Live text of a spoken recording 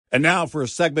And now for a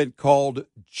segment called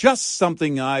Just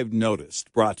Something I've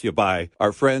Noticed, brought to you by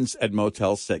our friends at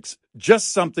Motel 6.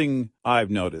 Just something I've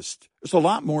noticed. There's a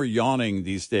lot more yawning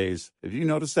these days. Have you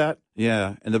noticed that?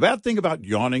 Yeah. And the bad thing about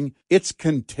yawning, it's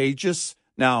contagious.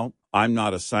 Now, I'm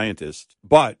not a scientist,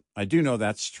 but I do know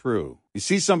that's true. You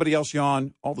see somebody else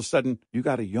yawn, all of a sudden, you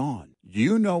got to yawn.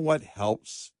 You know what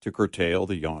helps to curtail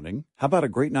the yawning? How about a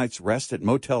great night's rest at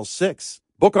Motel 6?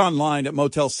 Book online at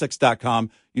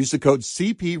motel6.com. Use the code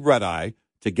CPRedEye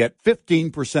to get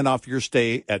 15% off your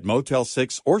stay at Motel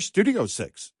 6 or Studio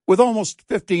 6. With almost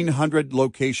 1,500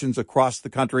 locations across the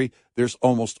country, there's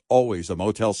almost always a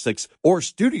Motel 6 or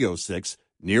Studio 6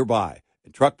 nearby.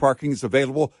 And truck parking is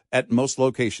available at most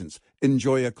locations.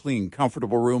 Enjoy a clean,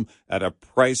 comfortable room at a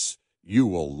price you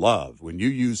will love when you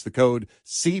use the code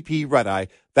CPRedEye.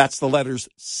 That's the letters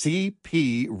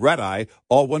CPRedEye,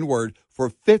 all one word, for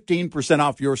 15%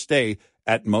 off your stay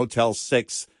at Motel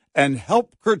 6 and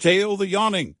help curtail the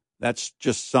yawning. That's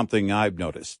just something I've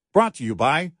noticed. Brought to you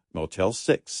by Motel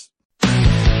 6.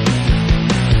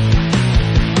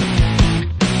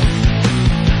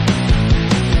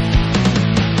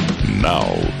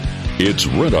 Now, it's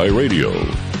Red Eye Radio.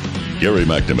 Gary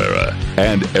McNamara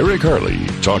and Eric Harley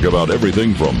talk about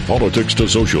everything from politics to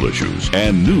social issues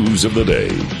and news of the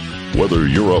day. Whether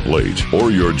you're up late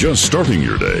or you're just starting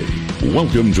your day,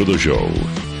 welcome to the show.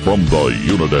 From the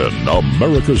Uniden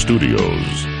America Studios,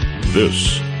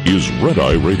 this is Red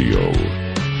Eye Radio.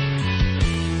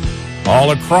 All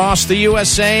across the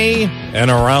USA and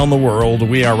around the world,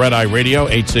 we are Red Eye Radio,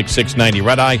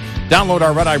 866-90-RED-EYE. Download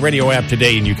our Red Eye Radio app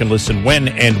today, and you can listen when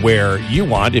and where you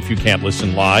want if you can't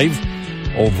listen live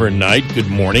overnight. Good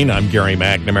morning. I'm Gary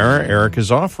McNamara. Eric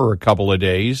is off for a couple of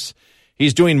days.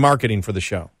 He's doing marketing for the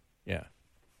show. Yeah.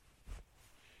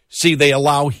 See, they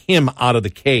allow him out of the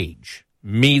cage.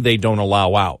 Me, they don't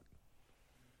allow out.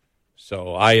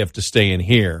 So I have to stay in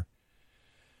here.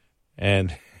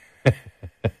 And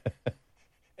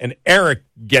and Eric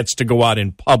gets to go out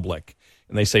in public.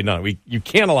 And they say, no, you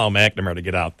can't allow McNamara to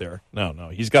get out there. No,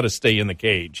 he's got to stay in the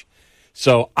cage.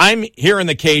 So I'm here in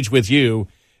the cage with you,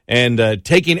 and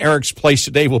taking Eric's place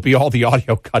today will be all the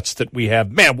audio cuts that we have.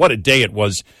 Man, what a day it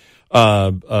was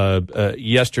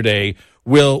yesterday.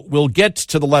 We'll get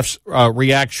to the left's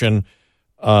reaction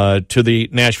to the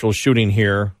Nashville shooting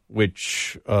here,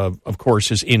 which, of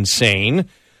course, is insane,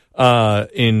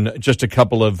 in just a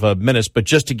couple of minutes. But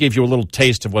just to give you a little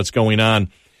taste of what's going on,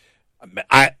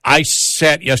 I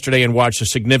sat yesterday and watched a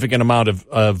significant amount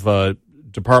of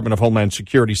Department of Homeland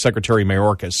Security Secretary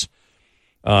Mayorkas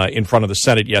in front of the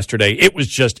Senate yesterday. It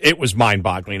was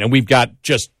mind-boggling, and we've got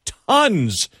just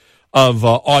tons of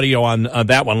audio on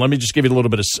that one. Let me just give you a little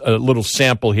bit of a little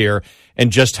sample here,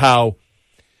 and just how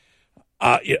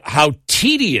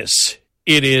tedious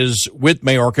it is with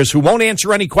Mayorkas, who won't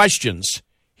answer any questions.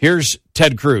 Here's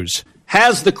Ted Cruz.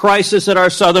 Has the crisis at our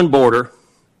southern border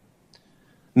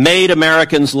made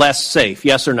Americans less safe?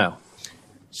 Yes or no?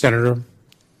 Senator,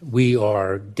 we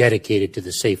are dedicated to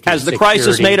the safety. Has the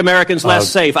crisis made Americans less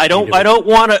safe? I don't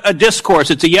want a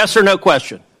discourse. It's a yes or no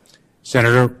question.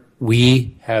 Senator,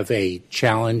 we have a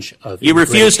challenge of. You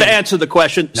refuse to answer the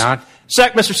question.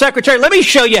 Mr. Secretary, let me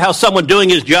show you how someone doing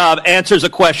his job answers a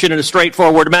question in a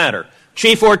straightforward manner.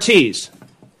 Chief Ortiz,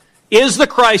 is the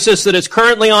crisis that is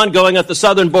currently ongoing at the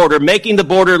southern border making the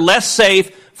border less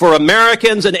safe for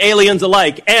Americans and aliens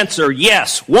alike? Answer,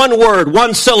 yes. One word,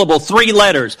 one syllable, 3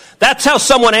 letters. That's how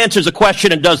someone answers a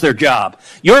question and does their job.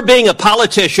 You're being a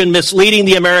politician misleading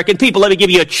the American people. Let me give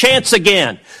you a chance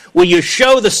again. Will you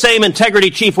show the same integrity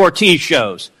Chief Ortiz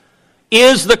shows?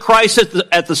 Is the crisis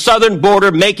at the southern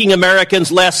border making Americans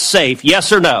less safe?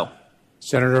 Yes or no?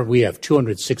 Senator, we have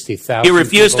 260,000. You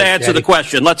refuse to answer the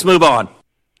question. Let's move on.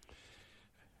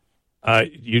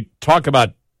 You talk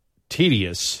about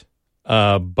tedious,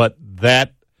 but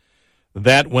that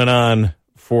went on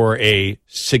for a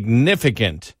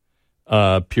significant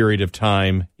period of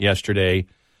time yesterday,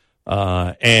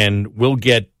 and we'll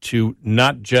get to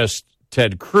not just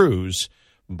Ted Cruz,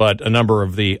 but a number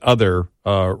of the other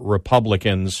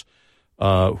Republicans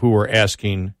who were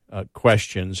asking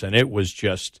questions, and it was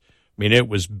it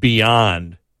was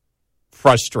beyond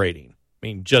frustrating.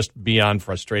 Just beyond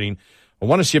frustrating. I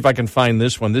want to see if I can find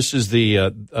this one. This is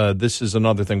this is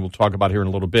another thing we'll talk about here in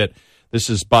a little bit.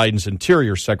 This is Biden's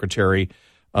Interior Secretary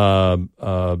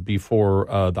before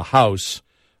the House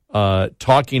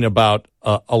talking about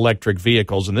electric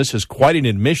vehicles, and this is quite an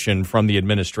admission from the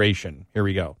administration. Here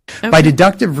we go. Okay. By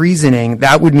deductive reasoning,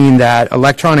 that would mean that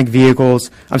electric vehicles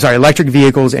and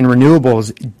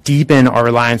renewables deepen our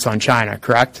reliance on China,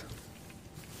 correct?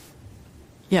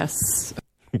 Yes.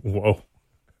 Whoa.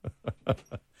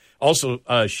 Also,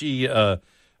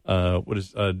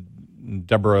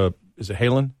 Deborah, is it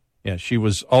Haaland? Yeah, she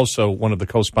was also one of the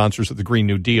co-sponsors of the Green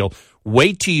New Deal.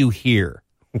 Wait till you hear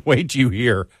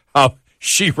how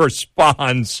she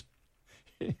responds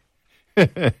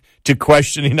to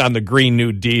questioning on the Green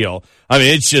New Deal. I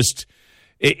mean, it's just,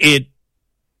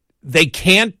 they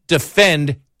can't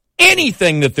defend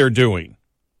anything that they're doing.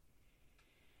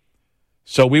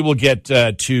 So we will get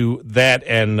to that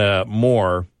and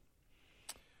more.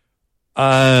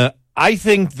 I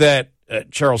think that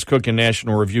Charles Cook in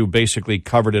National Review basically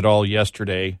covered it all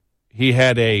yesterday. He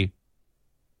had a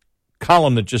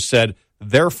column that just said,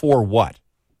 therefore what?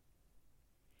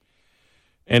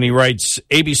 And he writes,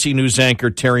 ABC News anchor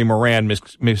Terry Moran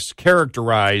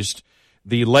mischaracterized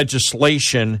the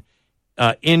legislation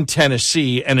in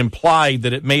Tennessee and implied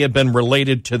that it may have been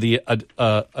related to the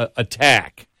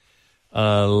attack.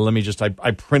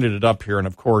 I printed it up here, and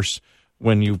of course,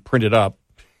 when you print it up,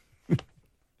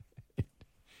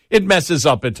 it messes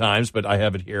up at times, but I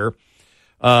have it here.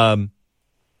 So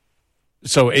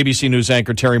ABC News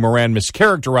anchor Terry Moran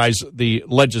mischaracterized the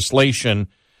legislation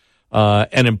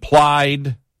and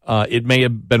implied it may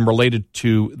have been related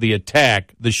to the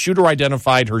attack. The shooter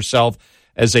identified herself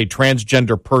as a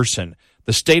transgender person.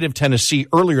 The state of Tennessee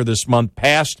earlier this month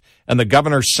passed and the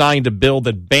governor signed a bill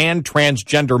that banned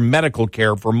transgender medical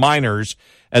care for minors,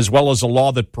 as well as a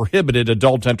law that prohibited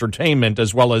adult entertainment,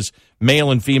 as well as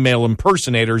male and female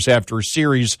impersonators after a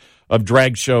series of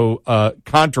drag show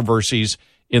controversies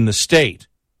in the state.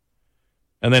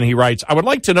 And then he writes, I would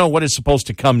like to know what is supposed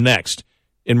to come next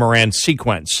in Moran's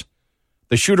sequence.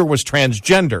 The shooter was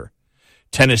transgender.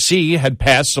 Tennessee had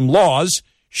passed some laws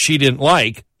she didn't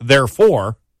like.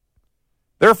 Therefore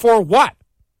what?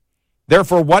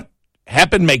 Therefore what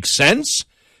happened makes sense?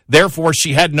 Therefore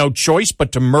she had no choice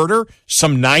but to murder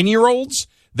some 9-year-olds?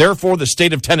 Therefore the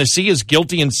state of Tennessee is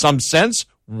guilty in some sense?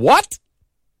 What?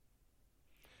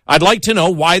 I'd like to know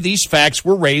why these facts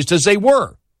were raised as they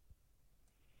were.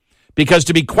 Because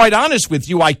to be quite honest with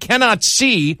you, I cannot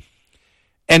see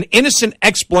an innocent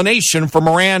explanation for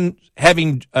Moran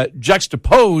having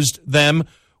juxtaposed them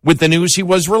with the news he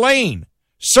was relaying.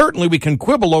 Certainly we can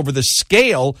quibble over the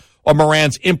scale of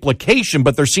Moran's implication,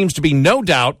 but there seems to be no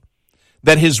doubt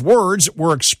that his words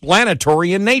were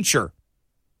explanatory in nature.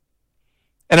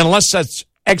 And unless such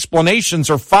explanations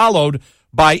are followed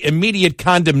by immediate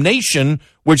condemnation,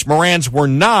 which Moran's were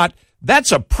not,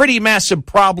 that's a pretty massive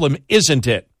problem, isn't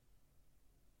it?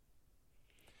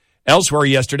 Elsewhere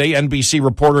yesterday, NBC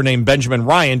reporter named Benjamin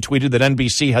Ryan tweeted that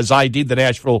NBC has ID'd the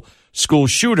Nashville school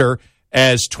shooter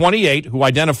as 28, who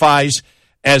identifies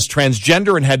as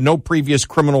transgender and had no previous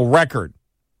criminal record.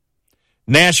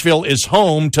 Nashville is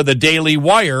home to the Daily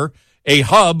Wire, a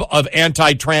hub of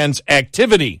anti-trans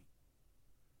activity.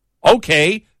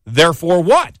 Okay, therefore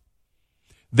what?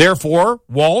 Therefore,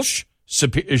 Walsh,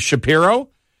 Shapiro,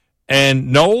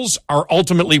 and Knowles are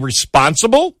ultimately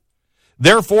responsible?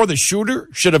 Therefore, the shooter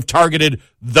should have targeted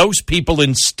those people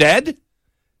instead?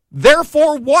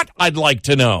 Therefore what, I'd like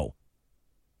to know?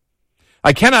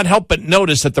 I cannot help but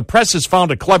notice that the press has found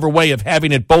a clever way of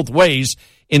having it both ways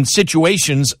in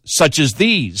situations such as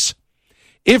these.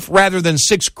 If rather than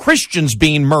 6 Christians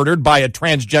being murdered by a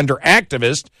transgender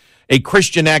activist, a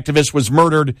Christian activist was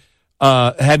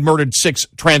had murdered 6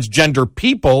 transgender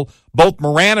people, both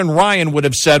Moran and Ryan would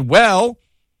have said, well,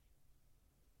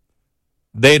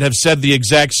 they'd have said the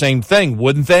exact same thing,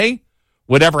 wouldn't they?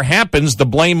 Whatever happens, the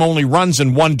blame only runs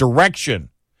in one direction.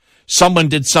 Someone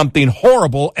did something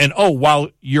horrible, and while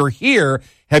you're here,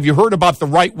 have you heard about the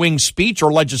right-wing speech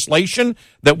or legislation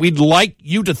that we'd like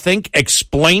you to think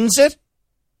explains it?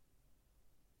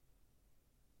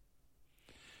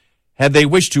 Had they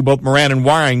wished to, both Moran and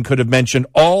Ryan could have mentioned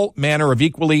all manner of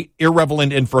equally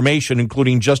irrelevant information,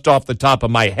 including just off the top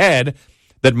of my head,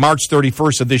 that March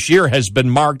 31st of this year has been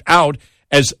marked out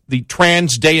as the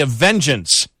Trans Day of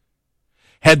Vengeance.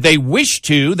 Had they wished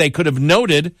to, they could have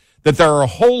noted that there are a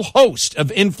whole host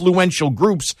of influential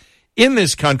groups in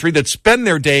this country that spend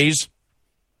their days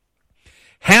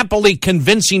happily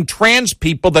convincing trans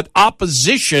people that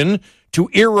opposition to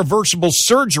irreversible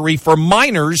surgery for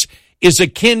minors is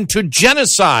akin to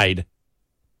genocide.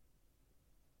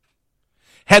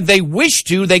 Had they wished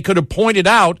to, they could have pointed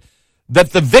out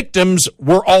that the victims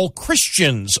were all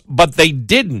Christians, but they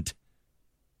didn't.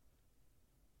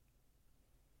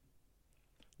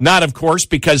 Not, of course,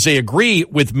 because they agree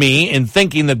with me in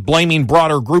thinking that blaming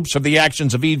broader groups for the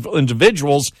actions of evil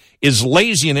individuals is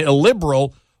lazy and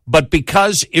illiberal, but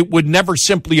because it would never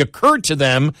simply occur to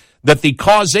them that the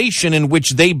causation in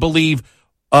which they believe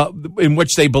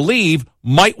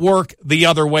might work the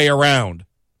other way around.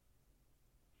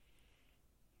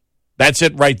 That's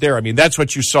it right there. I mean, that's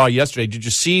what you saw yesterday. Did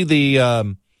you see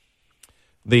the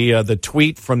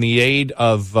tweet from the aide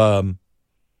of the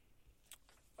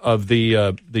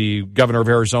governor of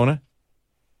Arizona?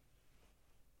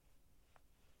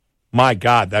 My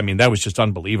God, I mean, that was just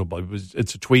unbelievable.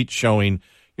 It's a tweet showing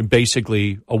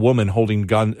basically a woman holding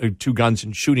two guns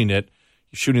and shooting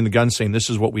the gun, saying, "This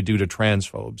is what we do to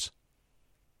transphobes."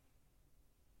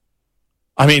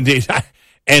 I mean,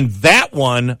 and that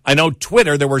one, I know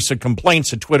Twitter, there were some complaints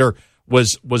that Twitter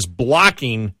was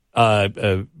blocking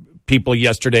people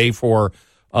yesterday for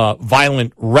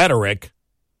violent rhetoric.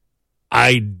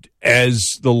 As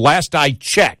the last I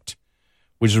checked,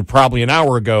 which was probably an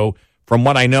hour ago, from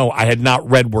what I know, I had not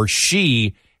read where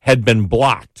she had been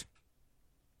blocked.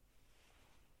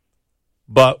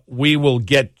 But we will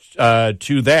get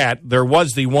to that. There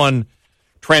was the one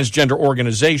transgender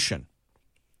organization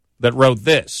that wrote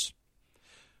this.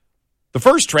 The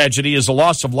first tragedy is the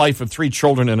loss of life of 3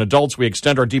 children and adults. We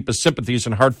extend our deepest sympathies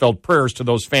and heartfelt prayers to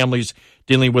those families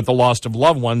dealing with the loss of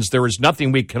loved ones. There is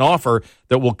nothing we can offer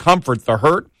that will comfort the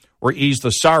hurt or ease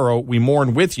the sorrow. We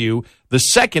mourn with you. The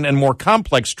second and more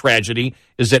complex tragedy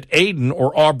is that Aiden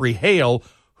or Aubrey Hale,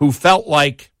 who felt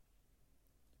like,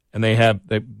 and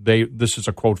this is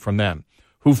a quote from them,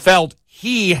 who felt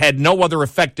he had no other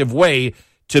effective way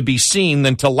to be seen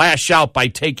than to lash out by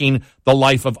taking the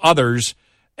life of others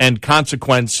and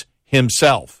consequence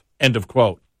himself. End of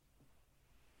quote.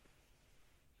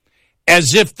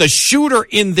 As if the shooter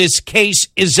in this case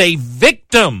is a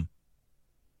victim.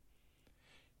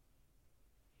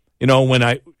 You know, when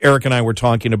Eric and I were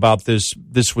talking about this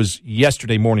was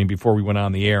yesterday morning before we went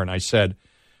on the air, and I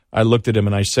looked at him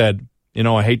and I said, you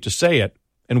know, I hate to say it,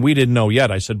 and we didn't know yet.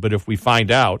 I said, but if we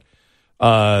find out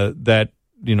that,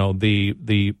 you know,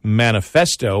 the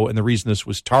manifesto and the reason this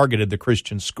was targeted, the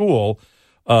Christian school,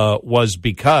 was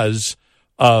because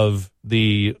of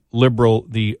the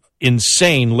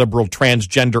insane liberal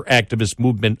transgender activist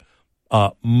movement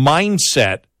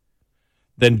mindset,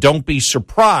 then don't be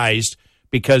surprised,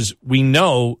 because we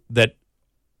know that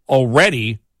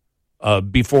already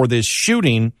before this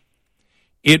shooting,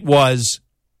 it was,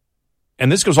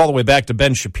 and this goes all the way back to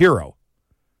Ben Shapiro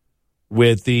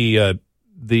with the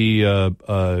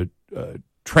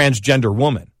transgender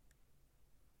woman.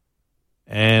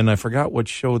 And I forgot what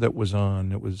show that was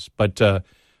on. It was, but where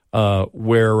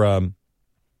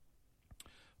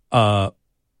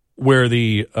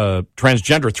the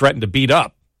transgender threatened to beat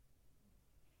up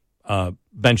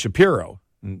Ben Shapiro.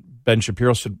 And Ben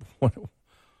Shapiro said,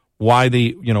 "Why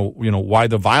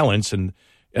the violence?" And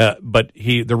but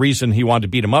the reason he wanted to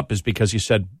beat him up is because he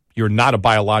said, "You're not a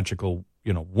biological,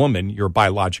 woman. You're a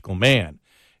biological man."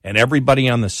 And everybody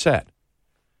on the set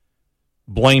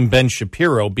blame Ben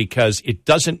Shapiro because it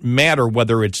doesn't matter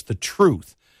whether it's the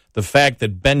truth. The fact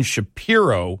that Ben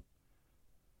Shapiro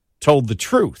told the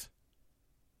truth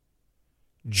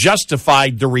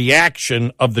justified the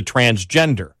reaction of the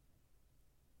transgender.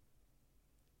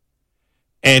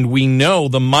 And we know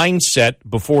the mindset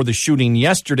before the shooting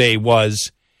yesterday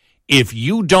was, if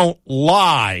you don't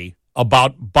lie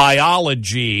about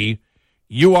biology,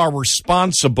 you are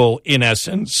responsible, in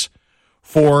essence,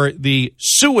 for the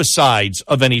suicides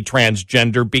of any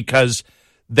transgender because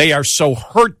they are so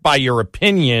hurt by your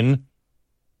opinion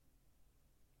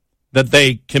that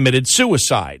they committed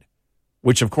suicide,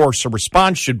 which, of course, a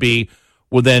response should be,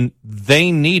 well, then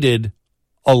they needed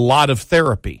a lot of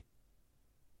therapy,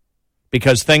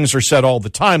 because things are said all the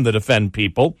time that offend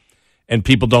people, and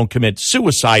people don't commit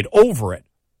suicide over it.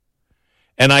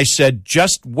 And I said,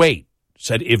 just wait.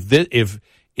 Said,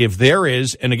 if there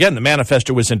is, and again, the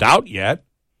manifesto isn't out yet.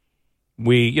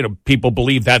 People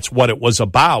believe that's what it was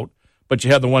about, but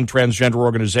you had the one transgender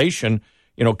organization,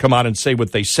 come out and say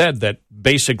what they said, that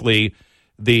basically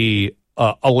the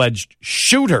alleged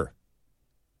shooter,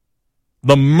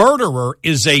 the murderer,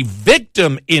 is a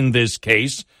victim in this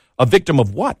case. A victim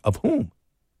of what? Of whom?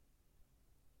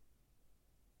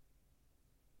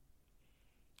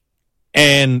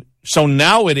 And so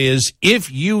now it is, if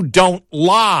you don't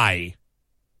lie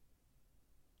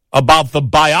about the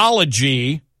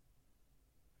biology,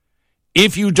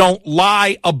 if you don't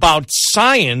lie about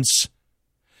science,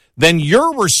 then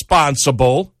you're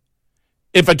responsible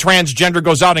if a transgender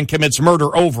goes out and commits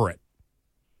murder over it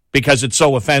because it's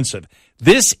so offensive.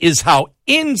 This is how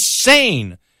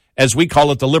insane, as we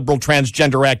call it, the liberal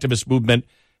transgender activist movement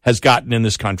has gotten in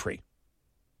this country.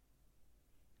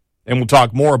 And we'll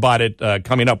talk more about it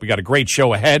coming up. We got a great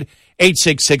show ahead.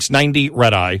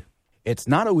 866-90-RED-EYE. It's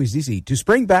not always easy to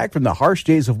spring back from the harsh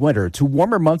days of winter to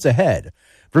warmer months ahead.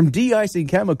 From de-icing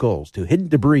chemicals to hidden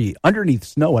debris underneath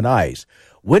snow and ice,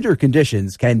 winter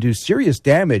conditions can do serious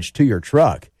damage to your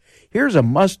truck. Here's a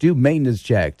must-do maintenance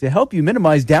check to help you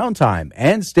minimize downtime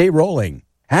and stay rolling.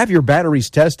 Have your batteries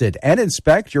tested and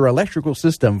inspect your electrical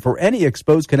system for any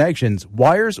exposed connections,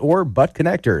 wires, or butt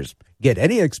connectors. Get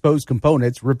any exposed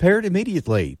components repaired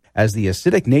immediately, as the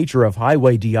acidic nature of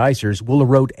highway de-icers will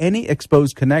erode any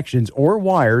exposed connections or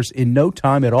wires in no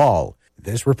time at all.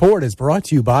 This report is brought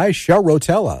to you by Shell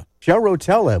Rotella. Shell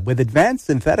Rotella, with advanced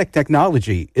synthetic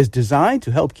technology, is designed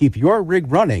to help keep your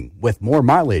rig running with more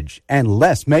mileage and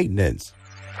less maintenance.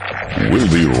 We'll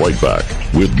be right back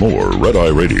with more Red Eye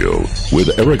Radio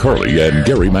with Eric Harley and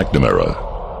Gary McNamara.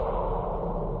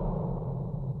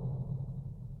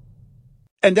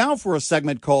 And now for a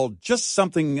segment called Just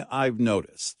Something I've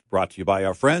Noticed, brought to you by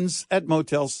our friends at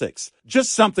Motel 6.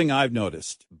 Just something I've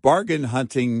noticed. Bargain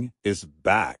hunting is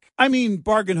back. I mean,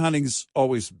 bargain hunting's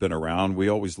always been around. We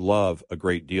always love a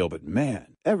great deal. But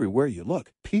man, everywhere you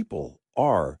look, people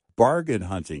are bargain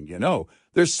hunting. You know,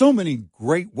 there's so many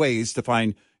great ways to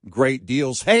find great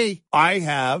deals. Hey, I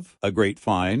have a great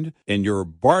find in your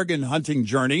bargain hunting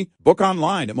journey. Book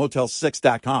online at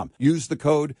Motel6.com. Use the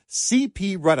code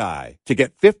CPRedEye to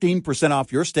get 15%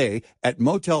 off your stay at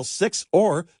Motel 6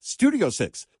 or Studio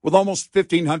 6. With almost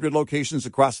 1,500 locations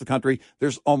across the country,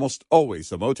 there's almost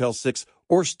always a Motel 6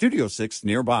 or Studio 6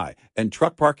 nearby, and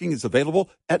truck parking is available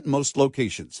at most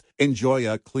locations.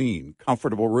 Enjoy a clean,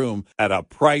 comfortable room at a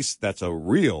price that's a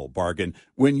real bargain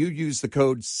when you use the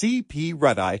code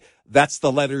CPRedEye. That's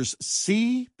the letters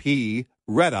CP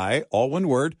Redeye, all one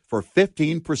word, for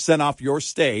 15% off your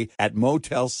stay at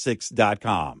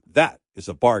Motel6.com. That is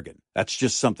a bargain. That's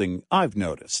just something I've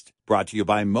noticed. Brought to you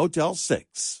by Motel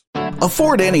 6.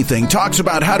 Afford Anything talks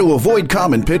about how to avoid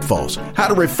common pitfalls, how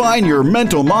to refine your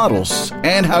mental models,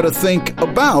 and how to think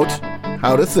about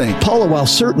how to think. Paula, while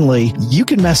certainly you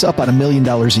can mess up on $1 million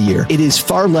a year, it is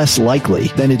far less likely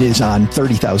than it is on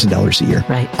 $30,000 a year.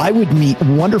 Right. I would meet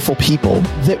wonderful people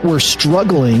that were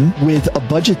struggling with a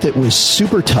budget that was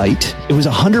super tight. It was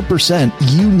 100%.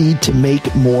 You need to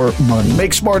make more money.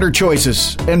 Make smarter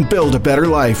choices and build a better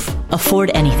life.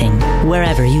 Afford Anything,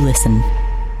 wherever you listen.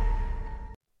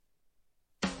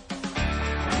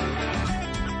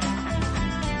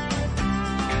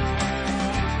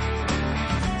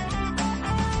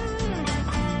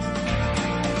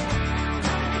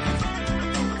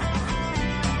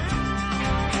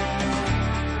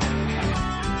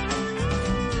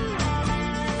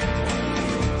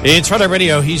 It's Red Eye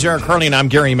Radio. He's Eric Harley, and I'm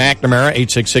Gary McNamara,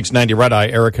 866-90 Red Eye.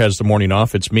 Eric has the morning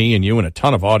off. It's me and you and a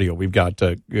ton of audio we've got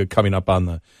coming up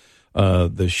on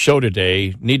the show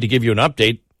today. Need to give you an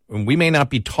update. We may not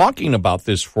be talking about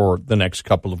this for the next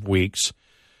couple of weeks.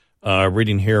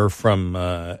 Reading here from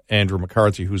Andrew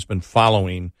McCarthy, who's been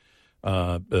following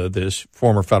this,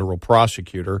 former federal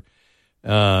prosecutor.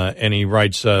 And he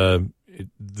writes,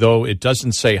 though it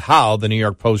doesn't say how, the New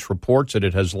York Post reports that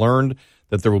it has learned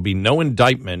that there will be no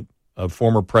indictment of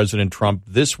former President Trump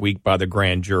this week by the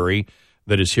grand jury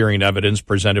that is hearing evidence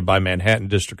presented by Manhattan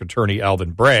District Attorney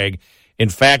Alvin Bragg. In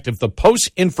fact, if the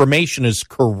Post information is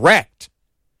correct,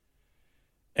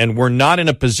 and we're not in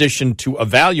a position to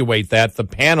evaluate that, the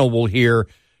panel will hear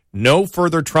no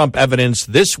further Trump evidence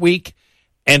this week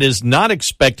and is not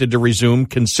expected to resume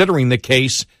considering the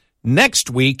case next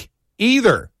week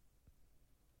either.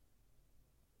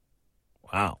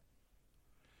 Wow.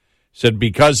 Said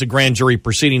because the grand jury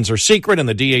proceedings are secret and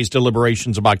the DA's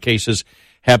deliberations about cases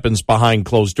happens behind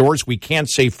closed doors, we can't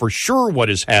say for sure what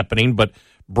is happening, but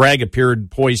Bragg appeared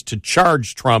poised to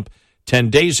charge Trump 10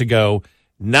 days ago.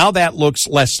 Now that looks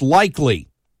less likely.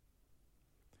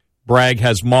 Bragg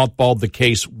has mothballed the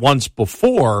case once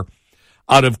before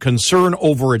out of concern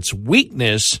over its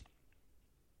weakness.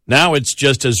 Now it's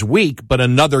just as weak, but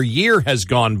another year has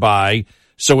gone by,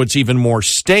 so it's even more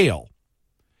stale.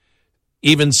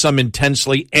 Even some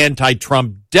intensely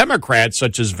anti-Trump Democrats,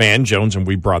 such as Van Jones, and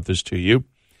we brought this to you,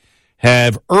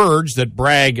 have urged that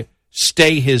Bragg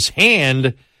stay his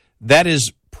hand. That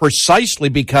is precisely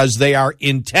because they are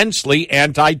intensely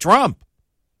anti-Trump.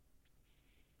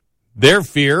 Their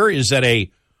fear is that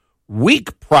a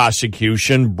weak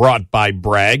prosecution brought by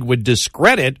Bragg would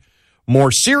discredit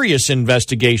more serious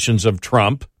investigations of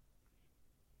Trump.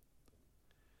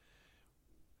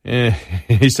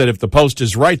 He said if the Post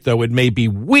is right, though, it may be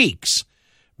weeks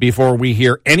before we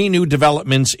hear any new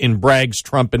developments in Bragg's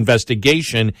Trump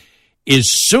investigation,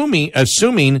 assuming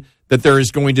that there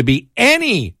is going to be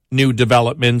any new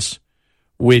developments,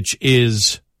 which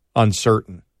is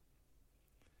uncertain.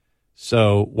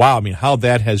 So, wow, I mean, how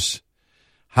that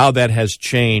has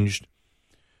changed.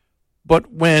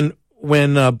 But when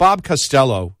when Bob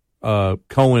Costello,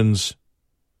 Cohen's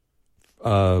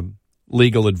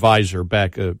legal advisor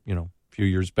back, a few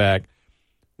years back,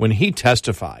 when he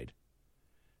testified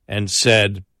and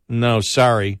said, no,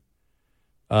 sorry,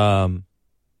 everything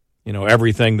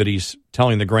that he's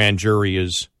telling the grand jury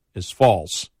is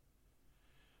false.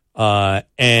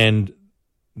 And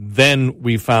then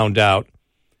we found out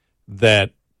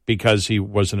that because he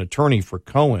was an attorney for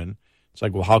Cohen, it's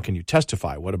like, well, how can you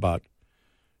testify? What about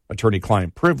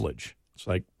attorney-client privilege? It's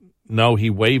like, no, he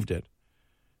waived it.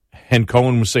 And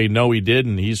Cohen would say, no, he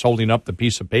didn't. He's holding up the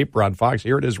piece of paper on Fox.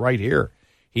 Here it is right here.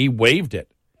 He waived it.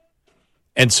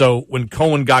 And so when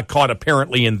Cohen got caught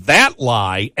apparently in that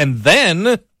lie, and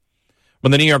then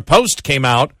when the New York Post came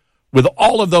out with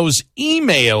all of those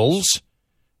emails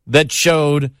that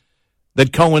showed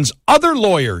that Cohen's other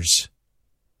lawyers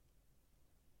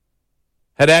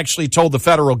had actually told the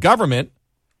federal government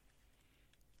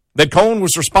that Cohen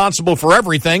was responsible for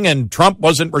everything and Trump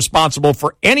wasn't responsible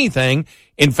for anything.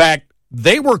 In fact,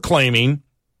 they were claiming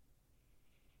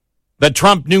that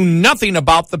Trump knew nothing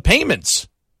about the payments,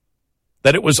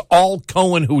 that it was all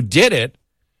Cohen who did it.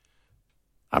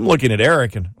 I'm looking at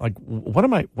Eric and like, what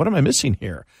am I missing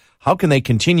here? How can they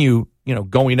continue,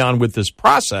 going on with this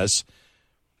process?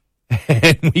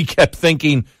 And we kept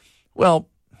thinking, well,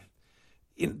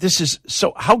 this is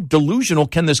so, how delusional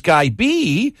can this guy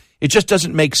be? It just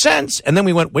doesn't make sense. And then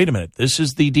we went, wait a minute, this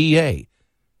is the DA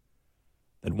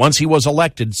that once he was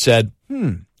elected said,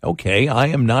 okay, I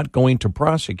am not going to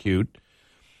prosecute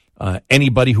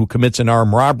anybody who commits an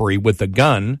armed robbery with a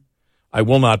gun. I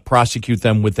will not prosecute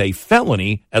them with a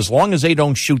felony as long as they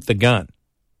don't shoot the gun.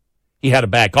 He had to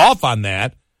back off on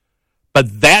that,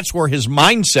 but that's where his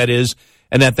mindset is.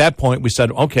 And at that point, we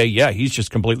said, okay, yeah, he's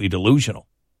just completely delusional.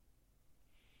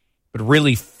 But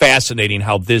really fascinating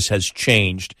how this has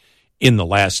changed in the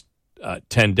last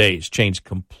 10 days, changed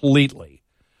completely.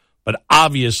 But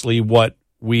obviously what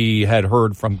we had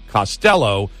heard from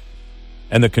Costello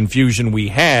and the confusion we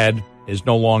had is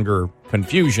no longer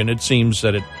confusion. It seems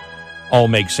that it all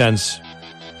makes sense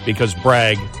because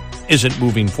Bragg isn't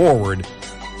moving forward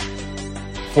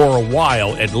for a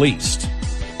while at least.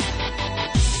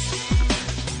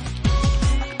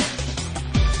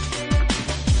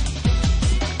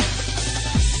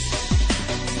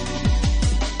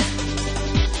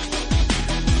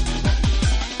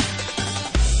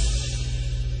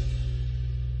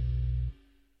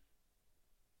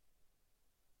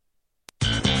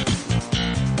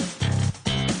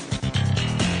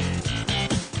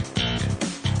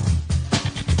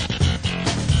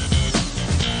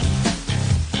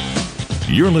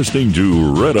 You're listening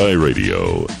to Red Eye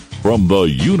Radio from the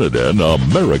Uniden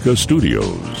America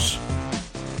Studios.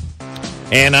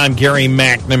 And I'm Gary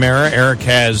McNamara. Eric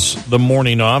has the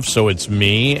morning off, so it's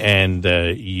me and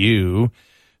you.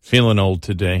 Feeling old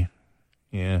today.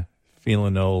 Yeah,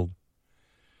 feeling old.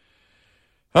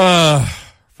 A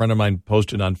friend of mine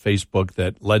posted on Facebook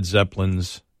that Led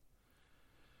Zeppelin's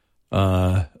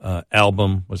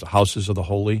album was Houses of the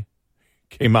Holy.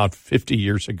 Came out 50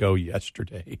 years ago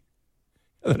yesterday.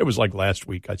 And then it was like last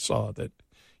week I saw that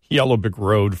Yellow Brick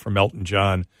Road from Elton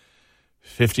John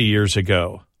 50 years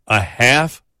ago. A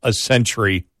half a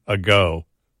century ago,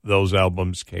 those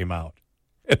albums came out.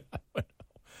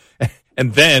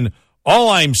 And then all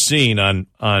I'm seeing on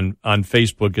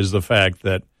Facebook is the fact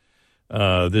that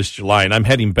this July, and I'm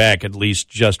heading back at least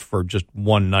just for just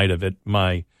one night of it,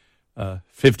 my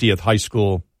 50th high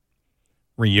school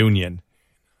reunion.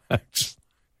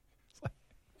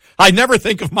 I never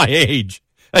think of my age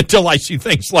until I see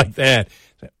things like that.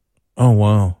 Oh,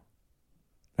 wow.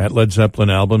 That Led Zeppelin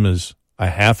album is a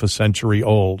half a century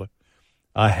old.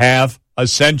 A half a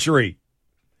century.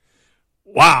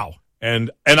 Wow.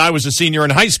 And I was a senior in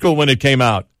high school when it came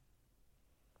out.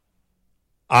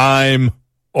 I'm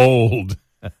old.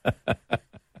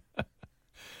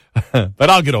 But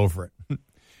I'll get over it.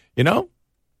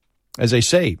 As they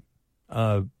say,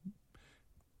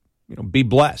 be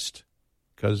blessed.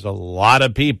 Because a lot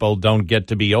of people don't get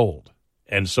to be old.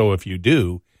 And so if you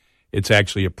do, it's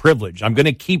actually a privilege. I'm going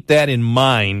to keep that in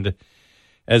mind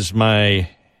as my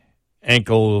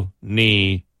ankle,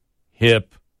 knee,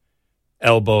 hip,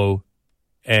 elbow,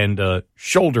 and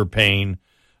shoulder pain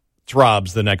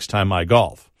throbs the next time I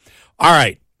golf. All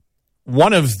right.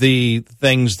 One of the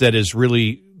things that's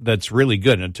really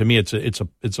good, and to me it's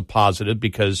a positive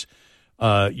because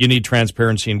you need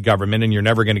transparency in government, and you're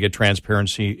never going to get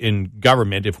transparency in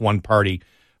government if one party,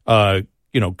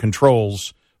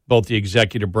 controls both the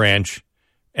executive branch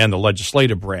and the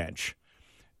legislative branch.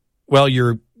 Well,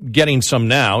 you're getting some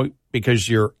now because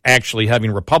you're actually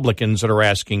having Republicans that are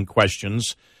asking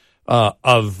questions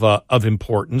of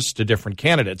importance to different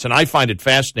candidates. And I find it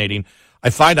fascinating. I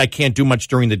find I can't do much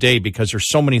during the day because there's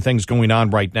so many things going on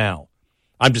right now.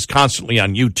 I'm just constantly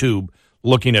on YouTube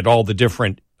looking at all the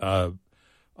different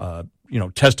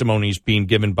testimonies being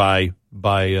given by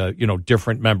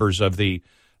different members of the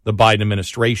Biden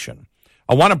administration.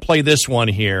 I want to play this one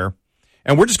here,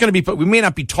 and we're just going to we may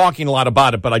not be talking a lot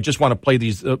about it, but I just want to play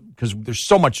these because there's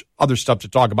so much other stuff to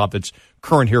talk about that's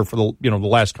current here for the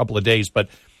last couple of days. But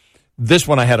this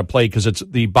one I had to play because it's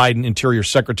the Biden Interior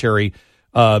Secretary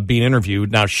being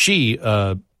interviewed. Now,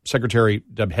 Secretary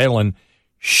Deb Haaland,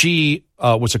 she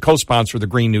was a co-sponsor of the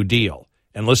Green New Deal.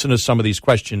 And listen to some of these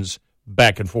questions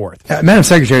back and forth. Madam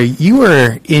Secretary, you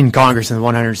were in Congress in the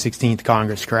 116th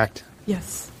Congress, correct?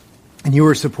 Yes. And you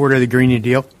were a supporter of the Green New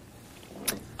Deal?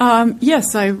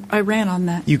 Yes, I ran on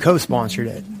that. You co-sponsored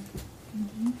it?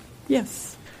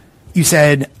 Yes. You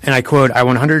said, and I quote, I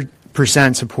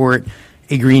 100% support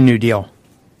a Green New Deal.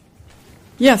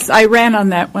 Yes, I ran on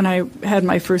that when I had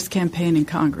my first campaign in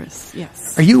Congress,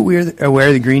 yes. Are you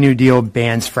aware the Green New Deal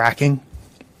bans fracking?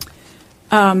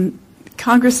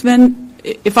 Congressman,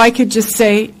 if I could just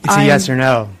say... It's a yes or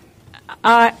no.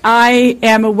 I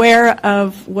am aware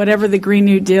of whatever the Green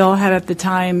New Deal had at the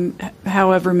time,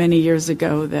 however many years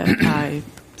ago that I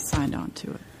signed on to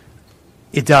it.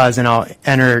 It does, and I'll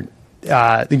enter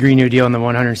the Green New Deal in the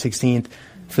 116th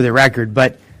for the record.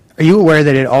 But are you aware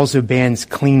that it also bans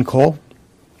clean coal?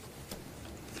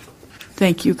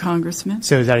 Thank you, Congressman.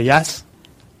 So is that a yes?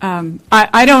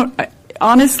 I don't...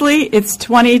 Honestly, it's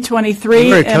 2023,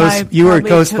 you were a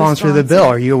co-sponsor of the bill.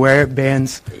 Are you aware it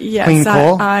bans clean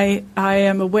coal? I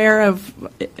am aware of.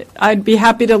 I'd be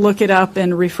happy to look it up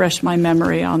and refresh my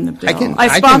memory on the bill.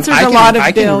 I sponsored a lot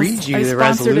of bills. Read you the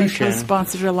resolution. I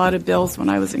sponsored a lot of bills when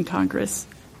I was in Congress.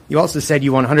 You also said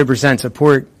you 100%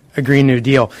 support a Green New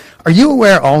Deal. Are you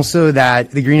aware also that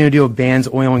the Green New Deal bans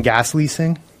oil and gas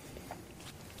leasing?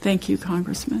 Thank you,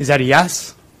 Congressman. Is that a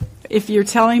yes? If you're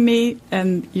telling me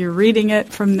and you're reading it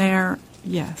from there,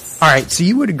 yes. All right, so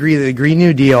you would agree that the Green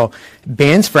New Deal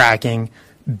bans fracking,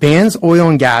 bans oil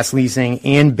and gas leasing,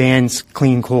 and bans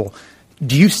clean coal.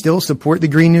 Do you still support the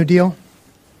Green New Deal?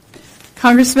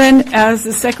 Congressman, as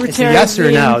the Secretary of the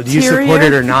Interior... Yes or no? Do you support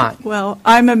it or not? Well,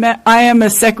 I am a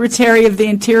Secretary of the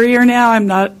Interior now. I'm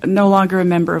no longer a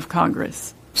member of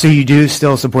Congress. So you do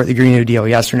still support the Green New Deal,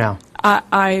 yes or no?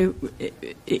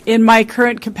 In my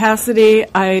current capacity,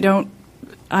 I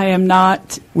am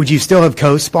not. Would you still have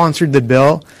co-sponsored the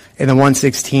bill in the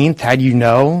 116th had you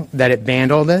know that it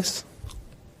banned all this?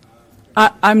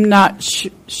 I'm not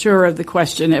sure of the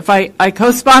question. If I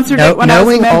co-sponsored it when I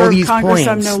was a member of Congress,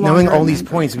 I'm no longer. Knowing all these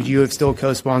points, would you have still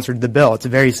co-sponsored the bill? It's a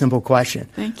very simple question.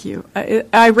 Thank you.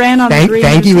 I ran on the Green New Deal.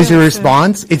 Thank you is your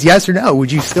response? It's yes or no.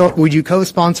 Would you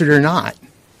co-sponsor it or not?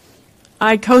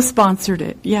 I co-sponsored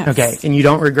it, yes. Okay, and you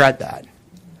don't regret that?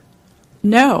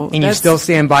 No. And you still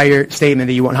stand by your statement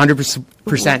that you 100% support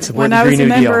the Green New Deal? When I was a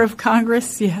member of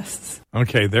Congress, yes.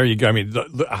 Okay, there you go. I mean,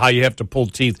 how you have to pull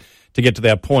teeth to get to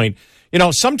that point. You know,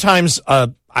 sometimes,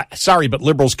 sorry, but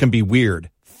liberals can be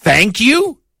weird. Thank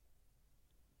you?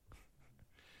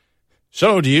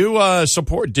 So do you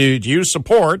support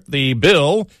the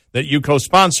bill that you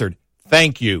co-sponsored?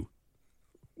 Thank you.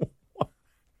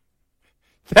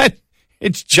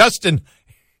 It's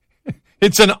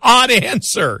an odd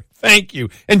answer. Thank you.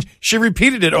 And she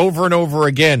repeated it over and over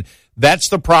again. That's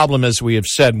the problem, as we have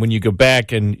said, when you go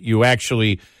back and you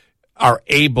actually are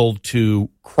able to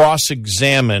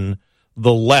cross-examine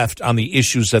the left on the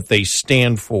issues that they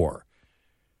stand for.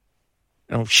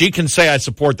 You know, she can say, I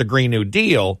support the Green New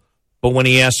Deal, but when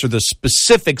he asks her the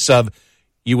specifics of,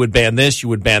 you would ban this, you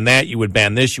would ban that, you would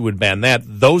ban this, you would ban that,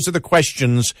 those are the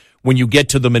questions when you get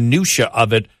to the minutia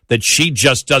of it that she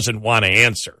just doesn't want to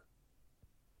answer.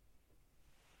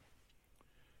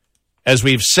 As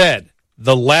we've said,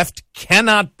 the left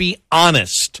cannot be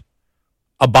honest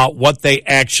about what they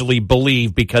actually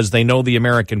believe because they know the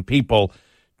American people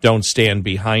don't stand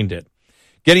behind it.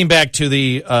 Getting back to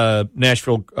the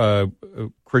Nashville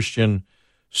Christian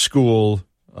school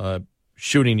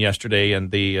shooting yesterday and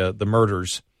the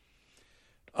murders,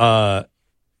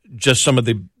 just some of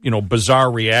the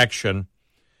bizarre reaction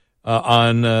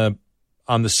on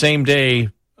the same day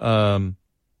that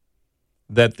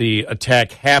the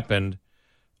attack happened.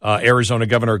 Arizona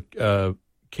Governor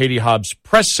Katie Hobbs'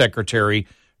 press secretary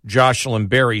Jocelyn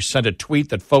Berry sent a tweet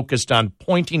that focused on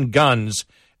pointing guns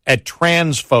at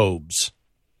transphobes.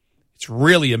 It's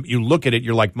really, you look at it,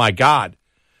 you're like, my God.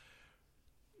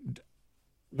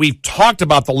 We've talked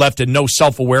about the left and no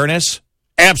self-awareness.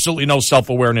 Absolutely no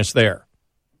self-awareness there.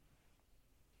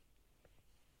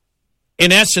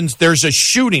 in essence, there's a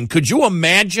shooting. Could you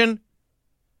imagine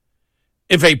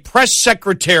if a press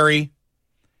secretary,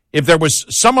 if there was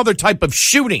some other type of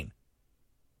shooting,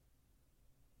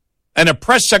 and a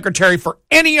press secretary for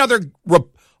any other a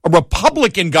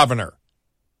Republican governor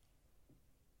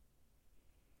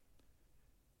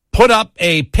put up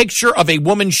a picture of a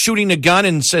woman shooting a gun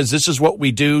and says, this is what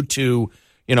we do to,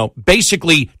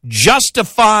 basically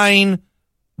justifying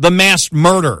the mass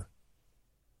murder.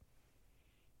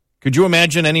 Could you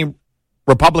imagine any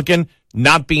Republican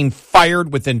not being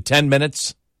fired within 10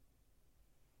 minutes?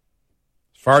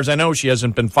 As far as I know, she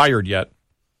hasn't been fired yet.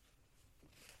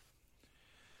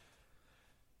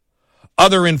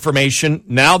 Other information,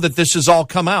 now that this has all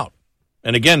come out,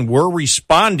 and again, we're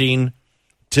responding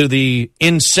to the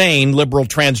insane liberal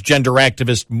transgender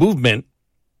activist movement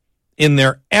in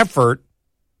their effort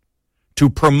to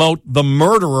promote the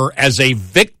murderer as a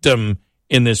victim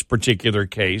in this particular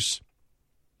case.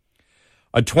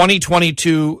 A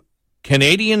 2022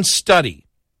 Canadian study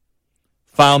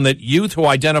found that youth who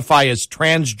identify as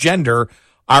transgender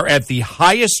are at the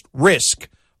highest risk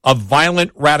of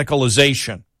violent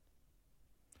radicalization.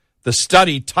 The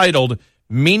study, titled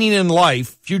Meaning in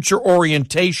Life, Future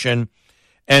Orientation,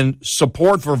 and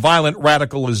Support for Violent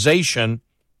Radicalization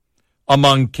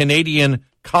among Canadian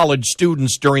college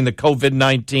students during the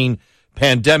COVID-19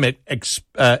 pandemic,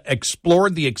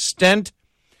 explored the extent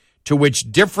to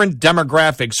which different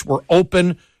demographics were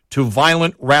open to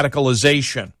violent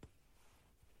radicalization.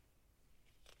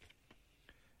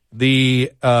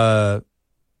 The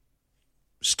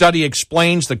study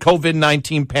explains the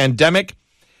COVID-19 pandemic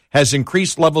has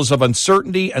increased levels of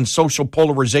uncertainty and social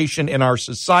polarization in our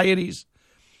societies,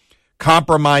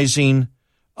 compromising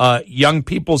young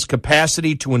people's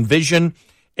capacity to envision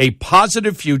a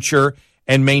positive future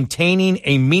and maintaining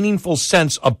a meaningful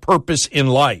sense of purpose in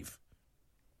life.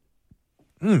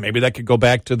 Maybe that could go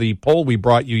back to the poll we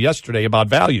brought you yesterday about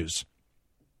values.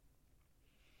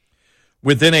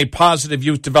 Within a positive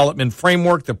youth development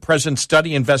framework, the present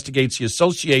study investigates the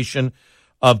association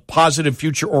of positive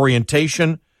future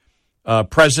orientation,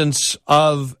 presence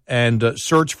of and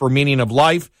search for meaning of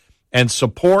life, and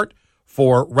support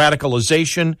for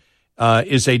radicalization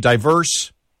is a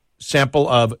diverse sample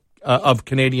of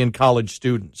Canadian college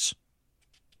students.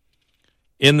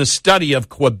 In the study of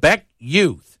Quebec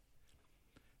youth,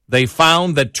 they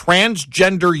found that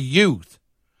transgender youth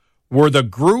were the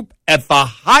group at the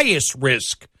highest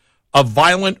risk of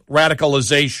violent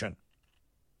radicalization.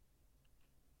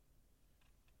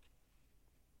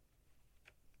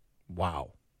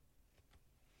 Wow.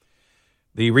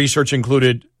 The research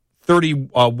included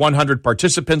 3,100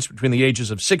 participants between the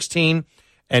ages of 16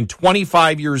 and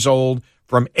 25 years old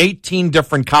from 18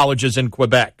 different colleges in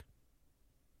Quebec.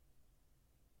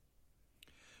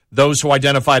 Those who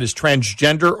identified as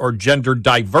transgender or gender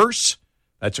diverse,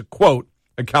 that's a quote,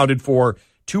 accounted for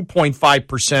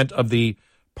 2.5% of the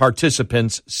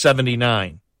participants,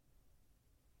 79.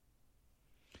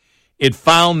 It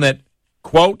found that,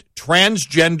 quote,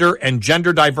 transgender and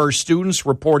gender diverse students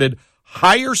reported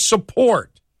higher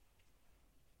support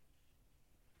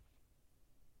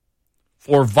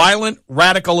for violent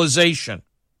radicalization.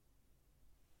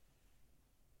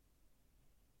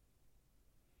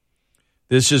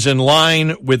 This is in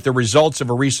line with the results of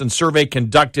a recent survey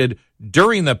conducted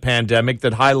during the pandemic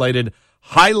that highlighted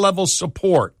high-level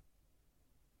support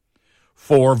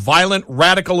for violent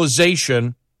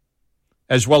radicalization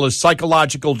as well as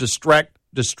psychological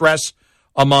distress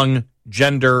among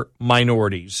gender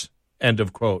minorities. End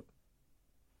of quote.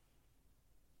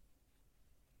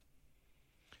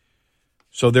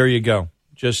 So there you go.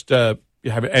 Just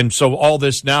and so all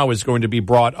this now is going to be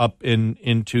brought up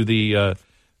into the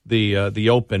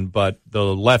open, but the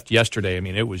left yesterday, I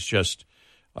mean, it was just,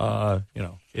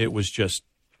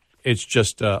 it's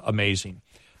just amazing.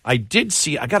 I did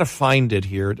see, I got to find it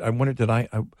here. I wondered, did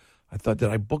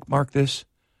I bookmark this?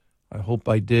 I hope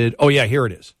I did. Oh yeah, here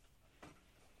it is.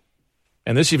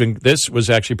 And this was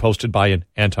actually posted by an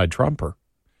anti-Trumper,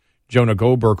 Jonah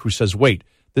Goldberg, who says, wait,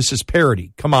 this is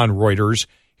parody. Come on, Reuters.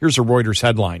 Here's a Reuters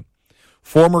headline.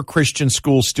 Former Christian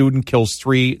school student kills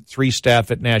three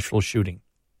staff at Nashville shooting.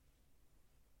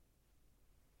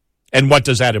 And what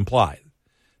does that imply?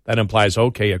 That implies,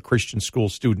 okay, a Christian school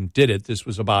student did it. This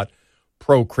was about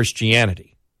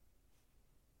pro-Christianity.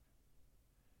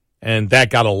 And that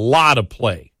got a lot of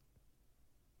play.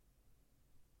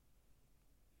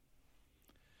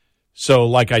 So,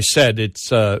 like I said, it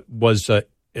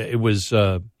was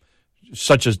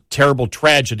such a terrible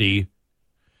tragedy,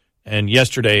 and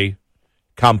yesterday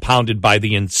compounded by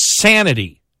the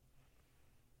insanity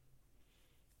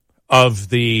of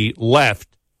the left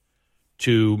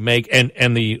to make,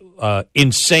 and the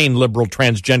insane liberal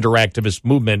transgender activist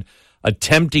movement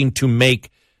attempting to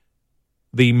make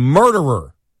the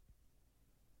murderer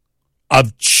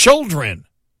of children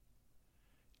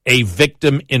a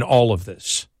victim in all of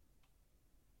this.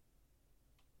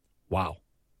 Wow.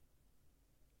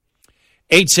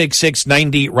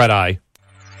 866-90-RED-EYE.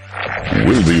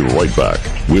 We'll be right back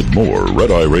with more Red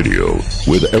Eye Radio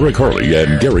with Eric Harley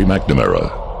and Gary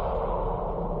McNamara.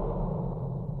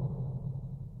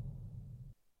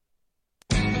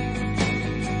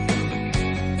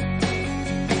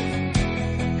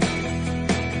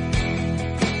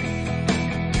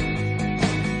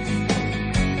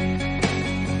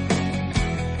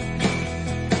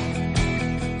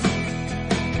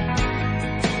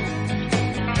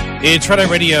 It's Red Eye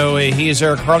Radio. He is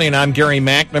Eric Harley, and I'm Gary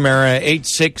McNamara.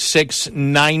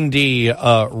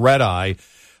 866-90-RED-EYE.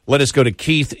 Let us go to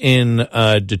Keith in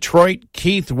Detroit.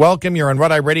 Keith, welcome. You're on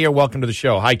Red Eye Radio. Welcome to the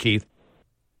show. Hi, Keith.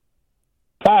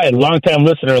 Hi, long-time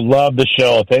listener. Love the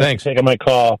show. Thanks for taking my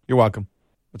call. You're welcome.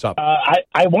 What's up?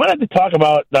 I wanted to talk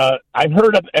about, I've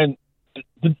heard of, and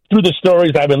through the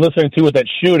stories I've been listening to with that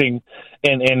shooting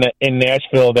in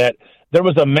Nashville, that there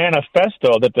was a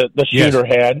manifesto that the shooter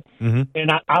had,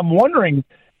 and I'm wondering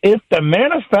if the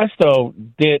manifesto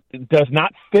does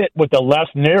not fit with the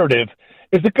left's narrative,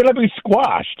 is it going to be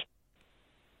squashed?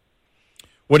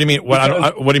 What do you mean?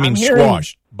 What do you mean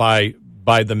squashed? By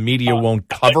the media won't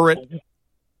cover it?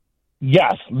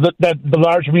 Yes, the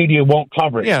large media won't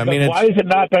cover it. Yeah, I mean, why has it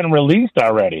not been released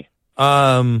already?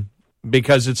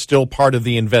 Because it's still part of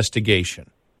the investigation,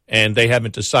 and they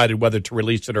haven't decided whether to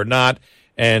release it or not.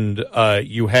 And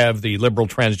you have the liberal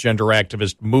transgender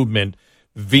activist movement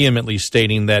vehemently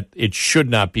stating that it should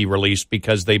not be released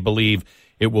because they believe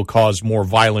it will cause more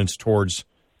violence towards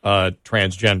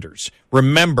transgenders.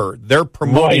 Remember, they're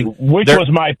promoting... Right, which was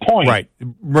my point. Right.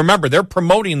 Remember, they're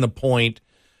promoting the point,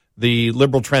 the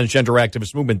liberal transgender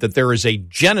activist movement, that there is a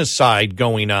genocide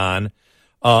going on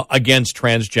against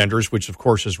transgenders, which of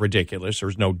course is ridiculous.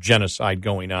 There's no genocide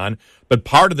going on. But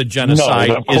part of the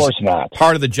genocide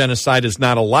part of the genocide is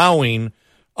not allowing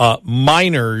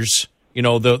minors,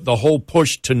 the whole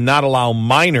push to not allow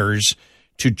minors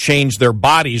to change their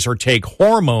bodies or take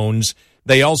hormones,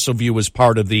 they also view as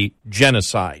part of the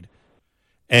genocide.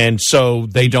 And so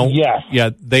they don't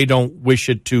they don't wish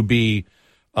it to be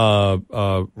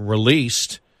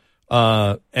released.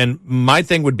 And my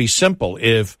thing would be simple.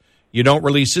 If you don't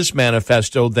release this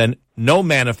manifesto, then no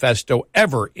manifesto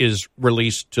ever is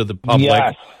released to the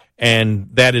public, and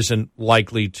that isn't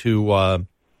likely to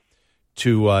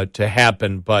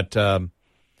happen. But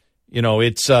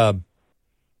it's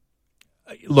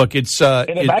look, it's. And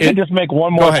if I can just make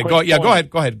one more. Go ahead.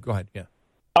 Go ahead. Yeah.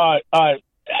 I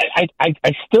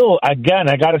still, again,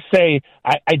 I got to say,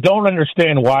 I don't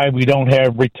understand why we don't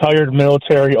have retired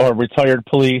military or retired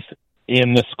police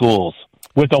in the schools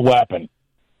with a weapon.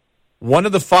 One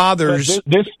of the fathers...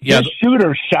 This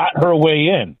shooter shot her way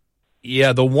in.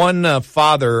 Yeah, the one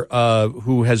father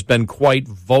who has been quite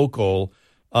vocal,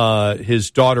 his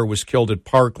daughter was killed at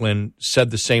Parkland, said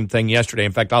the same thing yesterday.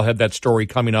 In fact, I'll have that story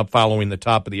coming up following the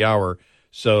top of the hour.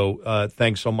 So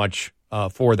thanks so much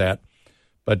for that.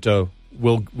 But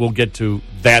we'll get to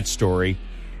that story.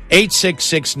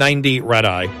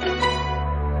 866-90-RED-EYE.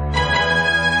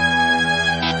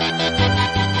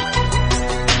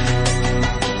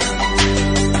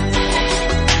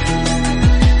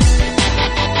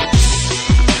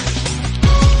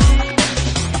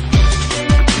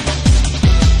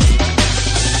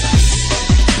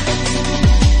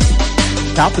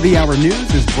 Top of the Hour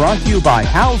News is brought to you by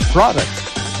House Products.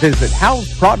 Visit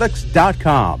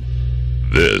houseproducts.com.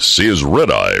 This is Red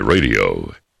Eye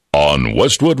Radio on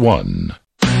Westwood One.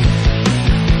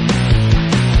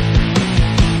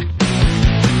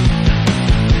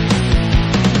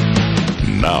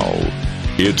 Now,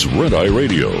 it's Red Eye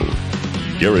Radio.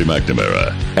 Gary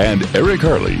McNamara and Eric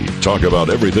Harley talk about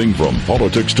everything from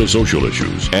politics to social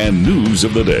issues and news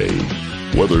of the day.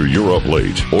 Whether you're up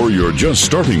late or you're just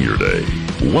starting your day,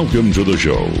 welcome to the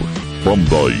show. From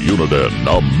the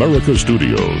Uniden America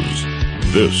Studios,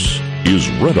 this is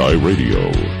Red Eye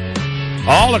Radio.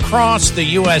 All across the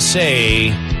USA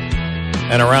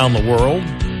and around the world,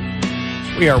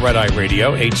 we are Red Eye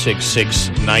Radio,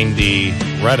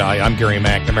 866-90-RED-EYE. I'm Gary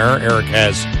McNamara. Eric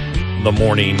has the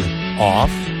morning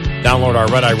off. Download our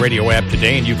Red Eye Radio app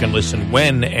today, and you can listen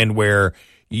when and where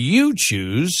you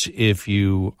choose if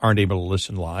you aren't able to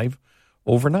listen live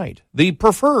overnight. The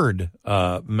preferred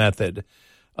method.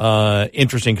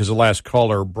 Interesting, because the last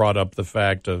caller brought up the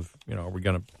fact of, are we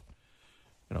going to,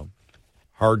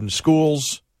 harden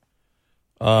schools?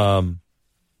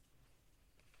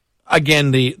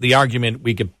 again, the argument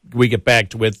we get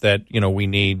back to it that we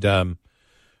need gun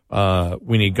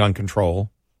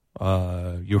control.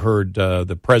 You heard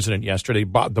the president yesterday.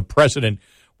 The president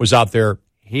was out there.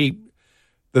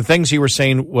 The things he was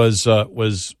saying was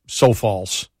so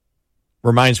false.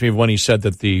 Reminds me of when he said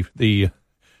that the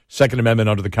Second Amendment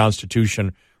under the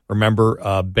Constitution,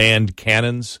 remember, banned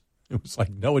cannons. It was like,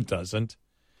 no, it doesn't.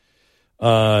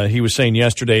 He was saying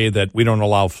yesterday that we don't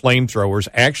allow flamethrowers.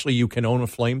 Actually, you can own a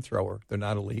flamethrower. They're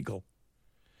not illegal.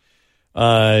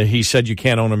 He said you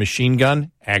can't own a machine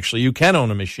gun. Actually, you can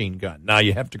own a machine gun. Now,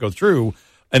 you have to go through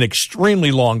an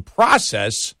extremely long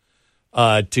process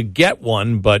to get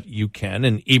one, but you can.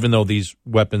 And even though these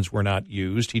weapons were not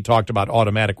used, he talked about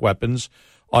automatic weapons.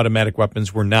 Automatic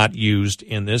weapons were not used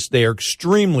in this. They are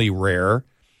extremely rare.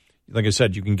 Like I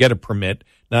said, you can get a permit.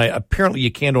 Now, apparently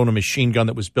you can't own a machine gun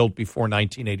that was built before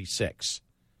 1986.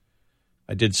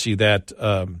 I did see that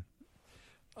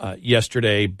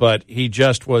yesterday, but he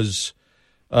just was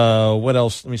what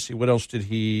else? Let me see. What else did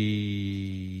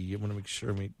he – I want to make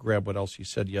sure we grab what else he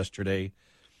said yesterday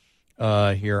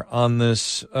here on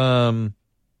this. He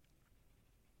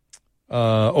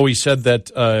said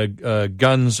that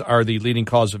guns are the leading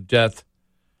cause of death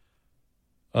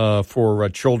for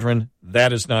children.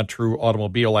 That is not true.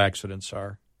 Automobile accidents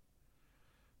are.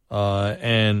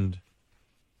 It's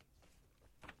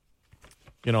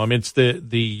the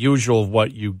usual of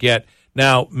what you get.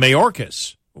 Now,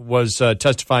 Mayorkas was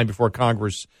testifying before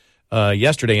Congress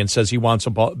yesterday and says he wants a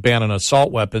ban on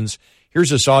assault weapons. Here's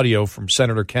this audio from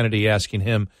Senator Kennedy asking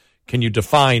him, can you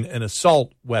define an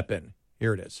assault weapon?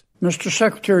 Here it is. Mr.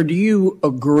 Secretary, do you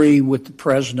agree with the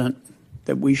president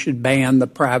that we should ban the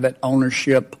private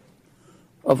ownership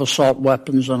of assault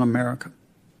weapons in America?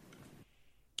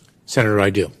 Senator, I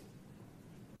do.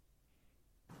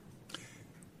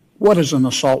 What is an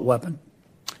assault weapon?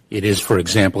 It is, for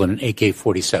example, an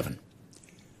AK-47.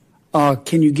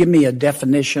 Can you give me a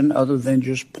definition other than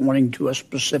just pointing to a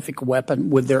specific weapon?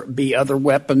 Would there be other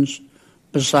weapons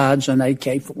besides an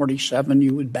AK-47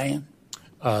 you would ban?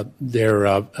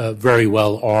 There very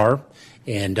well are.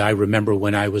 And I remember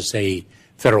when I was a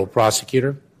federal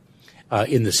prosecutor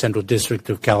in the Central District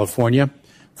of California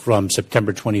from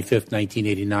September 25th,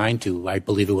 1989 to, I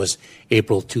believe it was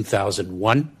April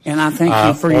 2001. And I thank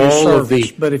you for your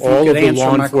service, but if you could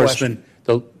answer my question.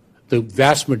 The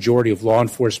vast majority of law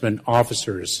enforcement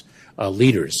officers,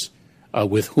 leaders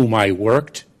with whom I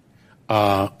worked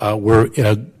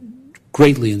were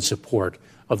greatly in support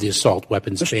of the assault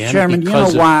weapons ban. Mr. Chairman, you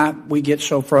know why we get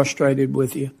so frustrated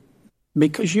with you?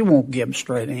 Because you won't give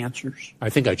straight answers. I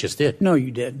think I just did. No,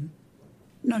 you didn't.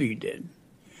 No, you didn't.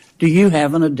 Do you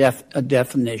have a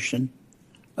definition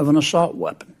of an assault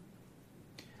weapon?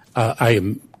 I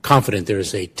am confident there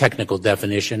is a technical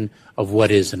definition of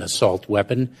what is an assault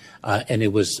weapon, and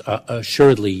it was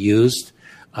assuredly used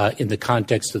in the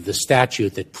context of the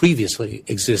statute that previously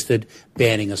existed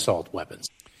banning assault weapons.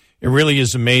 It really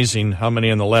is amazing how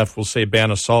many on the left will say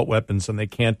ban assault weapons and they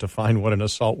can't define what an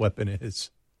assault weapon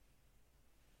is.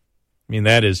 I mean,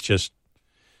 that is just,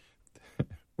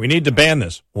 we need to ban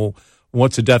this. Well,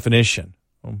 what's a definition?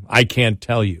 I can't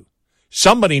tell you.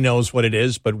 Somebody knows what it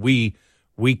is, but we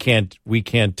can't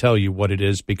tell you what it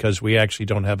is because we actually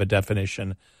don't have a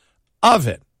definition of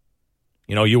it.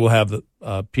 You will have the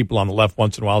people on the left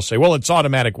once in a while say, well, it's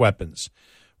automatic weapons.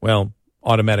 Well,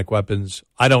 automatic weapons,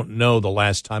 I don't know the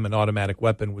last time an automatic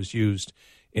weapon was used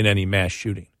in any mass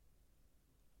shooting.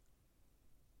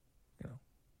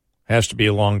 Has to be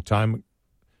a long time.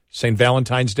 St.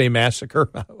 Valentine's Day Massacre?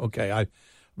 Okay,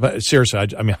 but seriously, I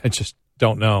just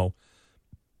don't know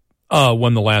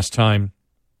when the last time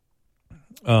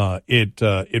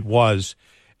it was.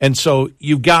 And so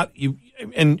you've got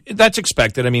and that's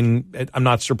expected. I mean, I'm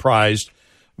not surprised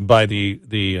by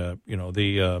the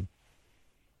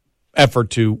effort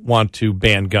to want to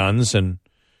ban guns. And,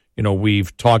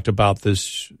 we've talked about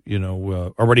this,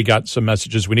 already got some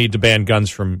messages. We need to ban guns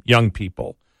from young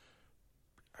people.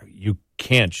 You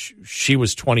can't. She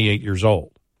was 28 years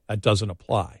old. That doesn't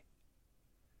apply.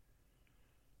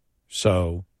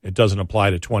 So it doesn't apply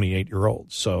to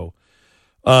 28-year-olds. So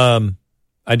I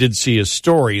did see a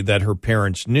story that her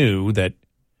parents knew that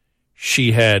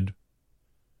she had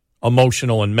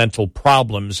emotional and mental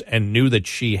problems and knew that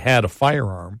she had a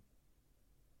firearm.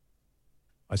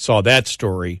 I saw that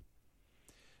story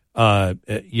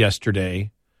yesterday.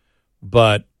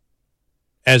 But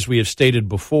as we have stated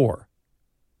before,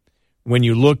 when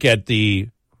you look at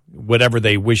whatever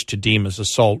they wish to deem as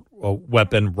assault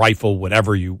weapon, rifle,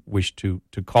 whatever you wish to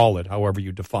call it, however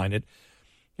you define it,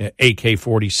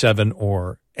 AK-47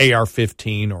 or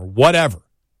AR-15 or whatever,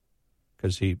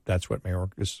 because that's what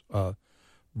Mayorkas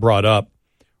brought up.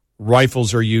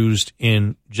 Rifles are used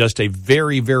in just a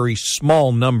very, very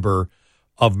small number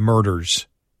of murders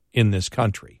in this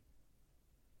country.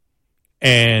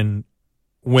 And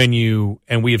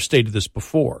we have stated this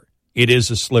before, it is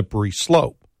a slippery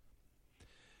slope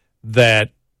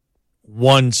that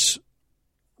once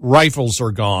rifles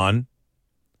are gone,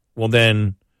 well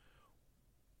then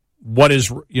what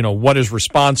is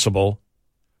responsible?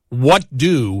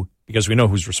 Because we know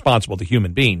who's responsible, the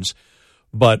human beings,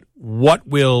 but what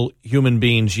will human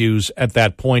beings use at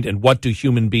that point, and what do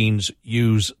human beings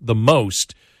use the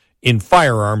most in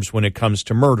firearms when it comes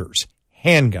to murders?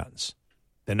 Handguns.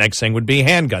 The next thing would be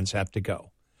handguns have to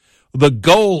go. The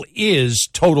goal is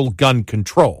total gun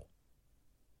control.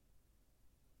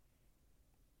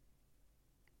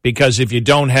 Because if you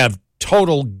don't have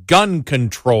total gun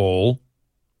control,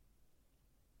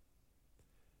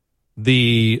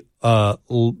 the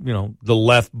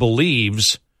left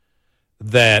believes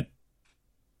that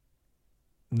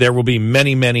there will be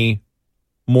many, many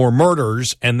more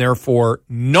murders, and therefore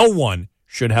no one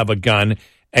should have a gun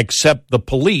except the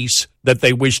police that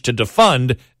they wish to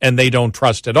defund and they don't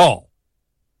trust at all.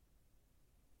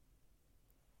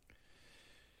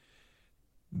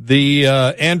 The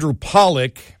Andrew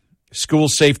Pollack, school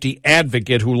safety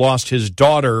advocate who lost his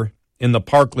daughter in the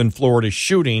Parkland, Florida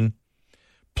shooting,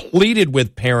 pleaded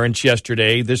with parents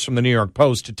yesterday, this from the New York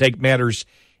Post, to take matters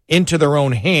into their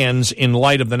own hands in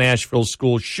light of the Nashville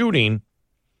school shooting.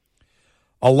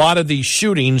 A lot of these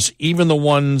shootings, even the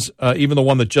one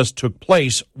that just took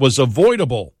place, was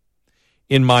avoidable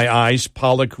in my eyes.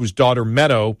 Pollack, whose daughter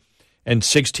Meadow and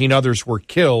 16 others were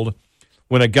killed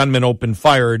when a gunman opened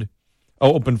fire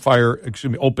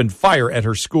at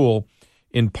her school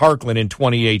in Parkland in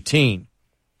 2018.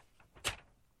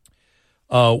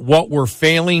 What we're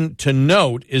failing to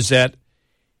note is that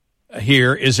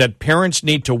parents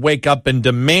need to wake up and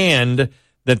demand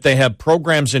that they have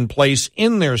programs in place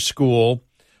in their school,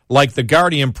 like the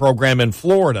Guardian program in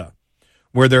Florida,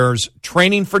 where there's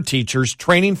training for teachers,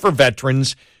 training for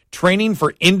veterans, training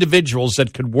for individuals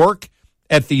that could work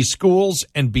at these schools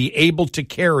and be able to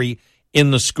carry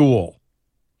in the school.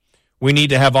 We need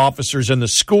to have officers in the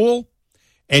school,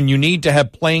 and you need to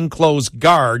have plainclothes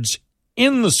guards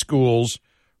in the schools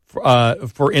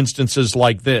for instances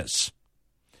like this.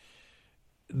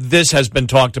 This has been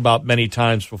talked about many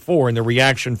times before, and the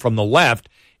reaction from the left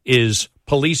is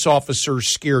police officers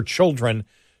scare children,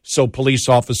 so police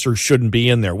officers shouldn't be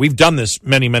in there. We've done this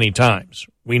many, many times.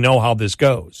 We know how this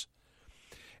goes.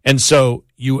 And so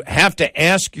you have to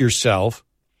ask yourself,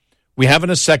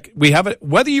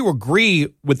 whether you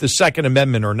agree with the Second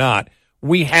Amendment or not,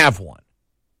 we have one.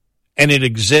 And it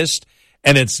exists,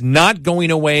 and it's not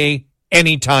going away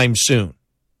anytime soon.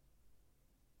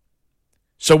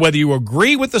 So whether you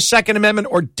agree with the Second Amendment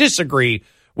or disagree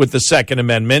with the Second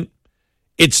Amendment,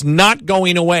 it's not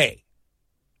going away.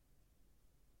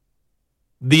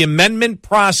 The amendment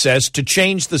process to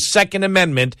change the Second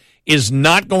Amendment is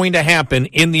not going to happen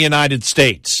in the United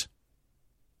States.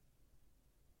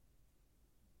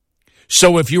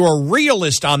 So if you're a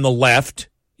realist on the left,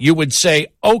 you would say,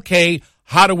 okay,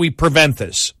 how do we prevent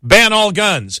this? Ban all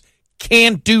guns.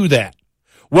 Can't do that.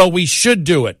 Well, we should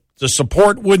do it. The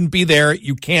support wouldn't be there.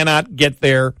 You cannot get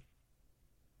there.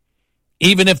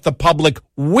 Even if the public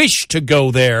wished to go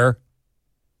there,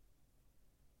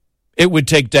 it would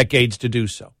take decades to do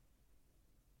so.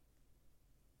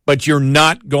 But you're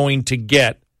not going to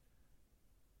get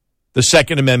the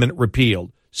Second Amendment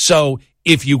repealed. So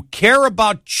if you care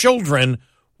about children,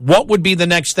 what would be the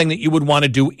next thing that you would want to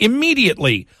do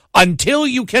immediately until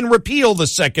you can repeal the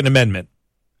Second Amendment,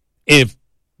 if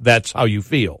that's how you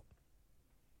feel?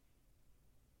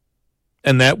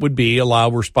 And that would be allow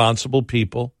responsible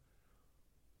people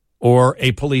or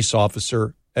a police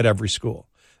officer at every school.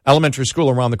 Elementary school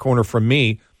around the corner from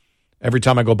me, every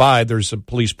time I go by, there's a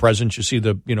police presence.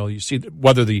 You see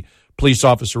whether the police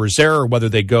officer is there or whether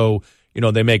they go,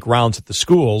 they make rounds at the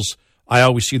schools. I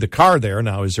always see the car there.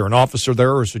 Now, is there an officer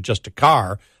there, or is it just a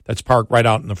car that's parked right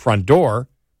out in the front door?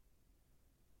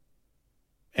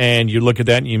 And you look at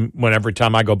that, and every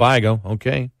time I go by, I go,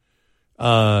 okay,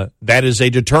 that is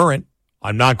a deterrent.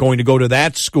 I'm not going to go to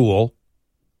that school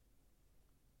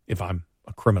if I'm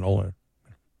a criminal or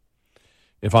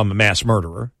if I'm a mass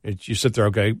murderer. You sit there,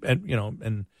 okay,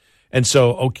 and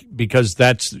so okay, because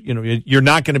that's you're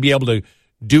not going to be able to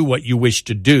do what you wish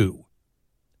to do,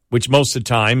 which most of the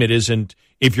time it isn't.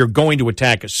 If you're going to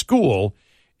attack a school,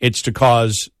 it's to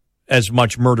cause as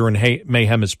much murder and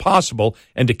mayhem as possible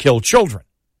and to kill children.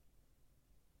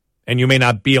 And you may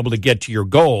not be able to get to your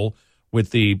goal with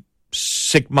the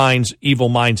sick minds, evil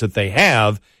minds that they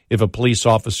have if a police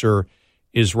officer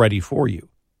is ready for you.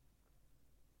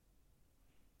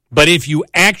 But if you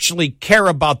actually care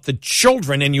about the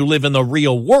children and you live in the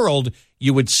real world,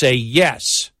 you would say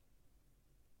yes.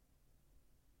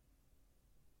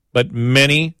 But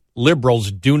many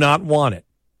liberals do not want it.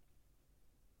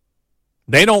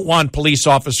 They don't want police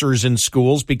officers in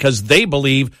schools because they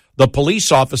believe the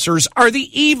police officers are the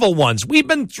evil ones. We've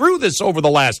been through this over the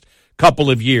last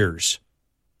couple of years.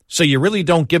 So you really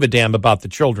don't give a damn about the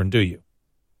children, do you?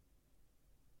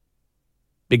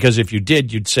 Because if you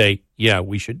did, you'd say, yeah,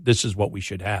 we should. This is what we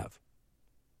should have.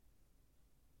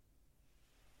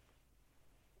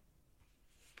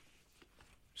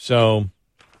 So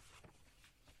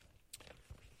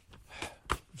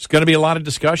it's going to be a lot of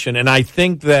discussion, and I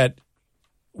think that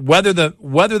whether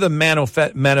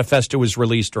the manifesto is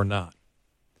released or not,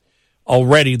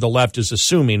 already the left is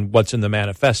assuming what's in the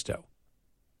manifesto,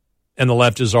 and the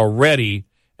left is already,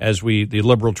 the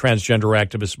liberal transgender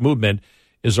activist movement,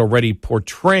 is already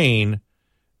portraying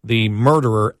the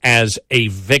murderer as a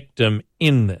victim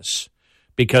in this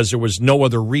because there was no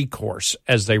other recourse,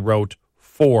 as they wrote,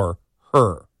 for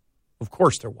her. Of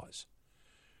course there was.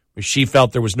 But she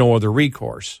felt there was no other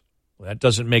recourse. Well, that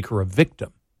doesn't make her a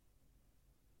victim.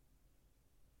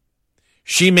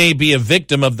 She may be a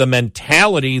victim of the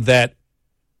mentality that,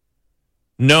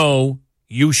 no,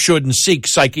 you shouldn't seek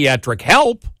psychiatric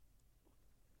help.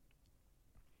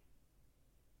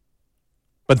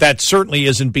 But that certainly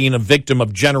isn't being a victim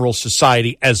of general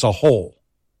society as a whole.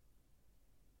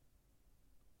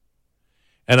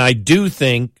 And I do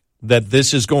think that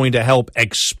this is going to help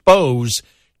expose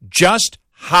just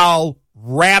how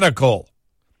radical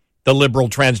the liberal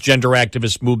transgender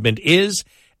activist movement is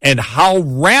and how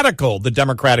radical the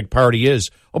Democratic Party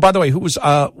is. Oh, by the way, who was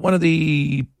one of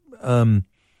the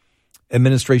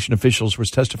administration officials was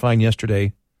testifying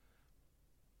yesterday?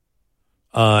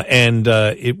 And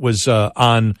it was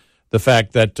on the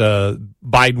fact that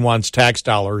Biden wants tax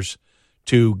dollars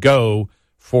to go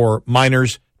for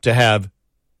minors to have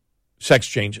sex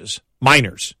changes.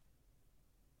 Minors.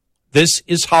 This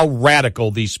is how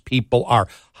radical these people are,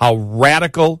 how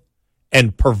radical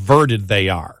and perverted they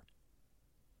are.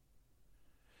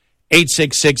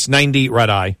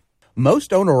 866-90-RED-I.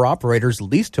 Most owner-operators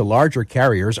leased to larger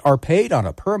carriers are paid on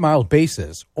a per-mile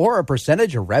basis or a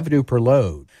percentage of revenue per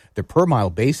load. The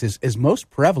per-mile basis is most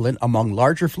prevalent among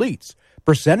larger fleets,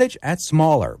 percentage at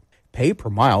smaller. Pay per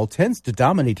mile tends to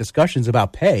dominate discussions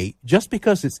about pay just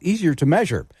because it's easier to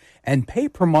measure, and pay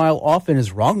per mile often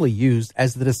is wrongly used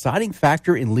as the deciding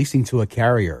factor in leasing to a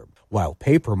carrier. While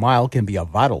pay per mile can be a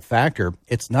vital factor,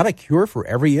 it's not a cure for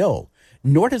every ill,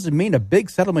 nor does it mean a big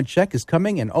settlement check is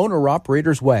coming an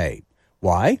owner-operator's way.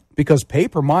 Why? Because pay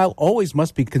per mile always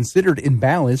must be considered in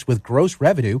balance with gross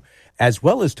revenue as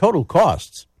well as total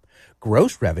costs.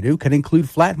 Gross revenue can include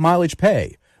flat mileage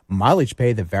pay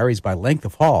that varies by length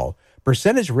of haul,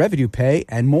 percentage revenue pay,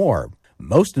 and more.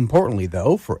 Most importantly,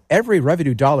 though, for every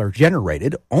revenue dollar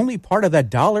generated, only part of that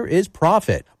dollar is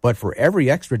profit. But for every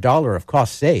extra dollar of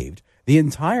cost saved, the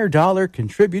entire dollar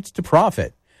contributes to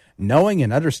profit. Knowing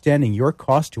and understanding your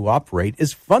cost to operate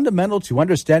is fundamental to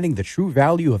understanding the true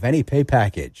value of any pay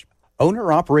package.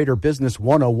 Owner-Operator Business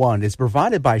 101 is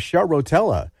provided by Shell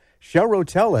Rotella. Shell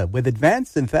Rotella, with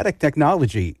advanced synthetic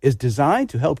technology, is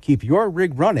designed to help keep your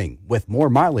rig running with more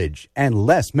mileage and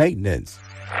less maintenance.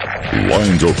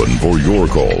 Lines open for your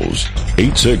calls.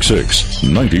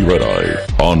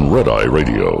 866-90-RED-I on Red Eye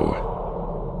Radio.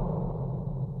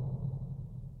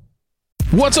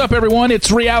 What's up, everyone? It's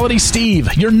Reality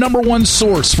Steve, your number one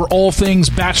source for all things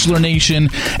Bachelor Nation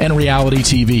and reality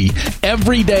TV.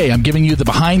 Every day, I'm giving you the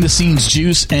behind-the-scenes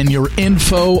juice and your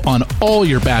info on all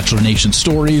your Bachelor Nation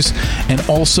stories, and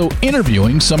also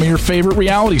interviewing some of your favorite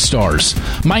reality stars.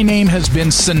 My name has been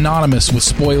synonymous with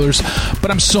spoilers,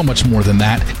 but I'm so much more than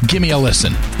that. Give me a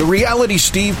listen. The Reality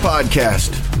Steve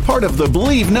Podcast, part of the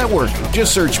Believe Network.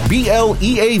 Just search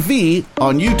BLEAV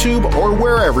on YouTube or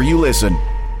wherever you listen.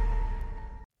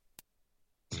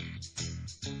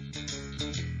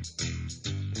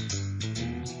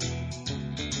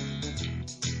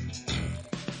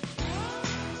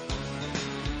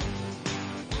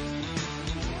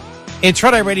 It's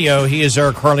Red Eye Radio. He is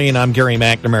Eric Harley, and I'm Gary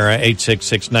McNamara,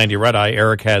 866-90-RED-I.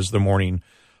 Eric has the morning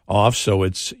off, so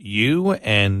it's you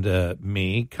and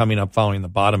me coming up following the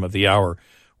bottom of the hour.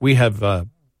 We have,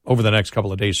 over the next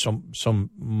couple of days, so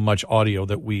much audio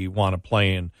that we want to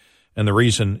play in, and the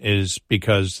reason is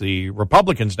because the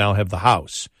Republicans now have the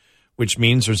House, which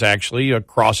means there's actually a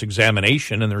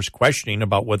cross-examination and there's questioning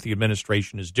about what the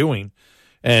administration is doing.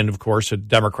 And, of course, the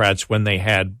Democrats, when they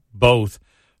had both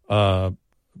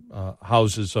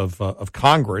houses of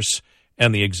Congress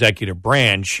and the executive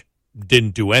branch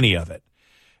didn't do any of it.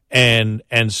 And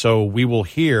so we will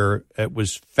hear, it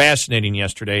was fascinating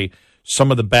yesterday,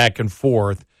 some of the back and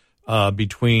forth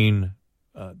between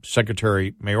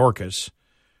Secretary Mayorkas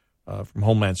from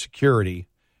Homeland Security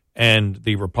and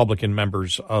the Republican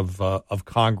members of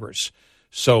Congress.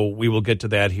 So we will get to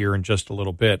that here in just a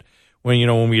little bit.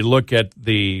 When we look at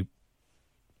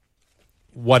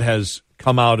what has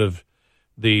come out of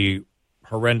the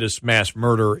horrendous mass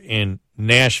murder in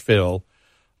Nashville,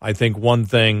 I think one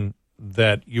thing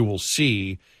that you will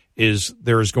see is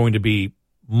there is going to be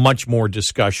much more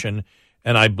discussion,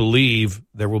 and I believe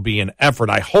there will be an effort.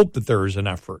 I hope that there is an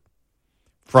effort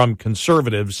from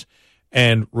conservatives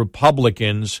and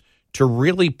Republicans to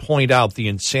really point out the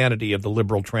insanity of the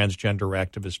liberal transgender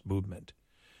activist movement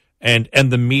and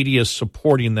the media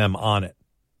supporting them on it.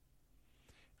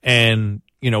 And,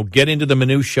 get into the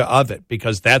minutia of it,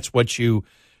 because that's what you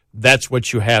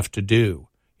have to do.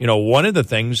 One of the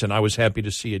things, and I was happy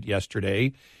to see it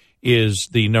yesterday, is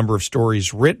the number of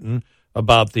stories written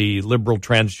about the liberal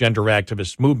transgender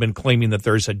activist movement claiming that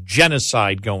there's a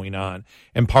genocide going on.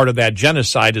 And part of that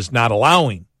genocide is not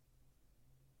allowing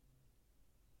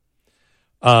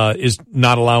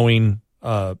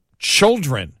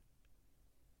children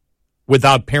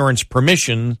without parents'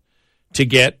 permission to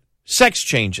get sex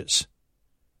changes.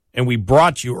 And we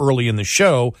brought you early in the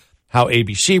show how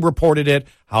ABC reported it,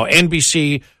 how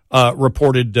NBC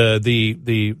reported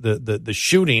the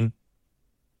shooting,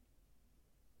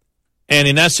 and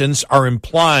in essence are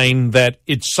implying that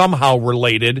it's somehow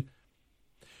related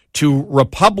to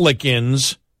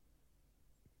Republicans.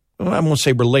 Well, I won't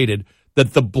say related,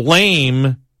 that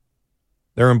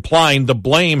they're implying the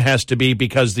blame has to be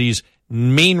because these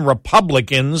mean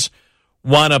Republicans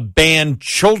want to ban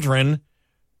children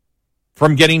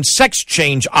from getting sex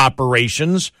change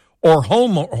operations or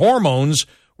hormones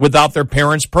without their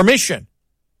parents' permission.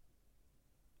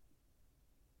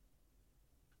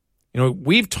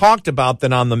 We've talked about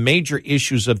that on the major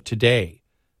issues of today,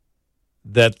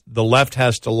 that the left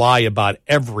has to lie about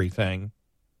everything.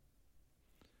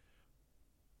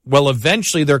 Well,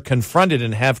 eventually they're confronted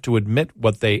and have to admit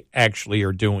what they actually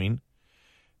are doing.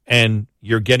 And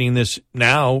you're getting this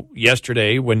now,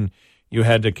 yesterday, when you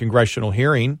had a congressional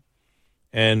hearing,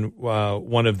 and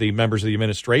one of the members of the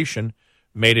administration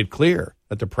made it clear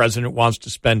that the president wants to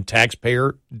spend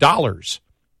taxpayer dollars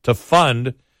to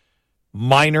fund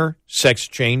minor sex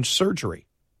change surgery.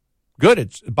 Good.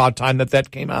 It's about time that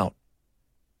came out.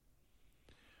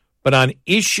 But on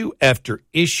issue after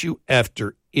issue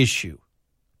after issue,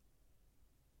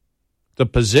 the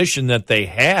position that they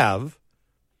have,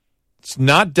 it's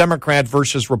not Democrat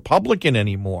versus Republican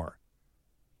anymore.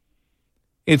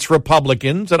 It's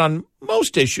Republicans that on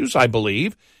most issues, I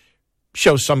believe,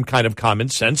 show some kind of common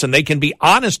sense, and they can be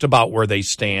honest about where they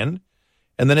stand.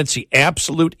 And then it's the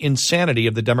absolute insanity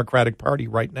of the Democratic Party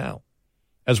right now.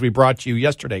 As we brought to you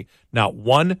yesterday, not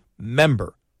one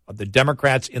member of the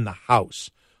Democrats in the House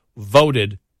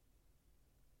voted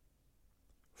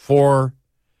for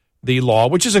the law,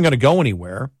 which isn't going to go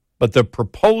anywhere, but the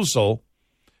proposal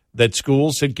that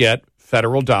schools that get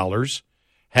federal dollars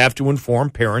have to inform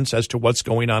parents as to what's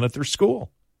going on at their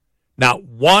school. Not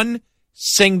one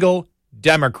single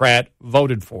Democrat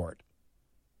voted for it.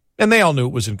 And they all knew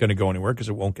it wasn't going to go anywhere because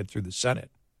it won't get through the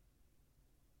Senate.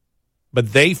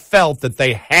 But they felt that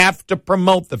they have to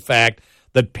promote the fact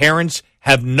that parents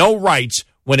have no rights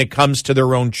when it comes to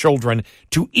their own children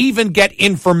to even get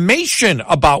information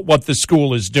about what the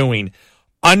school is doing.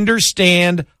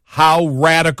 Understand how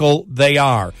radical they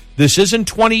are. This isn't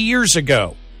 20 years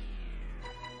ago.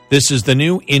 This is the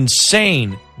new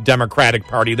insane Democratic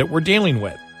Party that we're dealing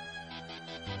with.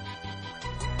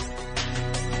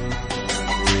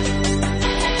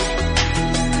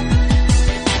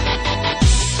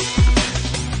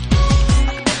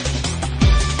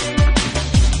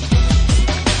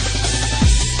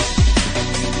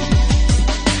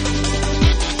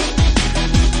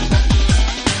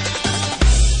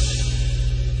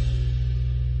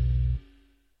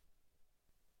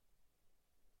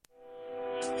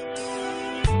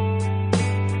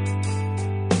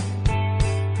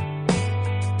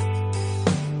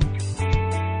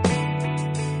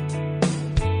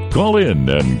 Call in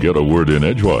and get a word in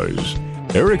edgewise.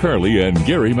 Eric Harley and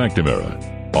Gary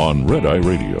McNamara on Red Eye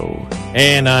Radio.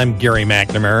 And I'm Gary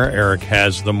McNamara. Eric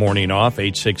has the morning off,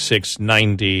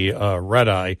 866-90 Red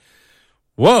Eye.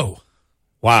 Whoa.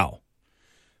 Wow.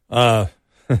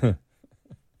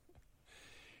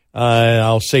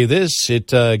 I'll say this.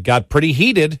 It got pretty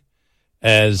heated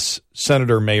as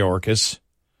Senator Mayorkas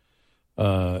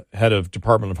head of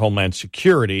Department of Homeland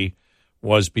Security,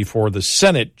 was before the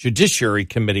Senate Judiciary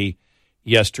Committee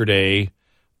yesterday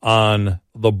on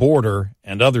the border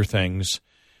and other things.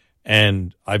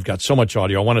 And I've got so much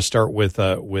audio. I want to start with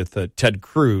Ted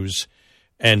Cruz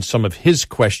and some of his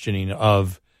questioning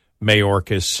of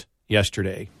Mayorkas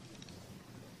yesterday.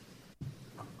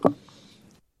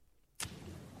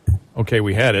 Okay,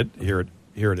 we had it. Here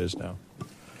it is now.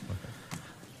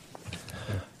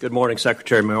 Good morning,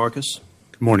 Secretary Mayorkas.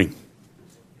 Good morning.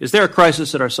 Is there a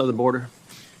crisis at our southern border?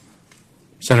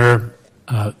 Senator,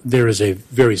 there is a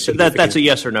very significant... That's a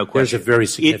yes or no question. There's a very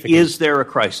significant... Is there a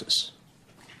crisis?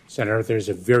 Senator, there's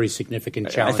a very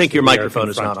significant challenge... I think your microphone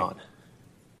is not on.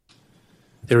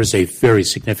 There is a very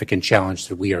significant challenge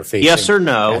that we are facing. Yes or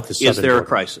no, is there a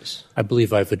crisis? I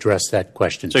believe I've addressed that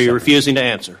question. So you're refusing to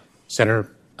answer? Senator,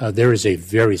 there is a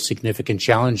very significant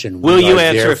challenge, and will you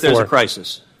answer if there's a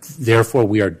crisis? Therefore,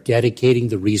 we are dedicating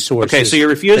the resources... Okay, so you're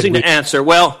refusing to answer.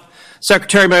 Well,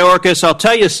 Secretary Mayorkas, I'll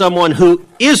tell you someone who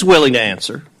is willing to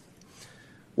answer,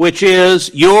 which is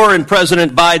your and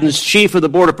President Biden's chief of the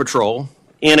Border Patrol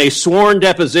in a sworn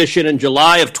deposition in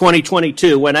July of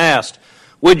 2022 when asked,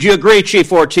 would you agree,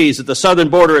 Chief Ortiz, that the southern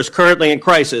border is currently in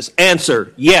crisis?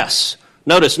 Answer, yes.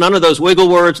 Notice none of those wiggle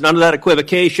words, none of that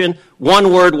equivocation.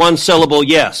 One word, one syllable,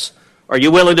 yes. Are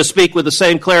you willing to speak with the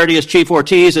same clarity as Chief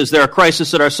Ortiz? Is there a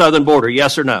crisis at our southern border,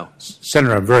 yes or no?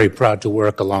 Senator, I'm very proud to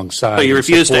work alongside... So you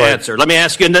refuse to answer. Let me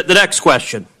ask you the next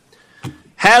question.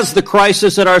 Has the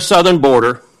crisis at our southern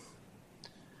border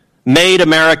made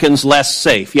Americans less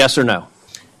safe, yes or no?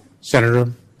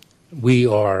 Senator, we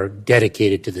are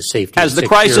dedicated to the safety and security. Has the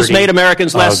crisis made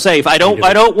Americans less safe? I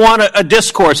don't want a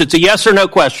discourse. It's a yes or no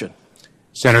question.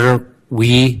 Senator,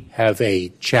 we have a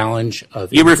challenge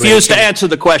of... You refuse to answer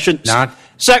the question.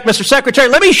 Mr. Secretary,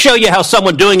 let me show you how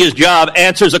someone doing his job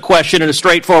answers a question in a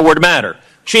straightforward manner.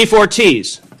 Chief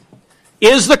Ortiz,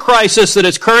 is the crisis that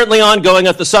is currently ongoing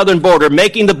at the southern border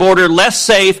making the border less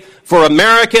safe for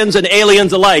Americans and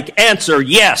aliens alike? Answer,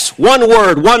 yes. One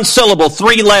word, one syllable,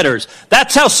 3 letters.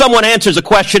 That's how someone answers a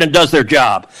question and does their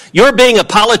job. You're being a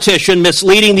politician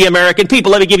misleading the American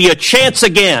people. Let me give you a chance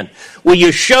again. Will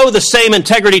you show the same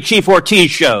integrity Chief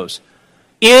Ortiz shows?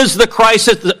 Is the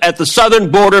crisis at the southern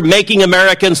border making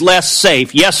Americans less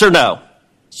safe? Yes or no?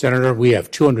 Senator, we have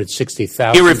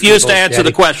 260,000... You refuse to answer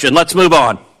the question. Let's move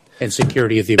on. And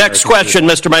security of the Next question,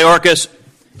 Mr. Mayorkas.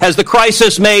 Has the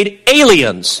crisis made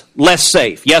aliens less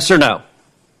safe? Yes or no?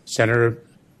 Senator,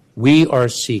 we are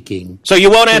seeking... So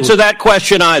you won't answer that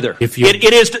question either.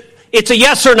 It's a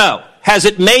yes or no. Has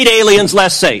it made aliens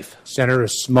less safe? Senator,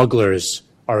 smugglers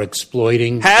are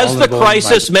exploiting... Has the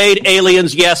crisis made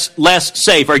aliens, less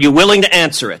safe? Are you willing to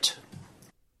answer it?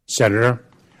 Senator,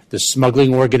 the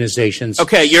smuggling organizations...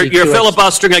 Okay, you're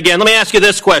filibustering again. Let me ask you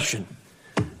this question.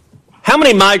 How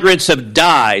many migrants have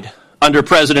died under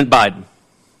President Biden?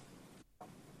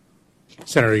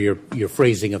 Senator, your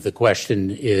phrasing of the question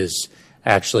is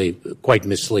actually quite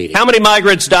misleading. How many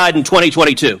migrants died in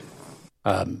 2022?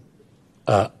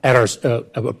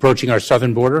 Approaching our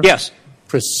southern border? Yes.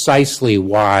 Precisely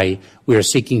why we are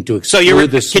seeking to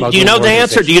exclude the smuggling. Do you know the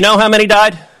answer? Do you know how many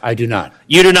died? I do not.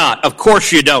 You do not. Of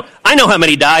course you don't. I know how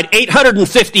many died.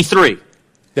 853.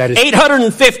 That is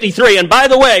 853. And by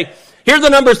the way, here are the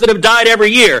numbers that have died every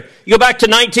year. You go back to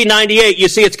 1998, you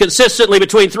see it's consistently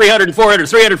between 300 and 400,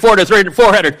 300, 400,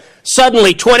 400.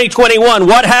 Suddenly, 2021,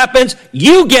 what happens?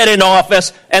 You get in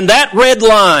office, and that red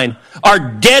line are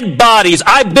dead bodies.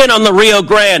 I've been on the Rio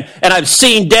Grande, and I've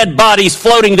seen dead bodies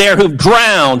floating there who've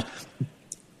drowned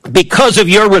because of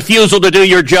your refusal to do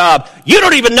your job. You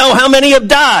don't even know how many have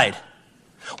died.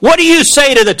 What do you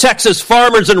say to the Texas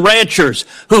farmers and ranchers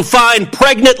who find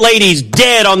pregnant ladies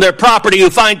dead on their property, who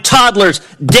find toddlers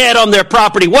dead on their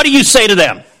property? What do you say to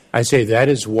them? I say that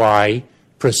is why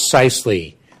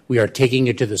precisely we are taking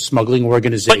it to the smuggling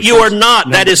organizations. But you are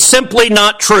not. That is simply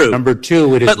not true. Number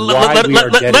 2, it is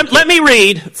let me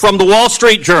read from the Wall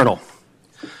Street Journal.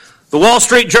 The Wall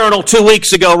Street Journal 2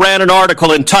 weeks ago ran an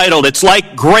article entitled, "It's like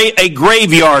a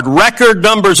graveyard. Record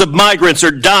numbers of migrants are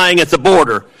dying at the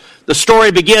border." The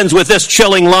story begins with this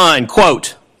chilling line,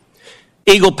 quote,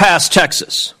 Eagle Pass,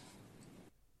 Texas.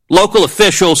 Local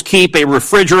officials keep a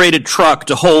refrigerated truck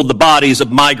to hold the bodies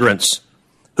of migrants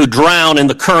who drown in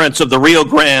the currents of the Rio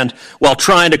Grande while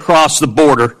trying to cross the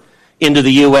border into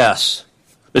the U.S.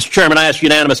 Mr. Chairman, I ask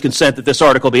unanimous consent that this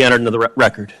article be entered into the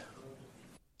record.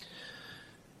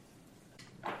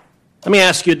 Let me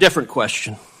ask you a different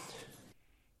question.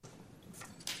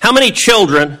 How many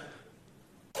children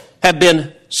have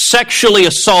been sexually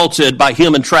assaulted by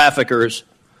human traffickers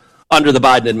under the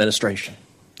Biden administration?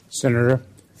 Senator,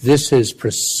 this is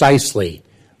precisely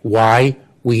why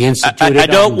we instituted... I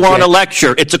don't want to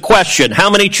lecture. It's a question. How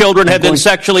many children have been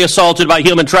sexually assaulted by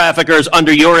human traffickers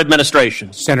under your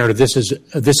administration? Senator, this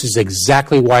is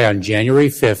exactly why on January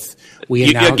 5th we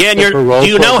announced do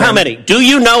you know how many? Do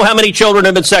you know how many children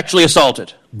have been sexually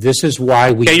assaulted? This is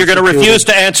why we... Okay, you're going to refuse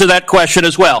to answer that question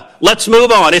as well. Let's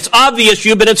move on. It's obvious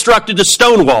you've been instructed to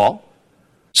stonewall,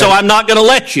 so I'm not going to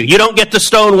let you. You don't get to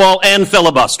stonewall and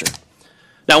filibuster.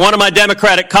 Now, one of my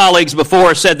Democratic colleagues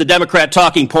before said the Democrat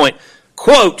talking point,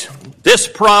 quote, this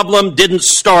problem didn't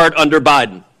start under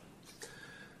Biden.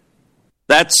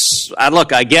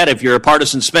 Look, I get if you're a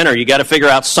partisan spinner, you got to figure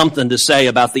out something to say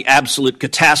about the absolute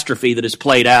catastrophe that has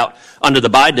played out under the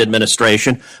Biden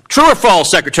administration. True or false,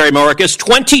 Secretary Mayorkas,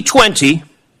 2020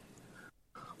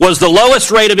 was the lowest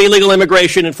rate of illegal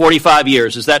immigration in 45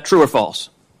 years. Is that true or false?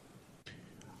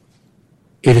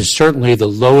 It is certainly the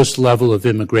lowest level of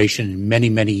immigration in many,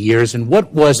 many years. And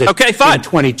what was it in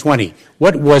 2020?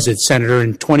 What was it, Senator,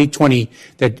 in 2020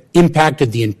 that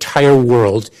impacted the entire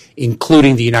world,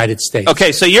 including the United States?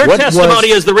 Okay, so your testimony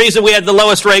is the reason we had the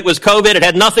lowest rate was COVID. It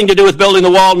had nothing to do with building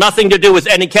the wall, nothing to do with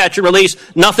any catch and release,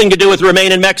 nothing to do with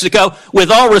Remain in Mexico.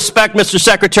 With all respect, Mr.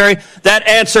 Secretary, that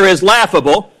answer is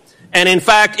laughable. And in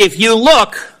fact, if you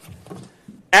look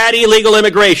at illegal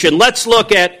immigration, let's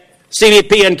look at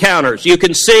CBP encounters. You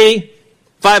can see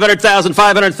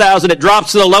 500,000, it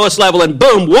drops to the lowest level, and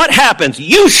boom, what happens?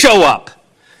 You show up.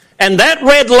 And that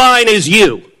red line is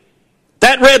you.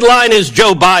 That red line is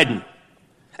Joe Biden.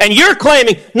 And you're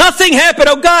claiming nothing happened.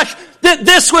 Oh, gosh,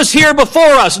 this was here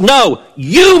before us. No,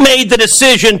 you made the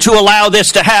decision to allow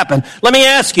this to happen. Let me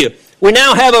ask you, we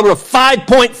now have over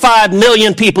 5.5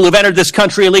 million people who've entered this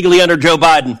country illegally under Joe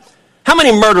Biden. How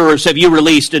many murderers have you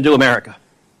released into America?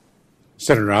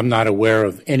 Senator, I'm not aware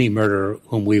of any murderer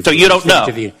whom we've... So you don't know?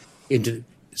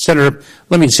 Senator,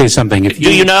 let me say something.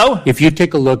 Do you know? If you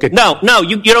take a look at... No,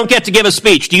 you don't get to give a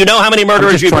speech. Do you know how many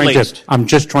murderers you've released? I'm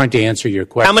just trying to answer your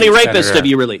question. How many rapists have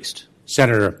you released?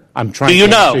 Senator, I'm trying to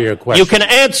answer your question. You can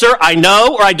answer, I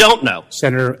know or I don't know.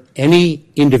 Senator, any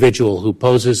individual who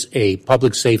poses a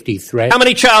public safety threat... How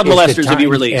many child molesters have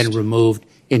you released? ...and removed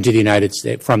into the United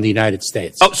States, from the United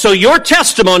States. Oh, so your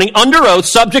testimony under oath,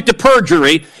 subject to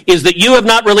perjury, is that you have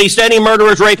not released any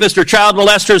murderers, rapists, or child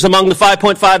molesters among the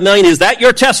 5.5 million. Is that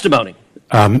your testimony?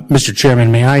 Mr.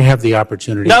 Chairman, may I have the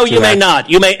opportunity No, you may not.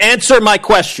 You may answer my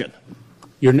question.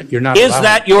 You're not Is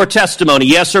that your testimony,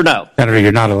 yes or no? Senator,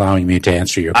 you're not allowing me to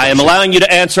answer your question. I am allowing you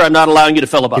to answer. I'm not allowing you to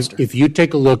filibuster. If you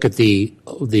take a look at the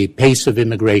pace of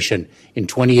immigration in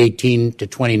 2018 to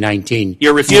 2019...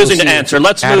 You're refusing to answer.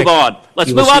 Let's move on.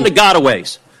 Let's move on to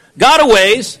gotaways.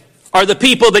 Gotaways are the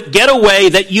people that get away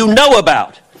that you know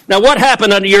about. Now, what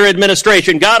happened under your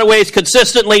administration? Gotaways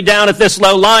consistently down at this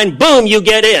low line. Boom, you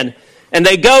get in. And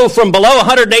they go from below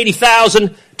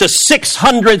 180,000 to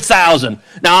 600,000.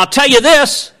 Now, I'll tell you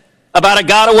this about a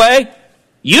gotaway.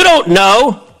 You don't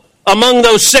know, among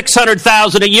those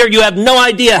 600,000 a year, you have no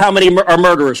idea how many are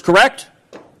murderers, correct?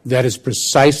 That is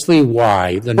precisely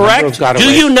why the number of gotaways...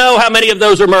 Do you know how many of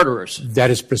those are murderers?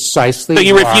 That is precisely why... So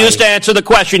you refuse to answer the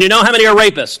question. You know how many are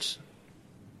rapists?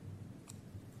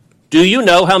 Do you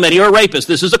know how many are rapists?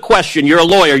 This is a question. You're a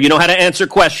lawyer. You know how to answer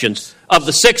questions. Of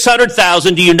the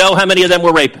 600,000, do you know how many of them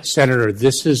were rapists? Senator,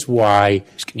 this is why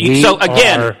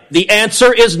the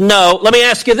answer is no. Let me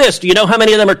ask you this. Do you know how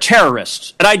many of them are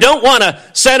terrorists? And I don't want to...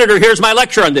 Senator, here's my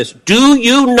lecture on this. Do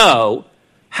you know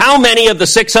how many of the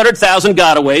 600,000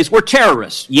 gotaways were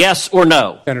terrorists? Yes or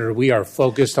no? Senator, we are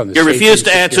focused on the... You refuse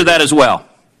to answer that as well.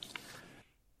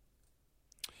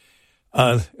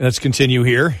 Let's continue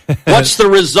here. What's the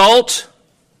result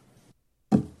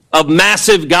of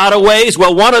massive gotaways?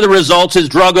 Well, one of the results is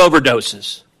drug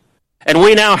overdoses. And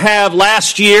we now have,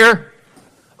 last year,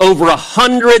 over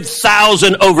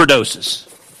 100,000 overdoses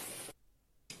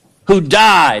who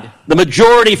died, the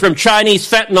majority from Chinese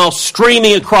fentanyl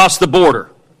streaming across the border.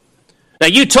 Now,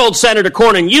 you told Senator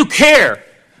Cornyn, you care,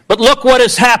 but look what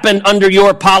has happened under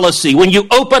your policy. When you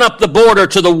open up the border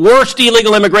to the worst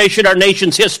illegal immigration in our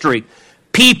nation's history,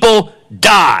 people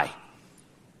die.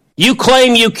 You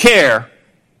claim you care.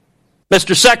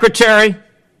 Mr. Secretary,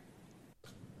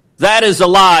 that is a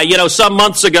lie. You know, some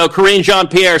months ago, Karine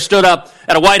Jean-Pierre stood up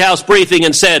at a White House briefing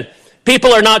and said,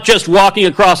 people are not just walking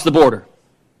across the border.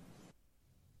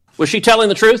 Was she telling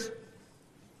the truth?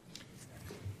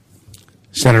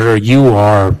 Senator, you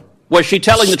are... Was she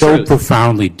telling the truth? So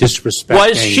profoundly disrespecting...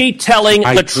 Was she telling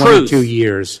the truth? 22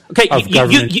 years okay, of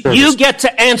government service. You get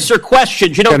to answer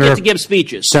questions. You don't get to give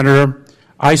speeches. Senator,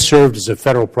 I served as a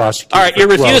federal prosecutor. All right, you're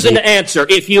refusing to answer.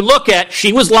 If you look at,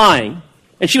 she was lying,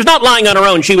 and she was not lying on her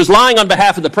own. She was lying on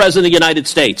behalf of the President of the United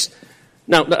States.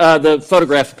 Now, the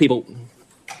photograph people,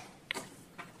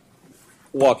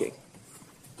 walking.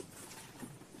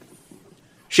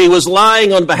 She was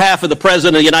lying on behalf of the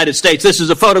President of the United States. This is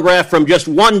a photograph from just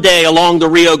one day along the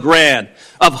Rio Grande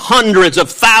of hundreds of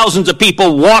thousands of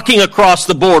people walking across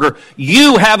the border.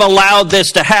 You have allowed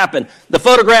this to happen. The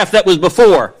photograph that was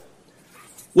before,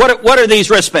 what are these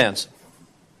wristbands?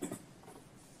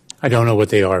 I don't know what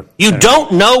they are. You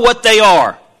don't know what they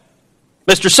are.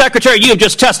 Mr. Secretary, you have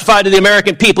just testified to the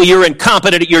American people you're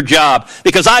incompetent at your job,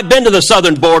 because I've been to the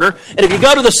southern border, and if you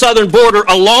go to the southern border,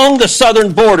 along the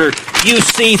southern border, you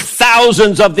see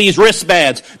thousands of these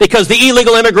wristbands because the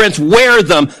illegal immigrants wear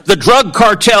them. The drug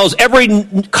cartels, every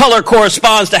color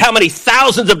corresponds to how many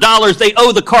thousands of dollars they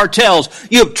owe the cartels.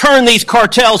 You have turned these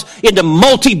cartels into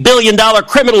multi-billion-dollar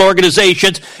criminal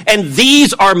organizations, and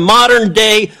these are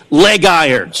modern-day leg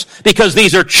irons because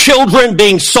these are children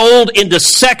being sold into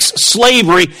sex slavery,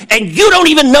 and you don't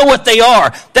even know what they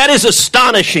are. That is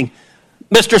astonishing.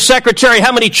 Mr. Secretary,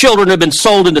 how many children have been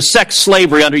sold into sex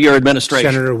slavery under your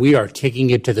administration? Senator, we are taking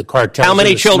it to the cartels. How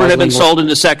many children have been sold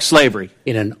into sex slavery?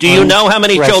 Do you know how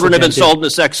many children have been sold into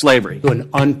sex slavery? To an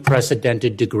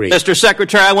unprecedented degree. Mr.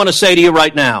 Secretary, I want to say to you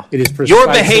right now, your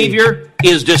behavior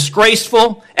is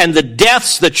disgraceful, and the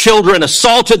deaths, the children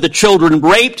assaulted, the children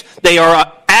raped, they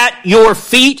are at your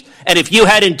feet, and if you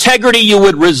had integrity, you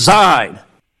would resign.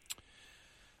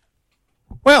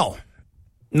 Well,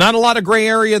 not a lot of gray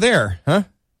area there, huh?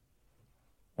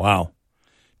 Wow.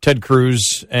 Ted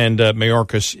Cruz and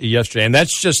Mayorkas yesterday, and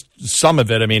that's just some of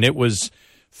it. I mean, it was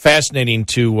fascinating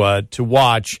to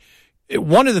watch.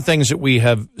 One of the things that we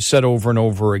have said over and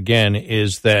over again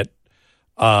is that,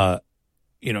 the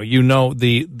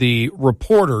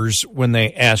reporters, when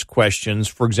they ask questions,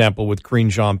 for example, with Karine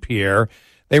Jean-Pierre,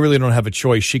 they really don't have a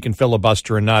choice. She can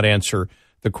filibuster and not answer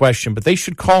the question, but they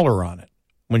should call her on it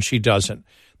when she doesn't.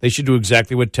 They should do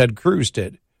exactly what Ted Cruz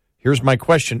did. Here's my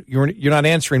question. You're not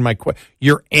answering my question.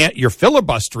 You're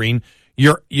filibustering.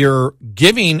 You're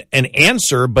giving an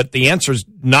answer, but the answer is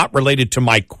not related to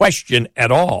my question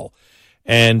at all.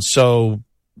 And so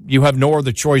you have no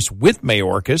other choice with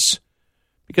Mayorkas,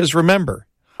 because remember,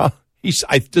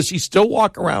 does he still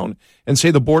walk around and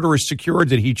say the border is secure?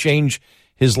 Did he change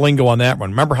his lingo on that one?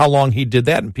 Remember how long he did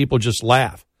that, and people just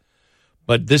laugh.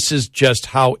 But this is just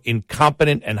how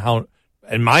incompetent and how,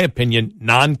 in my opinion,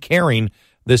 non-caring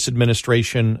this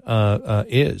administration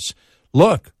is.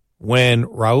 Look, when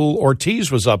Raul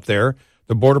Ortiz was up there,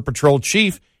 the Border Patrol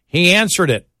chief, he answered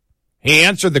it. He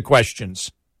answered the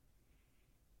questions.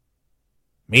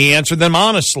 He answered them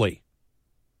honestly.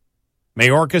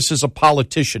 Mayorkas is a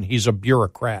politician. He's a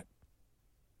bureaucrat.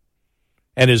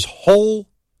 And his whole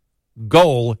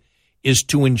goal is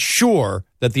to ensure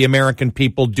that the American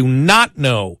people do not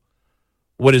know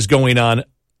what is going on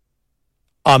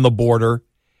the border.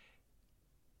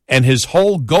 And his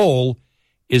whole goal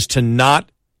is to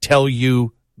not tell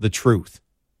you the truth.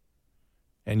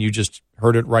 And you just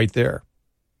heard it right there.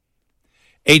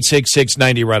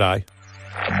 866-90-RED-EYE.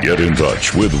 Get in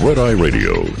touch with Red Eye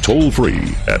Radio, toll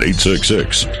free at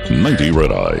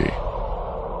 866-90-RED-EYE.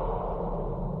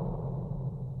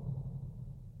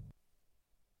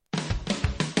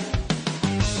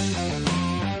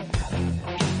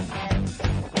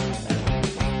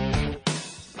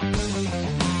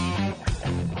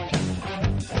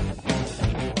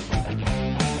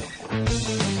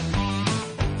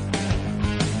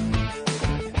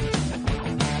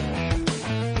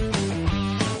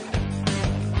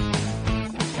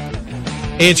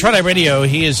 It's Red Eye Radio.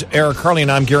 He is Eric Harley,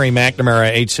 and I'm Gary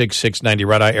McNamara,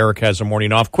 866-90-RED-EYE. Eric has a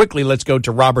morning off. Quickly, let's go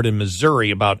to Robert in Missouri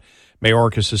about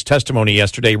Mayorkas' testimony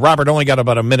yesterday. Robert, only got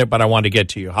about a minute, but I wanted to get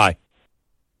to you. Hi.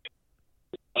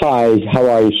 Hi, how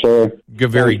are you, sir? Good,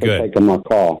 very good. Thanks for taking my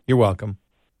call. You're welcome.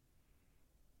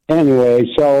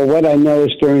 Anyway, so what I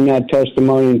noticed during that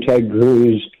testimony, Ted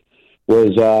Cruz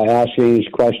was asking these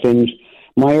questions.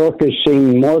 Mayorkas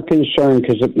seemed more concerned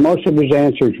because most of his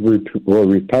answers were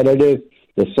repetitive,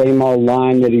 the same old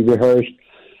line that he rehearsed.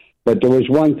 But there was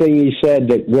one thing he said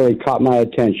that really caught my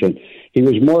attention. He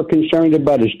was more concerned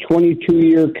about his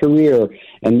 22-year career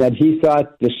and that he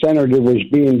thought the senator was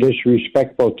being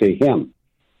disrespectful to him.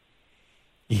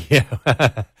 Yeah.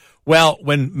 Well,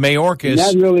 when Mayorkas...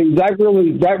 That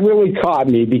really caught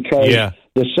me because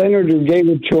the senator gave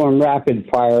it to him rapid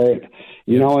fire,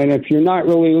 and if you're not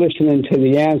really listening to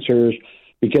the answers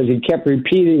because he kept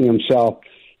repeating himself,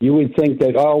 you would think that,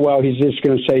 he's just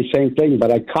going to say the same thing,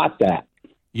 but I caught that.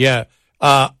 Yeah.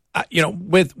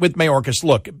 With Mayorkas,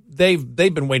 look, they've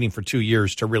been waiting for 2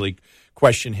 years to really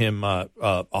question him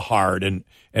hard and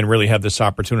really have this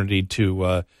opportunity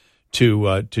to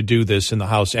do this in the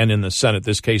House and in the Senate,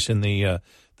 this case in the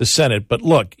Senate. But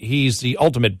look, he's the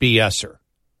ultimate BSer.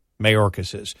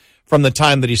 Mayorkas is, from the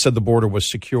time that he said the border was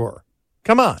secure.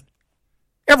 Come on.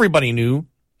 Everybody knew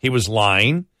he was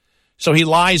lying. So he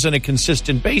lies on a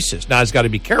consistent basis. Now he's got to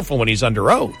be careful when he's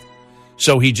under oath.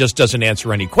 So he just doesn't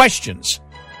answer any questions.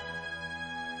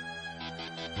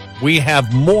 We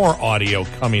have more audio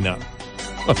coming up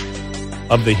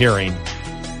of the hearing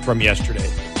from yesterday.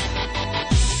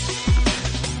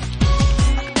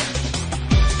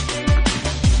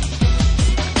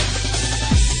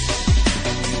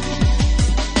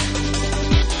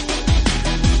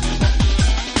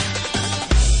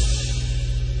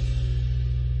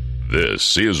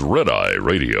 This is Red Eye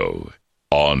Radio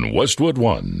on Westwood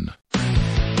One.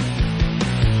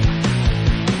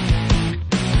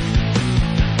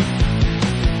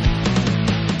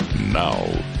 Now,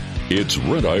 it's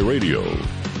Red Eye Radio.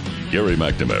 Gary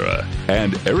McNamara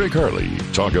and Eric Harley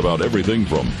talk about everything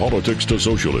from politics to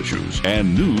social issues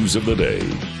and news of the day.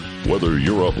 Whether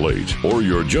you're up late or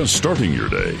you're just starting your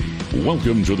day,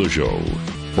 welcome to the show.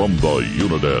 From the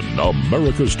Uniden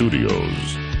America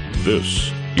Studios,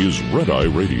 this is Red Eye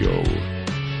Radio.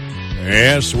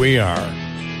 Yes, we are.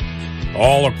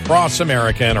 All across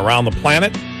America and around the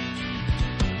planet.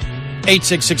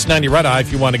 866-90-RED-EYE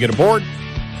if you want to get aboard.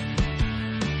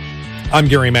 I'm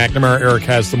Gary McNamara. Eric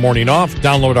has the morning off.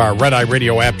 Download our Red Eye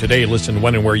Radio app today. Listen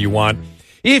when and where you want.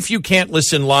 If you can't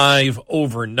listen live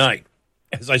overnight,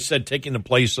 as I said, taking the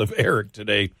place of Eric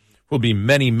today will be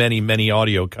many, many, many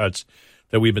audio cuts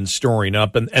that we've been storing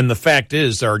up. And the fact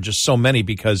is there are just so many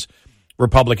because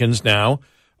Republicans now,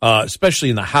 especially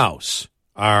in the House,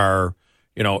 are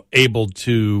able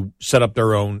to set up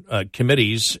their own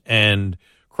committees and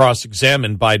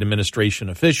cross-examine Biden administration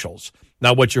officials.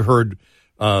 Now, what you heard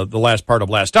the last part of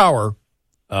last hour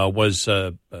was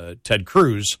Ted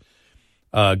Cruz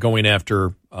going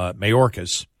after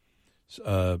Mayorkas,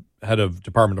 head of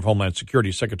Department of Homeland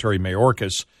Security, Secretary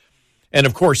Mayorkas. And,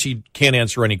 of course, he can't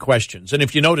answer any questions. And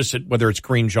if you notice it, whether it's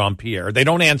Karine Jean-Pierre, they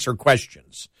don't answer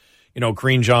questions.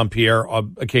 Karine Jean-Pierre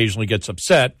occasionally gets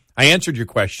upset. I answered your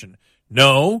question.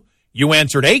 No, you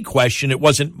answered a question. It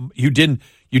wasn't, you did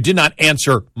not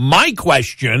answer my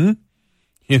question.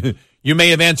 You may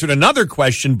have answered another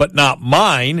question, but not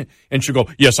mine. And she'll go,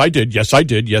 yes, I did. Yes, I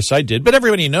did. Yes, I did. But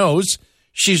everybody knows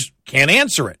she can't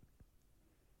answer it.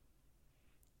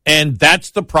 And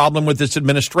that's the problem with this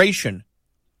administration.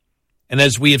 And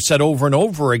as we have said over and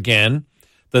over again,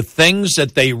 the things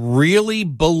that they really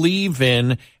believe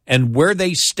in and where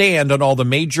they stand on all the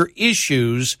major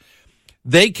issues,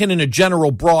 they can, in a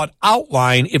general broad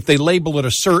outline, if they label it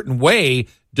a certain way,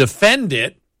 defend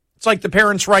it. It's like the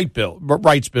Parents' Rights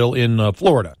Bill in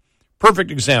Florida.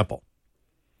 Perfect example.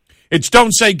 It's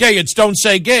don't say gay, it's don't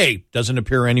say gay. Doesn't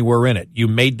appear anywhere in it. You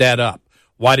made that up.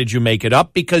 Why did you make it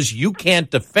up? Because you can't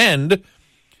defend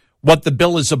what the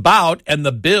bill is about, and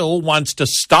the bill wants to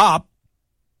stop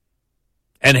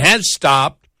and has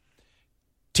stopped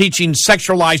teaching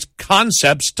sexualized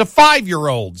concepts to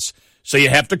 5-year-olds. So you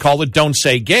have to call it Don't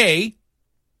Say Gay.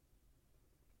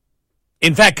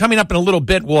 In fact, coming up in a little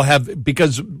bit, we'll have,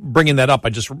 because bringing that up, I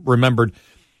just remembered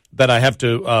that I have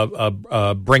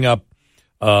to bring up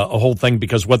a whole thing,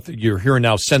 because what you're hearing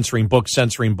now, censoring books,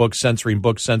 that's what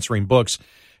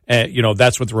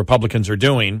the Republicans are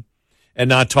doing. And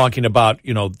not talking about,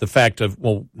 the fact of,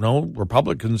 well, no,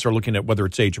 Republicans are looking at whether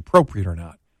it's age appropriate or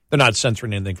not. They're not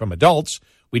censoring anything from adults.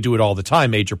 We do it all the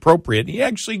time, age appropriate. He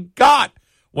actually got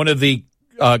one of the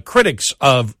critics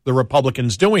of the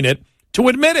Republicans doing it to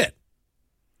admit it.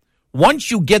 Once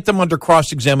you get them under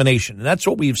cross-examination, and that's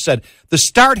what we've said, the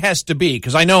start has to be,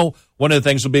 because I know one of the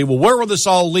things will be, well, where will this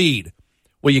all lead?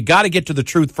 Well, you got to get to the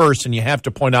truth first, and you have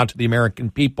to point out to the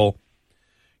American people,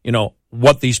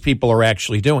 what these people are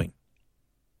actually doing.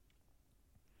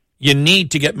 You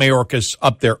need to get Mayorkas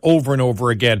up there over and over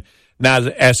again, not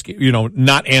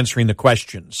answering the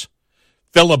questions,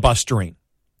 filibustering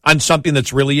on something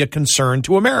that's really a concern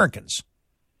to Americans.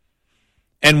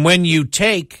 And when you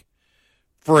take,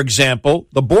 for example,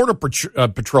 the Border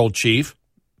Patrol Chief,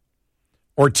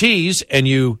 Ortiz, and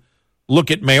you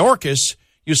look at Mayorkas,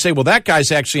 you say, well, that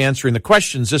guy's actually answering the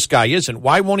questions. This guy isn't.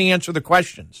 Why won't he answer the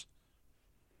questions?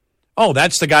 Oh,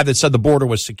 that's the guy that said the border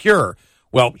was secure.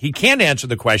 Well, he can't answer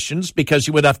the questions because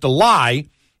he would have to lie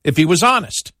if he was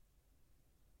honest.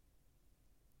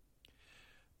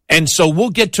 And so we'll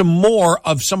get to more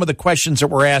of some of the questions that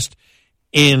were asked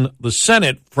in the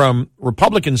Senate from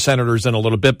Republican senators in a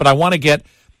little bit, but I want to get,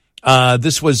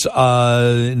 this was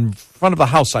in front of the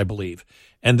House, I believe,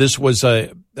 and this was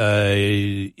in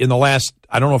the last,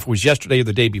 I don't know if it was yesterday or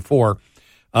the day before,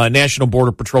 National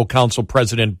Border Patrol Council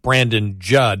President Brandon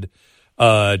Judd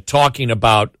talking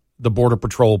about the Border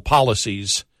Patrol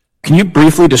policies Can you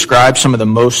briefly describe some of the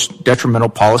most detrimental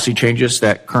policy changes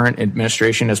that current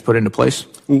administration has put into place?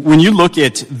 When you look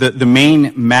at the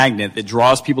main magnet that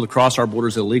draws people to cross our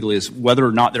borders illegally is whether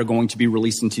or not they're going to be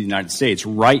released into the United States.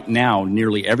 Right now,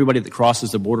 nearly everybody that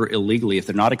crosses the border illegally, if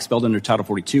they're not expelled under Title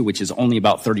 42, which is only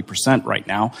about 30% right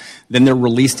now, then they're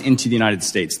released into the United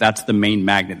States. That's the main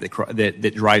magnet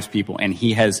that drives people, and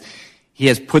he has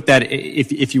put that,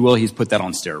 if you will, he's put that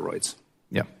on steroids.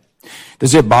 Yeah.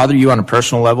 Does it bother you on a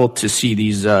personal level to see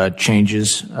these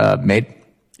changes made?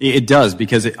 It does,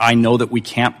 because I know that we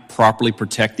can't properly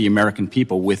protect the American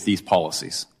people with these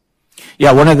policies.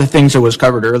 Yeah, one of the things that was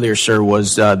covered earlier, sir,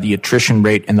 was the attrition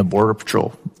rate in the Border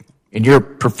Patrol. In your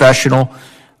professional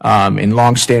and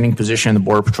long-standing position in the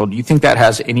Border Patrol, do you think that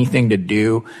has anything to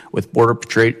do with Border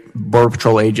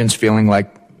Patrol agents feeling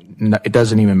like it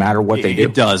doesn't even matter what they do?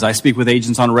 It does. I speak with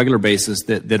agents on a regular basis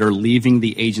that are leaving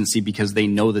the agency because they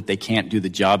know that they can't do the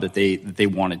job that they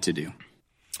wanted to do.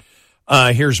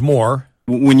 Here's more.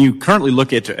 When you currently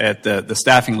look at the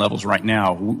staffing levels right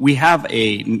now, we have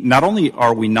not only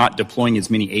are we not deploying as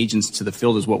many agents to the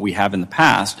field as what we have in the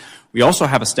past, we also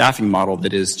have a staffing model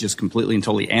that is just completely and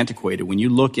totally antiquated. When you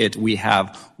look at, we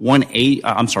have one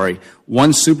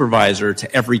supervisor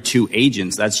to every 2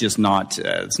 agents. That's just not,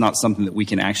 it's not something that we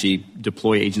can actually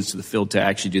deploy agents to the field to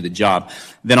actually do the job.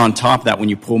 Then on top of that, when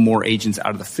you pull more agents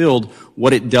out of the field,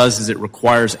 what it does is it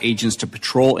requires agents to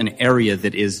patrol an area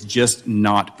that is just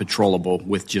not patrollable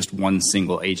with just one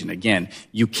single agent. Again,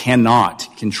 you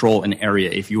cannot control an area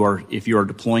if you are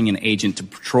deploying an agent to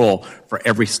patrol for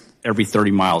every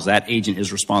 30 miles. That agent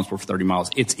is responsible for 30 miles.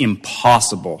 It's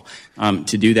impossible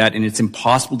to do that, and it's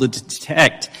impossible to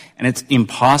detect, and it's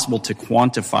impossible to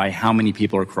quantify how many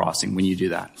people are crossing when you do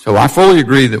that. So I fully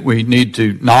agree that we need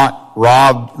to not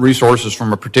rob resources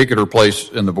from a particular place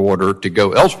in the border to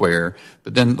go elsewhere.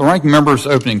 But then the ranking member's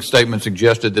opening statement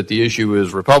suggested that the issue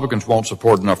is Republicans won't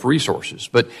support enough resources.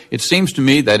 But it seems to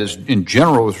me that is, in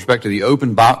general, with respect to the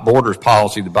open borders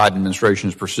policy the Biden administration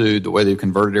has pursued, the way they've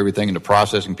converted everything into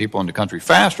processing people into the country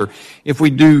faster, if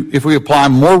we apply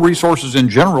more resources in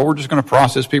general, we're just going to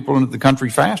process people into the country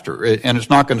faster. And it's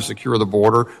not going to secure the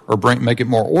border or make it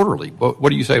more orderly. What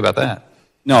do you say about that?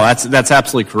 No, that's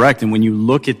absolutely correct. And when you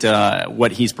look at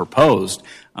what he's proposed,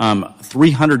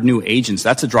 300 new agents,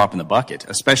 that's a drop in the bucket,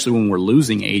 especially when we're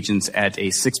losing agents at a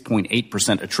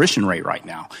 6.8% attrition rate right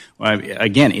now.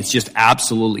 Again, it's just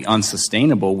absolutely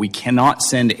unsustainable. We cannot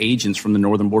send agents from the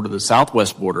northern border to the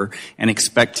southwest border and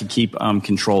expect to keep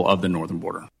control of the northern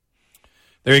border.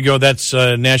 There you go. That's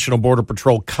National Border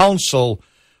Patrol Council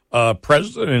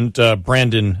President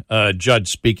Brandon Judd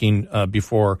speaking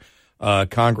before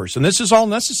Congress. And this is all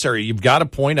necessary. You've got to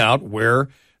point out where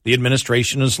the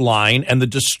administration is lying and the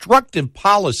destructive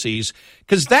policies,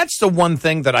 because that's the one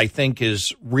thing that I think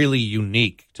is really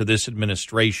unique to this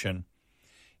administration,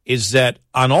 is that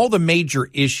on all the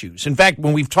major issues, in fact,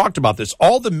 when we've talked about this,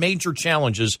 all the major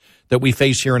challenges that we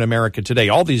face here in America today,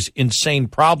 all these insane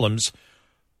problems,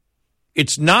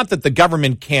 it's not that the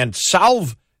government can't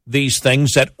solve these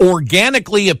things that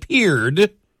organically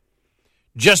appeared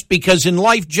just because in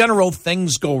life general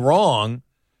things go wrong.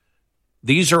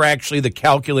 These are actually the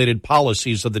calculated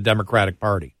policies of the Democratic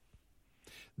Party.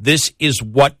 This is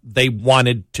what they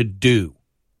wanted to do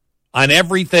on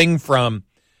everything from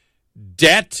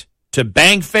debt to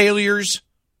bank failures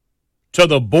to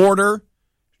the border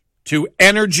to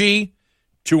energy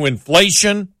to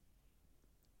inflation.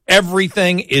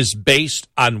 Everything is based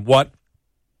on what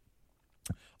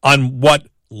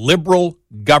liberal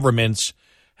governments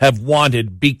have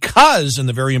wanted, because, and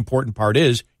the very important part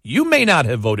is, you may not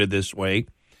have voted this way,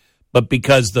 but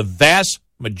because the vast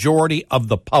majority of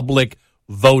the public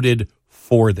voted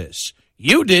for this.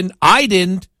 You didn't, I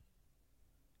didn't,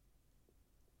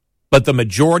 but the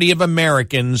majority of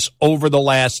Americans over the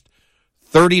last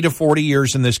 30 to 40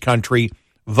 years in this country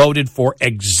voted for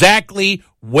exactly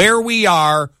where we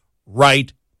are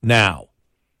right now.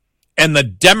 And the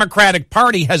Democratic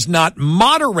Party has not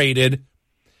moderated.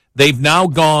 They've now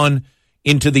gone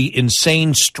into the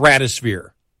insane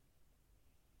stratosphere.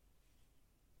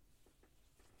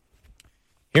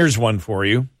 Here's one for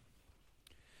you.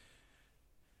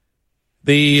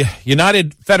 The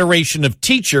United Federation of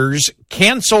Teachers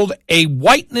canceled a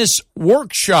whiteness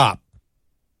workshop.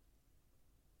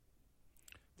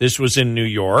 This was in New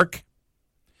York.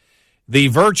 The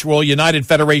virtual United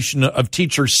Federation of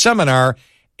Teachers seminar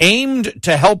aimed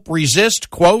to help resist,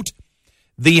 quote,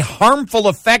 the harmful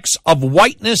effects of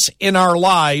whiteness in our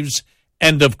lives,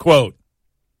 end of quote.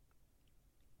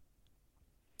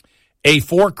 A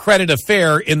 4-credit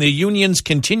affair in the union's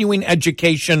continuing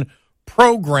education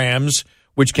programs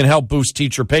which can help boost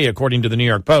teacher pay, according to the New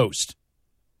York Post.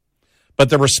 But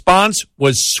the response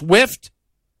was swift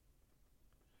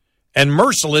and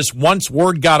merciless once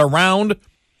word got around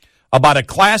about a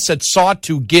class that sought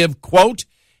to give, quote,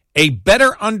 a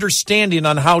better understanding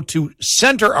on how to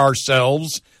center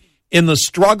ourselves in the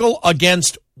struggle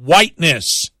against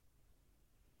whiteness.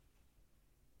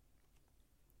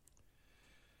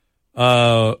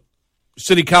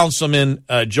 City Councilman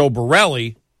Joe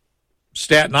Borelli,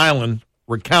 Staten Island,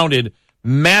 recounted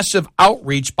massive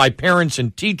outreach by parents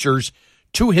and teachers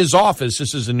to his office,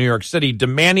 this is in New York City,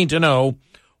 demanding to know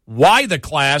why the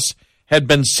class had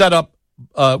been set up,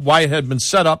 why it had been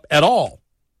set up at all.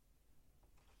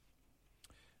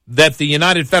 That the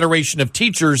United Federation of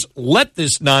Teachers let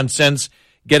this nonsense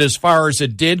get as far as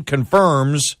it did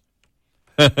confirms,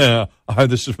 this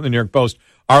is from the New York Post,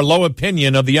 our low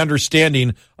opinion of the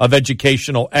understanding of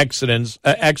educational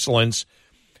excellence,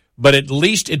 but at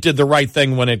least it did the right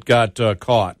thing when it got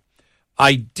caught.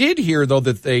 I did hear, though,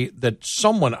 that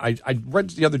someone, I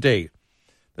read the other day,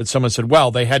 that someone said,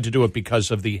 well, they had to do it because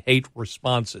of the hate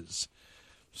responses.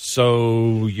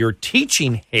 So you're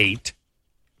teaching hate,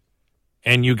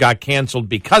 and you got canceled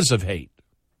because of hate.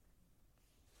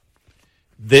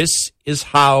 This is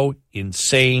how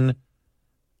insane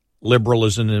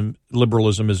liberalism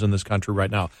is in this country right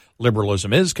now.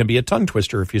 Liberalism can be a tongue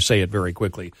twister if you say it very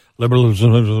quickly.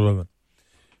 Liberalism.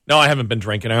 No, I haven't been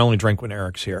drinking. I only drink when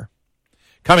Eric's here.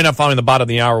 Coming up following the bottom of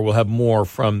the hour, we'll have more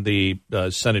from the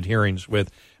Senate hearings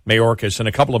with Mayorkas and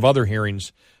a couple of other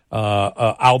hearings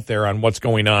out there on what's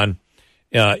going on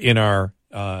in our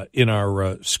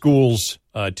schools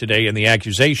today, and the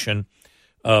accusation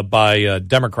by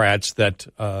Democrats that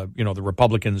the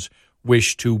Republicans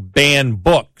wish to ban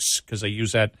books, because they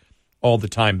use that all the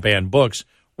time, ban books.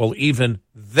 Well, even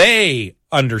they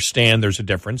understand there's a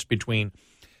difference between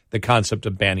the concept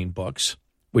of banning books,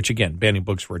 which, again, banning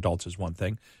books for adults is one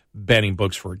thing. Banning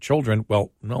books for children,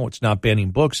 well, no, it's not banning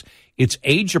books. It's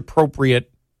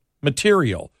age-appropriate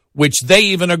material, which they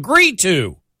even agree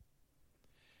to.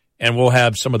 And we'll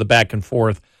have some of the back and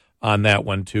forth on that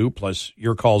one, too, plus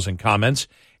your calls and comments.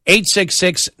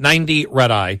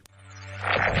 866-90-RED-EYE.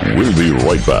 We'll be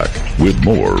right back with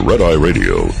more Red Eye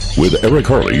Radio with Eric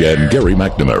Harley and Gary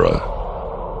McNamara.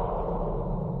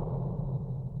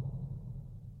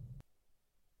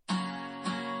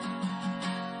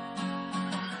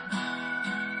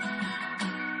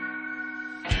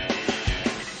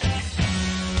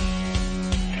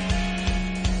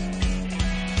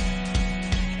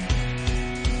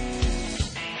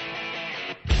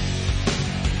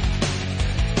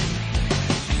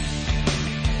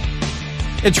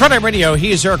 It's Red Eye Radio. He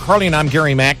is Eric Harley, and I'm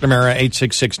Gary McNamara,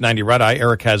 866-90-RED-EYE.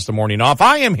 Eric has the morning off.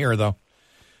 I am here, though,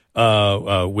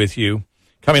 with you.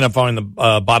 Coming up following the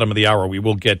bottom of the hour, we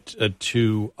will get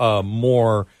to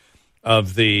more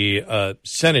of the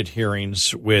Senate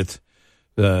hearings with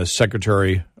the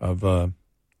Secretary of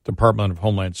Department of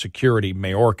Homeland Security,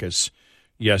 Mayorkas,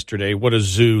 yesterday. What a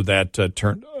zoo that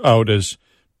turned out as.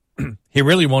 He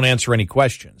really won't answer any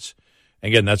questions.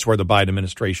 Again, that's where the Biden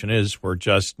administration is. We're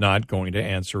just not going to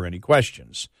answer any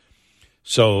questions.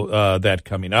 So that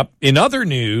coming up. In other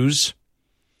news,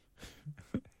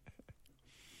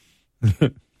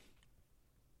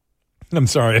 I'm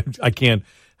sorry, I can't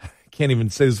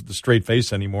even say this with a straight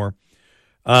face anymore.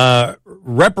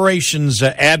 Reparations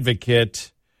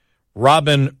advocate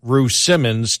Robin Rue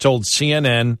Simmons told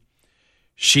CNN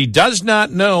she does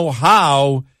not know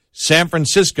how San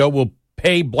Francisco will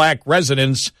pay black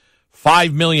residents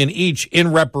 $5 million each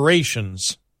in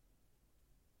reparations.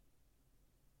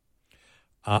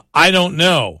 I don't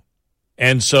know.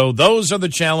 And so those are the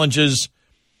challenges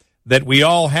that we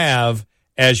all have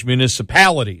as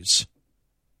municipalities.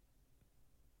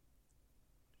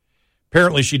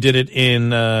 Apparently she did it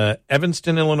in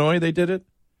Evanston, Illinois, they did it.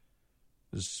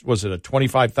 Was it a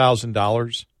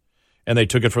 $25,000? And they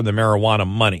took it from the marijuana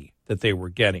money that they were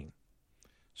getting.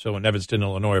 So in Evanston,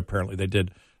 Illinois, apparently they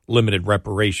did limited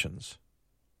reparations,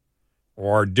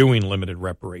 or are doing limited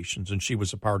reparations, and she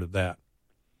was a part of that.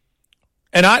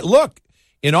 And look,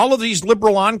 in all of these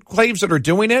liberal enclaves that are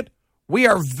doing it, we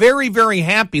are very, very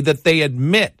happy that they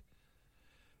admit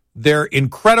their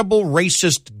incredible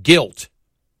racist guilt,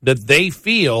 that they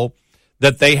feel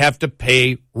that they have to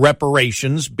pay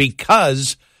reparations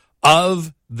because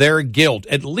of their guilt.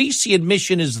 At least the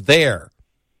admission is there.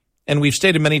 And we've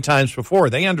stated many times before,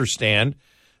 they understand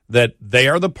that they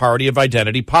are the party of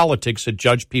identity politics that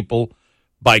judge people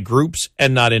by groups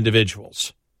and not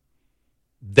individuals.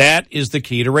 That is the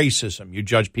key to racism. You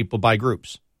judge people by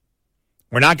groups.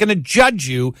 We're not going to judge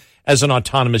you as an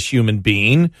autonomous human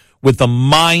being. with the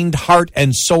mind, heart,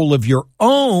 and soul of your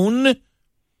own,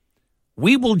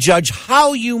 we will judge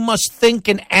how you must think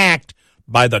and act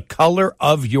by the color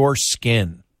of your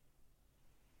skin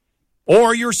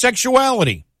or your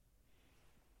sexuality.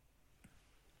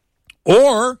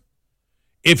 Or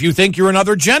if you think you're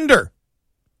another gender.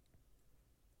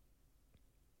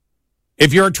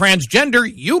 If you're a transgender,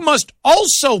 you must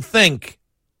also think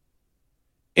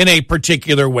in a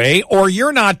particular way, or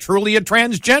you're not truly a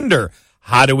transgender.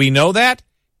 How do we know that?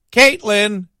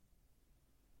 Caitlyn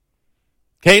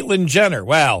Jenner.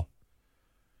 Well,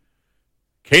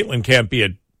 Caitlyn can't be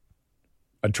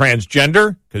a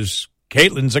transgender because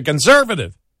Caitlyn's a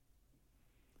conservative.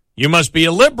 You must be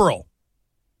a liberal.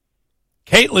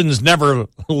 Caitlyn's never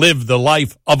lived the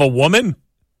life of a woman.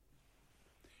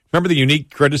 Remember the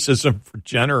unique criticism for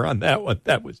Jenner on that one?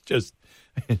 That was just...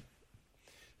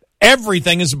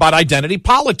 Everything is about identity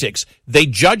politics. They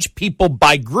judge people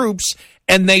by groups,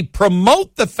 and they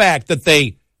promote the fact that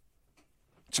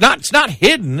it's not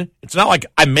hidden. It's not like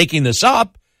I'm making this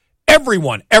up. Every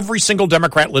single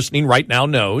Democrat listening right now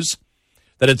knows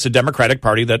that it's a Democratic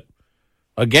Party that,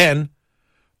 again,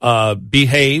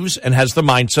 behaves and has the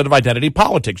mindset of identity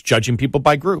politics, judging people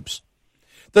by groups.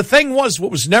 The thing was,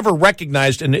 what was never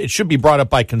recognized, and it should be brought up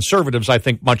by conservatives, I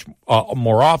think, much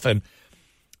more often,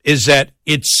 is that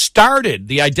it started,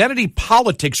 the identity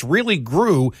politics really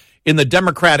grew in the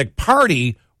Democratic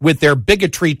Party with their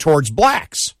bigotry towards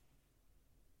blacks.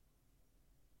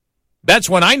 That's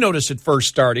when I noticed it first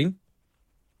starting,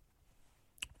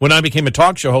 when I became a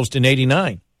talk show host in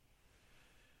 89.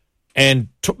 And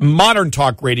modern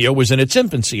talk radio was in its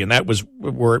infancy, and that was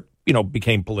where it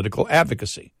became political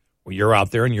advocacy, where you're out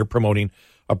there and you're promoting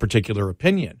a particular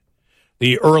opinion.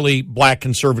 The early black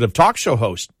conservative talk show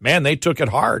hosts, man, they took it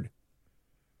hard.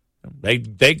 They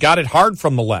got it hard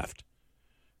from the left.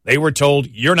 They were told,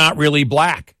 you're not really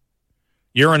black.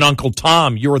 You're an Uncle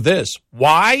Tom. You're this.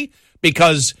 Why?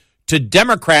 Because to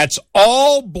Democrats,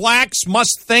 all blacks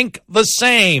must think the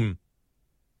same.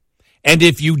 And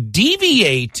if you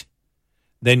deviate,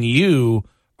 then you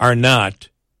are not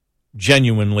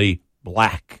genuinely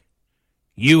black.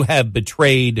 You have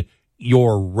betrayed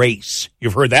your race.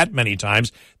 You've heard that many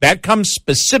times. That comes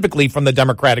specifically from the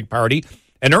Democratic Party.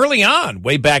 And early on,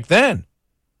 way back then,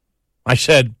 I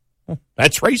said,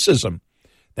 that's racism.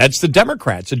 That's the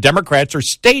Democrats. The Democrats are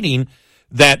stating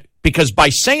that, because by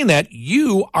saying that,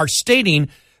 you are stating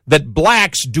that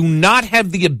blacks do not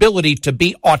have the ability to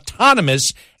be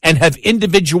autonomous and have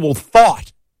individual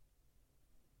thought.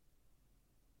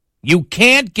 You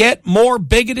can't get more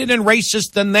bigoted and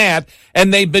racist than that,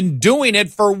 and they've been doing it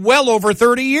for well over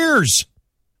 30 years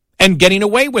and getting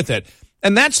away with it.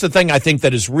 And that's the thing I think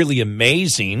that is really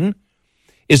amazing,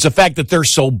 is the fact that they're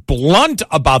so blunt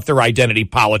about their identity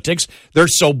politics. They're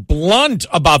so blunt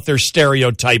about their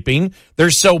stereotyping. They're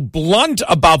so blunt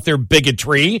about their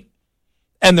bigotry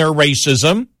and their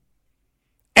racism,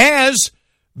 as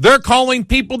they're calling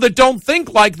people that don't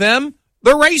think like them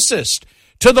the racist.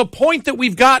 To the point that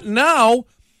we've got now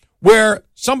where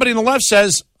somebody on the left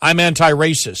says, I'm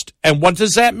anti-racist. And what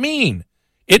does that mean?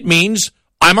 It means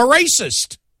I'm a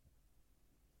racist.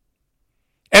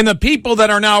 And the people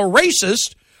that are now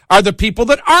racist are the people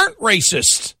that aren't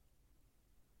racist.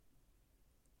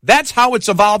 That's how it's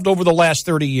evolved over the last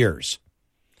 30 years.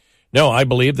 No, I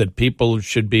believe that people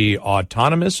should be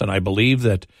autonomous, and I believe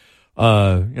that,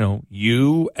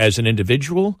 you as an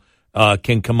individual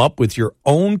can come up with your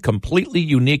own completely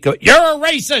unique... You're a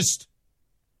racist!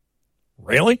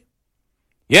 Really?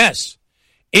 Yes.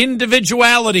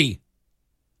 Individuality.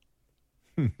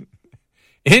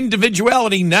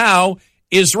 Individuality now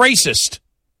is racist.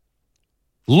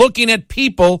 Looking at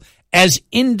people as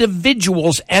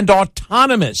individuals and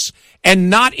autonomous, and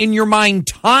not in your mind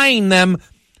tying them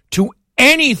to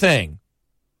anything.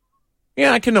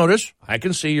 Yeah, I can notice. I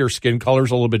can see your skin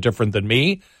color's a little bit different than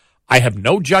me. I have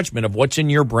no judgment of what's in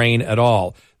your brain at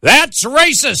all. That's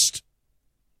racist.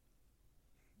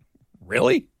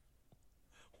 Really?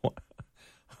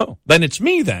 Oh, then it's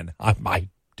me then. I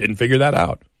didn't figure that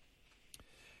out.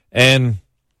 And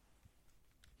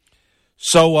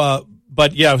so,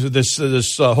 but yeah, this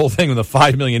whole thing with the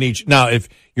 $5 million each. Now, if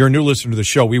you're a new listener to the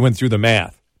show, we went through the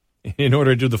math. In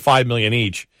order to do the $5 million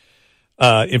each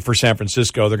for San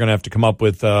Francisco, they're going to have to come up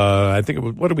with,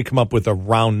 what did we come up with, a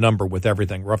round number with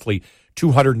everything? Roughly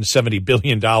 $270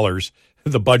 billion.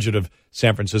 The budget of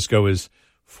San Francisco is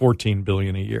 $14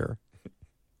 billion a year.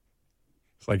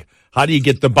 It's like, how do you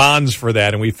get the bonds for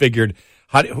that? And we figured,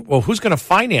 who's going to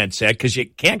finance that? Because you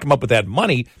can't come up with that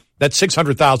money. That's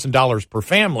 $600,000 per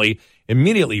family.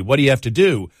 Immediately, what do you have to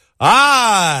do?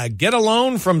 Get a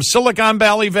loan from Silicon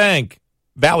Valley Bank.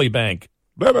 Valley Bank.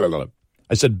 Blah, blah, blah.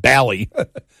 I said Bally.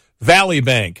 Valley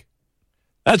Bank.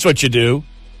 That's what you do.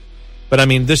 But, I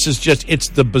mean, this is just, it's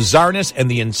the bizarreness and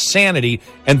the insanity.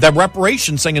 And the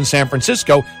reparations thing in San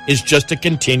Francisco is just a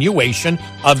continuation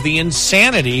of the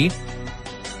insanity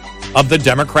of the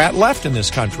Democrat left in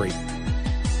this country.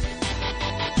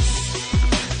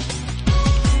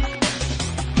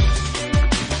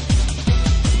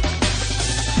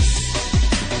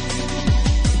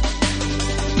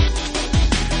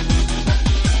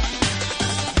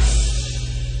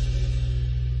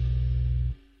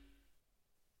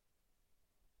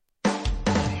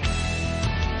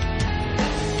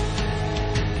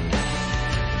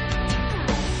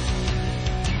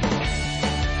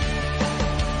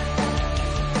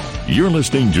 You're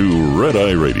listening to Red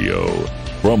Eye Radio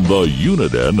from the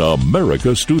Uniden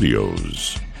America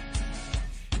Studios.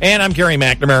 And I'm Gary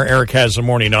McNamara. Eric has the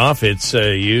morning off. It's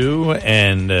you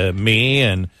and me,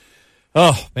 and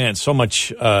oh man, so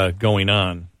much going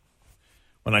on.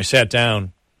 When I sat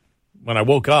down, when I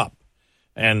woke up,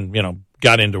 and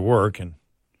got into work and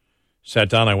sat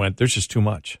down, I went, "There's just too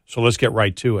much." So let's get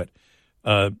right to it.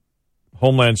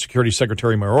 Homeland Security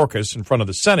Secretary Mayorkas in front of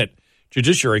the Senate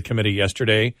Judiciary Committee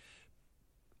yesterday.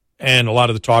 And a lot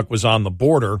of the talk was on the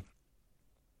border,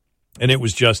 and it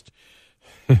was just,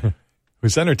 it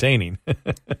was entertaining.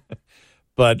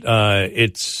 But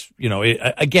it's,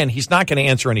 again, he's not going to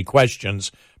answer any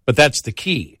questions, but that's the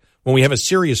key. When we have a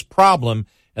serious problem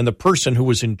and the person who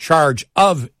was in charge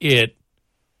of it,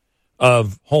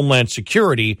 of Homeland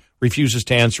Security, refuses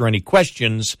to answer any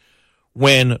questions,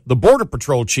 when the Border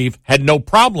Patrol chief had no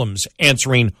problems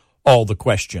answering all the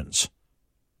questions.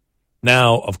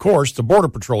 Now, of course, the Border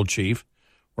Patrol chief,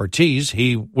 Ortiz,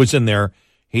 he was in there.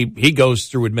 He goes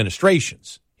through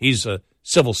administrations. He's a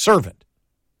civil servant.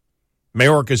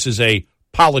 Mayorkas is a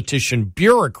politician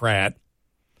bureaucrat.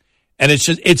 And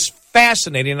it's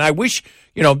fascinating. And I wish,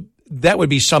 that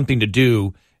would be something to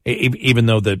do, even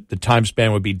though the time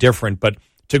span would be different, but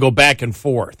to go back and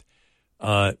forth,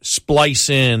 splice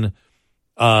in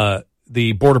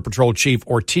the Border Patrol chief,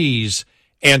 Ortiz,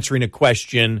 answering a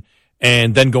question,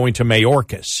 and then going to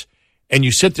Mayorkas. And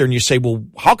you sit there and you say, well,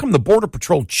 how come the Border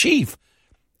Patrol chief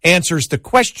answers the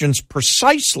questions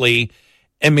precisely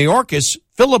and Mayorkas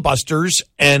filibusters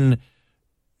and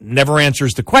never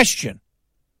answers the question?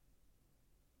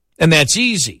 And that's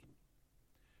easy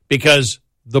because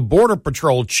the Border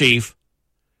Patrol chief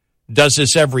does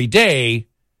this every day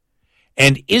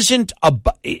and is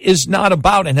not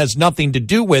about and has nothing to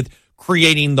do with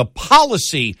creating the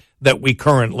policy that we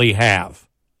currently have.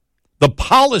 The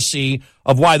policy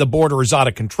of why the border is out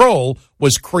of control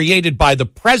was created by the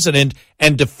president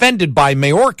and defended by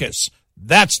Mayorkas.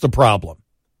 That's the problem.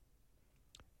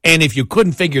 And if you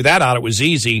couldn't figure that out, it was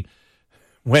easy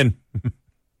when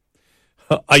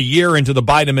a year into the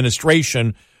Biden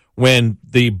administration, when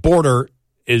the border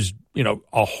is,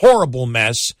 a horrible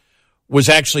mess, was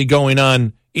actually going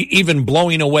on, even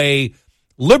blowing away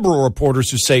liberal reporters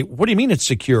who say, what do you mean it's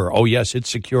secure? Oh, yes, it's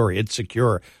secure. It's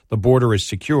secure. The border is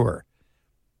secure.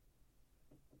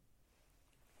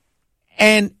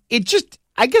 And it just,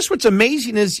 I guess what's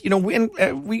amazing is,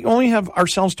 we only have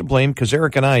ourselves to blame because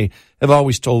Eric and I have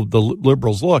always told the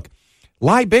liberals, look,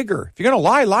 lie bigger. If you're going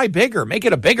to lie bigger. Make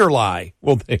it a bigger lie.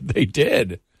 Well, they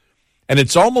did. And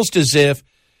it's almost as if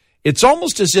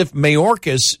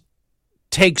Mayorkas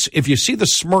takes, if you see the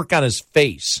smirk on his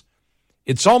face,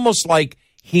 it's almost like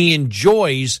he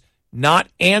enjoys not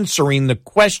answering the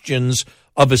questions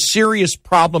of a serious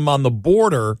problem on the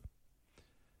border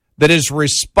that is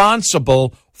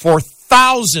responsible for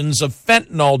thousands of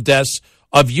fentanyl deaths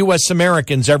of U.S.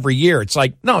 Americans every year. It's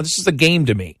like, no, this is a game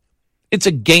to me. It's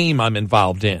a game I'm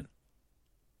involved in.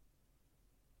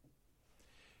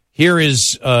 Here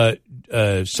is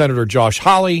Senator Josh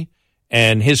Hawley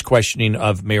and his questioning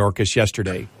of Mayorkas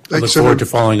yesterday. I look forward to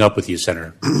following up with you,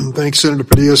 Senator. Thanks, Senator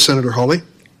Padilla. Senator Hawley.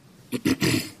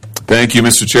 Thank you,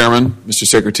 Mr. Chairman, Mr.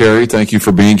 Secretary. Thank you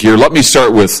for being here. Let me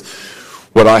start with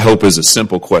what I hope is a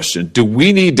simple question. Do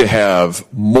we need to have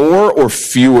more or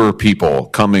fewer people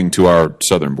coming to our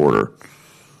southern border?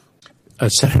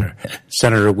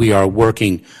 Senator, we are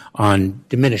working on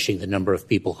diminishing the number of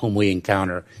people whom we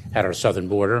encounter at our southern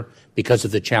border because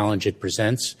of the challenge it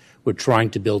presents. We're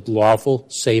trying to build lawful,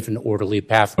 safe, and orderly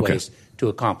pathways to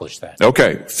accomplish that.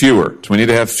 Okay, fewer. So we need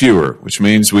to have fewer, which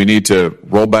means we need to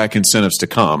roll back incentives to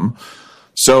come.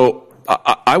 So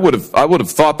I would have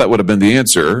thought that would have been the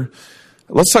answer.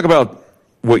 Let's talk about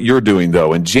what you're doing,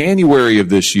 though. In January of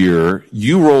this year,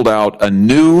 you rolled out a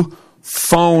new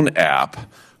phone app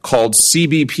called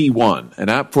CBP One, an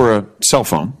app for a cell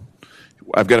phone.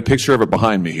 I've got a picture of it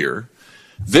behind me here.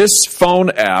 This phone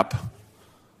app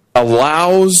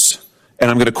allows, and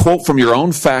I'm going to quote from your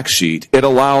own fact sheet, it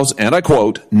allows, and I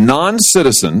quote,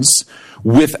 non-citizens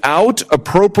without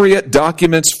appropriate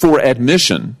documents for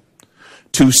admission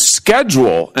to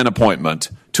schedule an appointment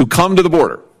to come to the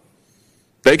border.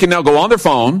 They can now go on their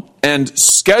phone and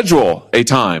schedule a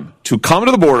time to come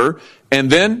to the border and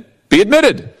then be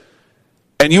admitted.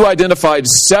 And you identified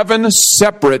 7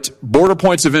 separate border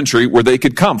points of entry where they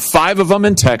could come. 5 of them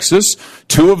in Texas,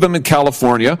 2 of them in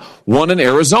California, 1 in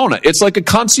Arizona. It's like a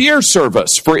concierge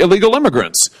service for illegal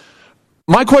immigrants.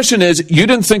 My question is, you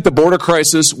didn't think the border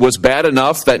crisis was bad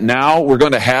enough that now we're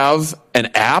going to have an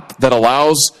app that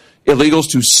allows illegals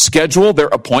to schedule their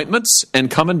appointments and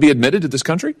come and be admitted to this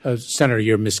country? Senator,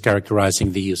 you're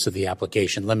mischaracterizing the use of the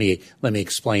application. Let me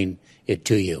explain it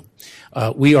to you.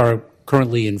 We are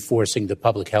currently enforcing the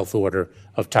public health order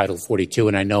of Title 42,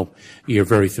 and I know you're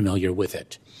very familiar with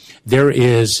it. There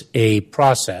is a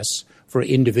process for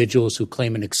individuals who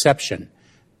claim an exception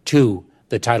to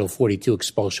the Title 42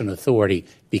 expulsion authority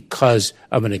because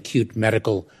of an acute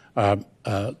medical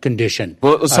condition.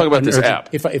 Well, let's talk about this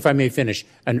app. If I may finish,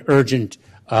 an urgent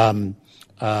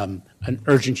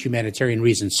humanitarian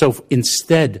reason. So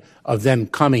instead of them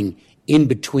coming in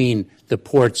between the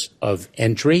ports of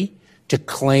entry to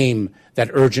claim that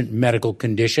urgent medical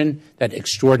condition, that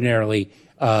extraordinarily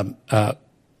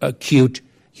acute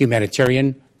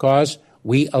humanitarian cause,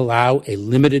 we allow a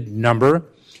limited number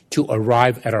to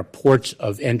arrive at our ports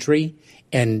of entry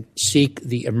and seek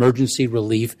the emergency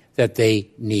relief that they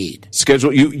need.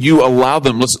 Schedule. You allow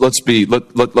them. Let's be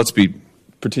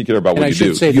particular about what you do.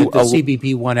 And I should say that the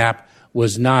CBP One app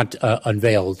was not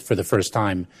unveiled for the first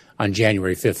time on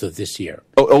January 5th of this year.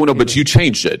 Oh, no, but you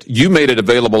changed it. You made it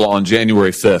available on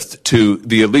January 5th to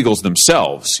the illegals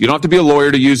themselves. You don't have to be a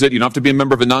lawyer to use it. You don't have to be a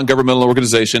member of a non-governmental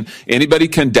organization. Anybody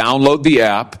can download the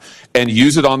app and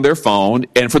use it on their phone.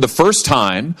 And for the first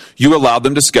time, you allowed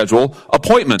them to schedule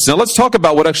appointments. Now, let's talk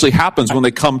about what actually happens when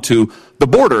they come to the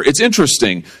border. It's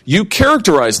interesting. You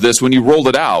characterized this when you rolled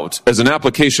it out as an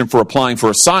application for applying for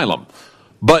asylum.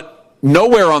 But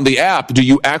nowhere on the app do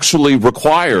you actually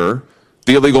require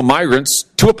the illegal migrants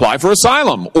to apply for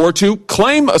asylum or to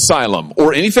claim asylum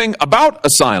or anything about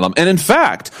asylum. And in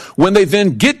fact, when they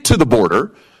then get to the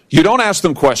border, you don't ask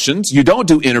them questions, you don't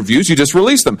do interviews, you just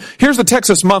release them. Here's the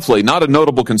Texas Monthly, not a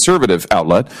notable conservative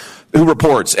outlet, who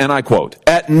reports, and I quote,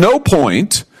 "At no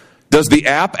point does the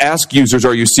app ask users,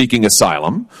 are you seeking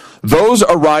asylum? Those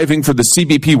arriving for the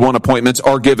CBP One appointments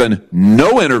are given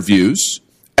no interviews,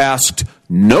 asked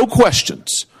no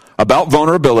questions about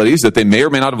vulnerabilities that they may or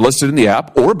may not have listed in the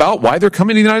app or about why they're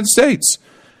coming to the United States.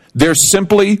 They're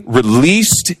simply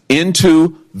released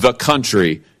into the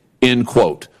country," end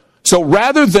quote. So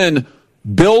rather than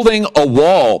building a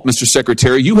wall, Mr.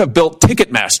 Secretary, you have built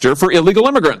Ticketmaster for illegal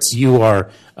immigrants. You are,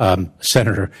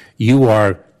 Senator, you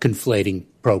are conflating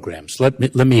programs. Let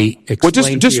me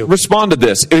explain just respond to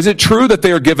this. Is it true that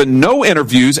they are given no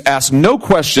interviews, asked no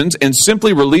questions, and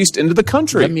simply released into the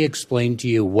country? Let me explain to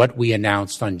you what we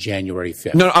announced on January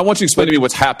 5th. No, I want you to explain to me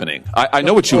what's happening. I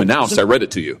know what you announced. I read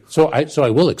it to you. So I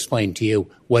will explain to you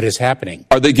what is happening.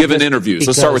 Are they given interviews?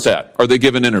 Let's start with that. Are they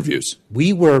given interviews?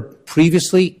 We were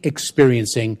previously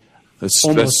experiencing.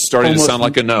 That's starting to sound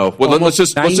like a no. Well, let's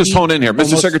just hone in here.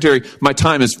 Mr. Secretary, my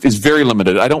time is very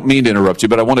limited. I don't mean to interrupt you,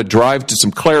 but I want to drive to some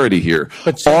clarity here.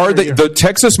 The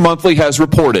Texas Monthly has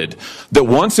reported that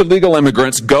once illegal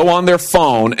immigrants go on their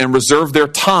phone and reserve their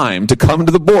time to come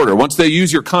to the border, once they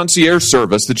use your concierge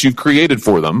service that you've created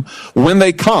for them, when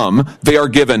they come, they are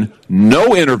given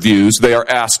no interviews. They are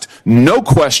asked no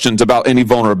questions about any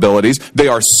vulnerabilities. They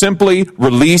are simply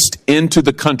released into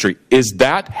the country. Is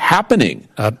that happening?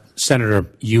 Senator,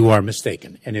 you are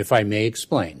mistaken. And if I may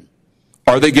explain.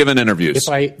 Are they given interviews? If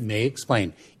I may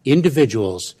explain.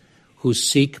 Individuals who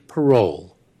seek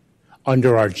parole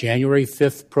under our January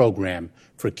 5th program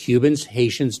for Cubans,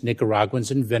 Haitians,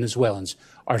 Nicaraguans, and Venezuelans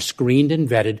are screened and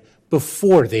vetted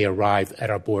before they arrive at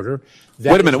our border.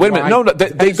 Wait a minute. No,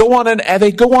 they go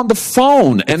on the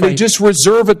phone and they just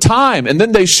reserve a time, and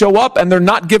then they show up and they're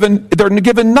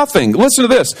given nothing. Listen to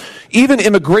this. Even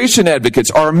immigration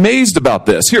advocates are amazed about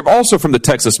this. Here, also from the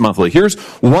Texas Monthly. Here's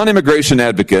one immigration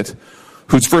advocate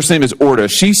whose first name is Orta.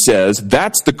 She says,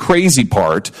 that's the crazy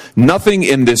part. Nothing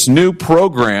in this new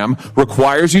program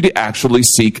requires you to actually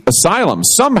seek asylum.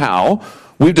 Somehow,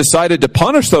 we've decided to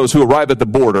punish those who arrive at the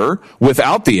border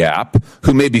without the app,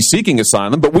 who may be seeking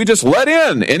asylum, but we just let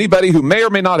in anybody who may or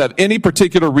may not have any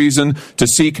particular reason to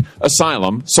seek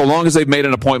asylum, so long as they've made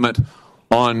an appointment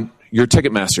on your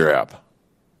Ticketmaster app.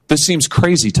 This seems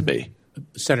crazy to me.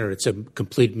 Senator, it's a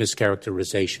complete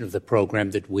mischaracterization of the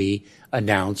program that we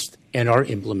announced and are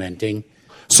implementing.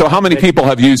 So how many people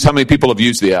have used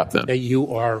the app then? That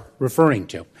you are referring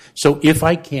to. So if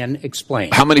I can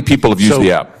explain. How many people have used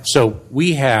the app? So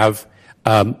we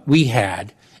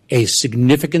had a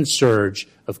significant surge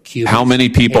of Cubans. How many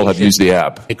people have used the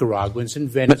app? Nicaraguans and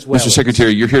Venezuelans. Mr.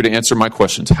 Secretary, you're here to answer my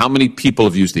questions. How many people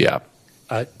have used the app?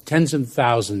 Tens of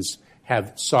thousands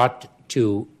have sought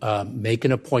to make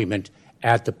an appointment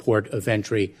at the port of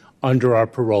entry under our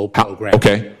parole program.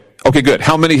 Okay, good.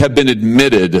 How many have been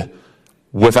admitted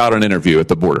without an interview at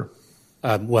the border?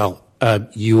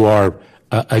 You are,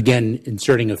 again,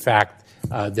 inserting a fact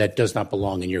that does not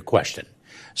belong in your question.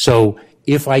 So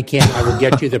if I can, I will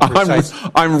get you the precise...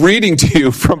 I'm reading to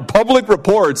you from public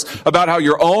reports about how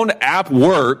your own app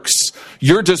works.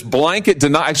 You're just blanket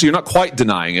denying. Actually, you're not quite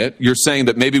denying it. You're saying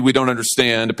that maybe we don't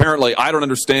understand. Apparently, I don't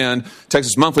understand.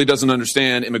 Texas Monthly doesn't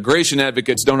understand. Immigration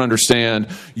advocates don't understand.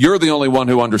 You're the only one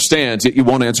who understands, yet you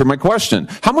won't answer my question.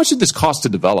 How much did this cost to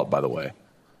develop, by the way?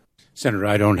 Senator,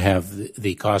 I don't have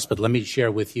the cost, but let me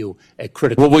share with you a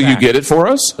critical fact. Will you get it for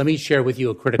us? Let me share with you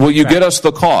a critical fact. Will you get us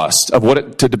the cost of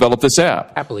to develop this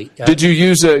app? Happily. Did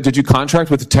you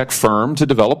contract with a tech firm to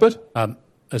develop it?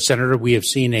 Senator, we have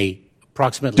seen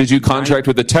approximately... Did you contract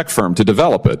with a tech firm to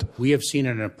develop it? We have seen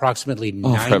an approximately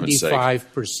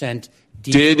 95%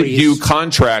 decrease. Did you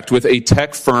contract with a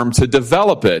tech firm to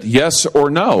develop it? Yes or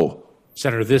no?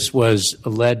 Senator, this was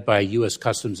led by U.S.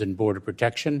 Customs and Border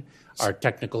Protection, our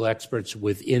technical experts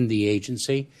within the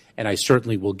agency, and I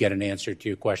certainly will get an answer to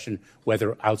your question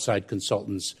whether outside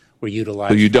consultants were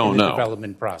utilized in the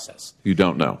development process. You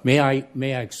don't know. May I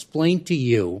explain to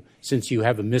you, since you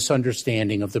have a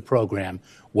misunderstanding of the program,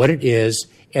 what it is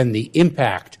and the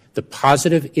impact, the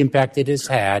positive impact it has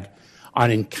had on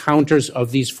encounters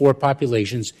of these four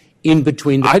populations in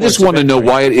between the I just want to know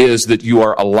why it is that you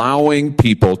are allowing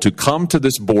people to come to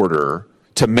this border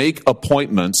to make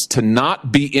appointments, to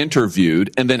not be interviewed,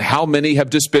 and then how many have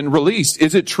just been released?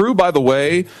 Is it true, by the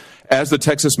way, as the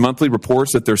Texas Monthly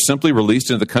reports, that they're simply released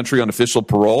into the country on official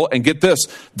parole? And get this,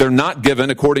 they're not given,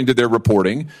 according to their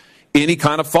reporting, any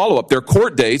kind of follow-up. Their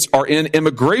court dates are in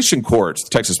immigration courts,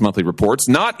 Texas Monthly reports,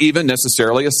 not even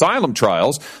necessarily asylum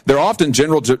trials. They're often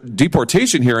general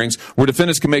deportation hearings where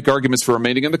defendants can make arguments for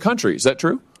remaining in the country. Is that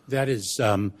true? That is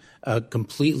a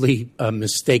completely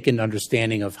mistaken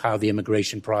understanding of how the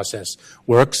immigration process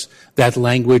works. That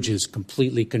language is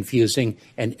completely confusing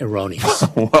and erroneous.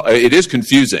 Well, it is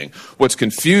confusing. What's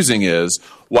confusing is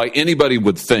why anybody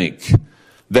would think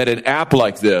that an app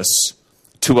like this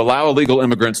to allow illegal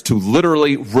immigrants to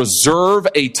literally reserve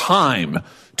a time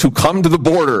to come to the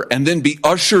border and then be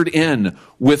ushered in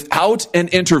without an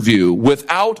interview,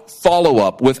 without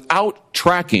follow-up, without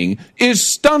tracking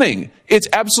is stunning. It's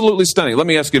absolutely stunning. Let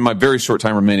me ask you in my very short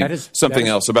time remaining something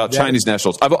else about Chinese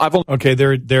nationals. Okay,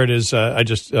 there it is.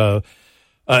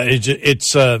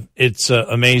 It's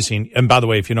amazing. And by the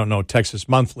way, if you don't know, Texas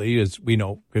Monthly, as we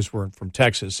know because we're from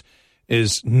Texas,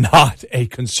 is not a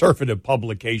conservative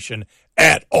publication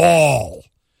at all.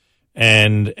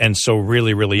 And so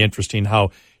really, really interesting how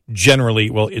generally,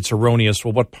 well, it's erroneous.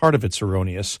 Well, what part of it's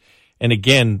erroneous? And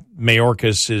again,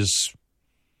 Mayorkas,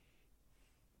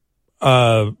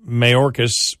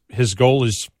 his goal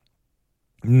is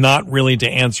not really to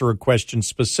answer a question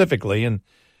specifically, and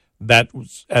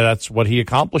that's what he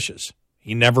accomplishes.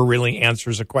 He never really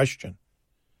answers a question.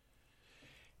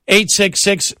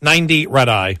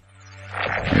 866-90-RED-EYE.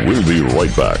 We'll be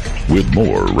right back with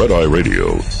more Red Eye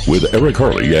Radio with Eric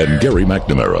Harley and Gary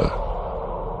McNamara.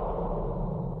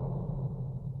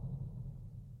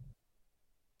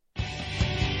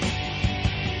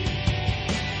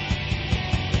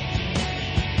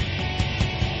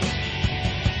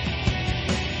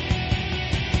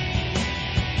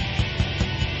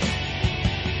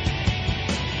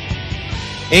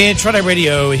 It's Red Eye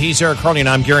Radio. He's Eric Harley, and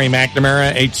I'm Gary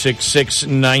McNamara,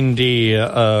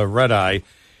 866-90 Red Eye.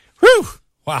 Whew!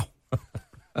 Wow.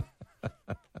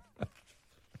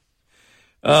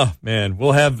 Oh, man.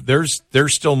 There's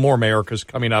still more Mayorkas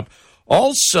coming up.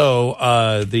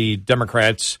 Also, the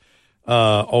Democrats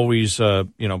always,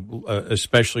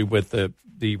 especially with the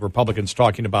Republicans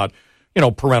talking about,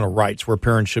 parental rights, where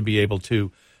parents should be able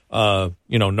to, know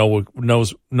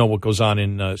what goes on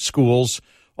in schools.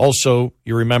 Also,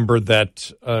 you remember that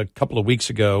a couple of weeks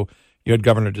ago, you had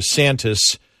Governor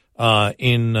DeSantis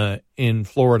in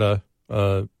Florida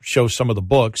show some of the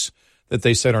books that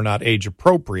they said are not age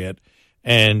appropriate,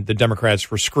 and the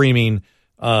Democrats were screaming,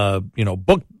 book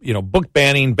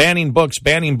banning books,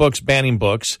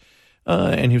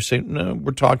 and he was saying, no,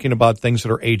 we're talking about things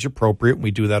that are age appropriate. We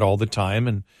do that all the time,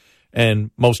 and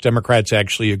and most Democrats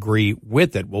actually agree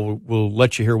with it. We'll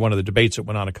let you hear one of the debates that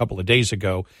went on a couple of days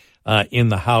ago in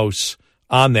the House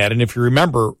on that. And if you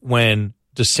remember when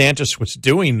DeSantis was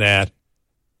doing that,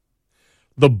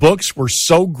 the books were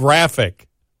so graphic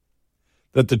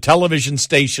that the television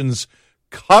stations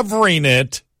covering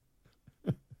it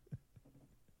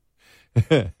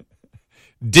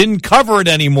didn't cover it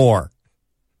anymore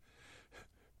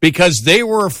because they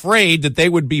were afraid that they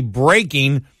would be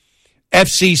breaking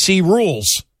FCC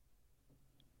rules,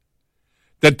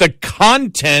 that the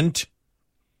content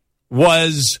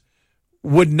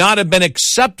would not have been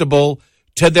acceptable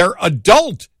to their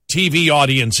adult TV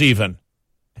audience even.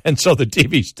 And so the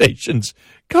TV stations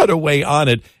cut away on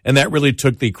it, and that really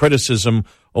took the criticism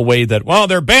away that, well,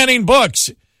 they're banning books,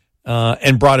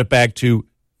 and brought it back to,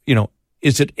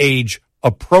 is it age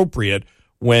appropriate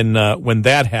when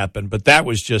that happened? But that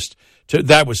was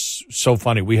that was so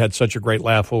funny. We had such a great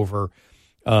laugh over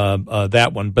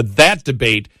that one. But that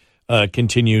debate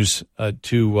continues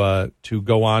to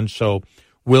go on. So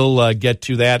we'll get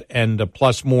to that and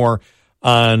plus more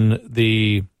on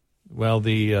the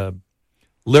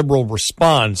liberal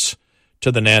response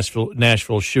to the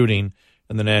Nashville shooting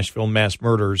and the Nashville mass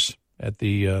murders at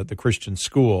the Christian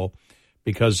school,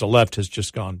 because the left has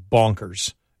just gone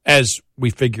bonkers, as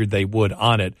we figured they would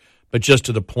on it, but just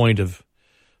to the point of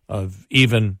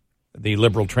even the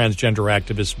liberal transgender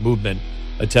activist movement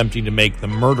attempting to make the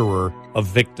murderer a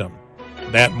victim.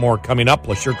 That more coming up,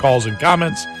 plus your calls and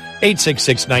comments,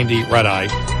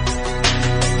 866-90-RED-EYE.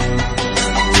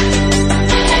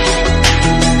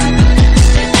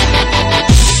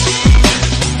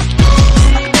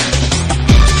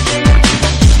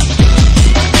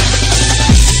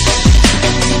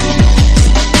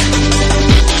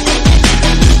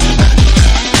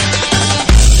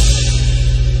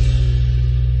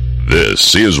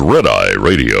 This is Red Eye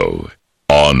Radio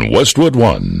on Westwood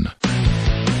One.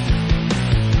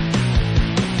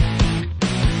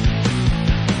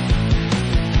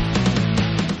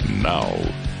 Now,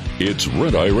 it's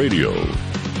Red Eye Radio.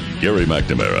 Gary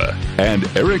McNamara and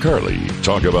Eric Harley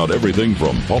talk about everything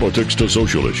from politics to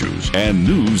social issues and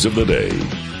news of the day.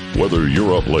 Whether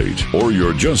you're up late or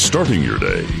you're just starting your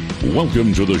day,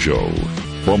 welcome to the show.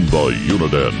 From the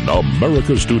Uniden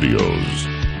America Studios,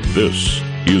 this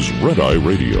is Red Eye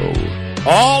Radio.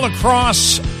 All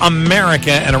across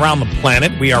America and around the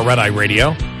planet, we are Red Eye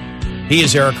Radio. He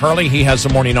is Eric Harley. He has the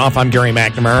morning off. I'm Gary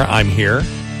McNamara. I'm here.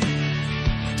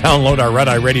 Download our Red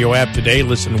Eye Radio app today.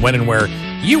 Listen when and where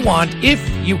you want if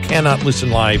you cannot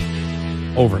listen live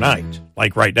overnight,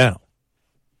 like right now.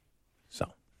 So,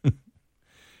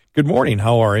 good morning.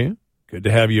 How are you? Good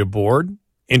to have you aboard.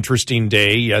 Interesting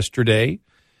day yesterday.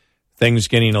 Things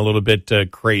getting a little bit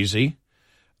crazy.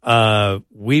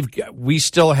 We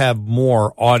still have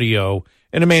more audio,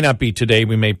 and it may not be today.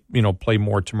 We may, play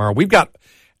more tomorrow. We've got,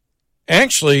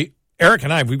 actually, Eric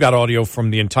and we've got audio from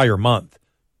the entire month.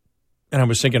 And I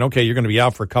was thinking, okay, you're going to be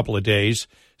out for a couple of days.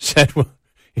 Said, well,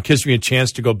 it gives me a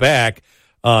chance to go back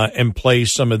and play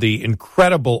some of the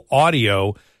incredible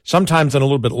audio, sometimes in a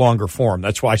little bit longer form.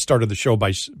 That's why I started the show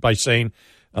by saying,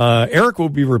 Eric will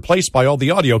be replaced by all the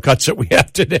audio cuts that we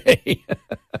have today.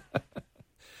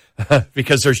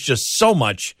 Because there's just so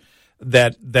much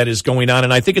that is going on.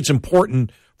 And I think it's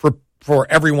important for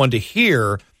everyone to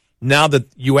hear now that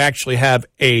you actually have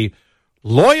a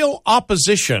loyal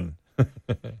opposition.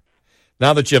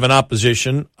 Now that you have an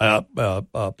opposition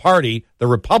party, the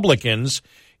Republicans,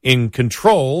 in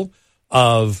control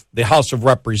of the House of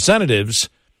Representatives,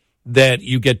 that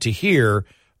you get to hear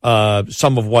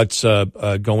some of what's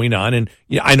going on. And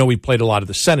I know we played a lot of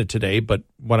the Senate today, but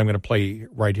what I'm going to play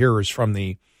right here is from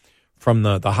the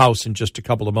House in just a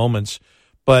couple of moments.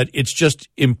 But it's just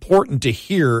important to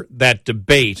hear that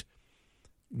debate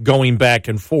going back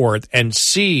and forth and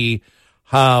see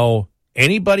how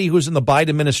anybody who's in the Biden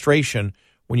administration,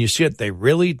 when you see it, they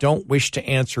really don't wish to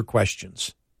answer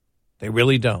questions. They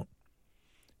really don't.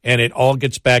 And it all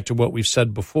gets back to what we've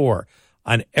said before.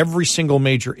 On every single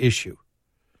major issue,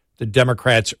 the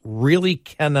Democrats really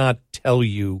cannot tell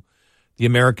you, the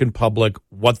American public,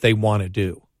 what they want to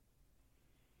do.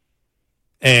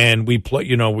 And we let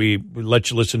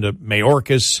you listen to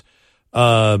Mayorkas.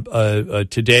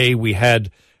 Today we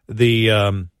had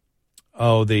the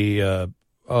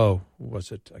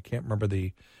was it? I can't remember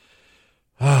the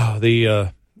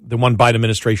one Biden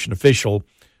administration official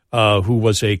who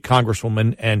was a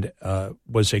congresswoman and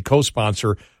was a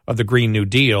co-sponsor of the Green New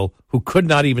Deal, who could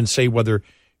not even say couldn't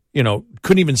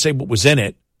even say what was in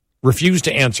it, refused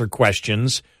to answer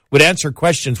questions, would answer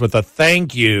questions with a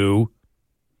thank you.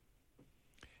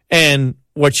 And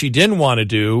what she didn't want to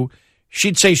do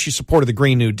she'd say she supported the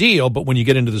Green New Deal, but when you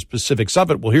get into the specifics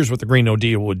of it, well, here's what the Green New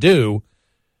Deal would do.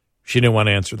 She didn't want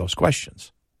to answer those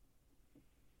questions.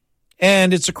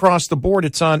 And it's across the board.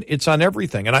 It's on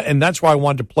everything. And that's why I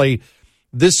wanted to play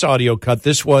this audio cut.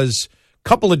 This was a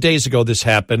couple of days ago this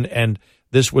happened, and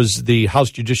this was the House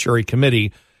Judiciary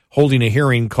Committee holding a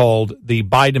hearing called the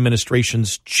Biden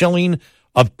Administration's Chilling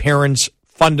of Parents'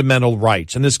 Fundamental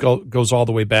Rights. And this goes all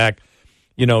the way back,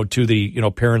 to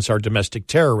the, parents are domestic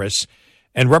terrorists.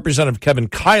 And Representative Kevin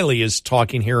Kiley is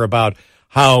talking here about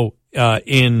how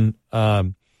in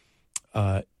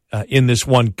this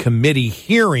one committee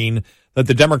hearing that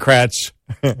the Democrats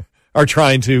are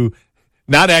trying to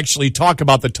not actually talk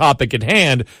about the topic at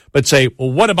hand, but say,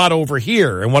 well, what about over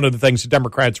here? And one of the things the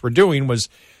Democrats were doing was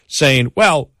saying,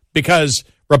 well, because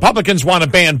Republicans want to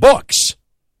ban books.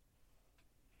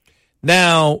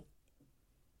 Now,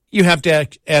 you have to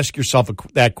ask yourself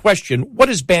that question. What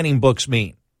does banning books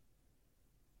mean?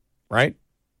 Right?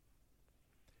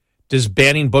 Does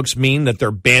banning books mean that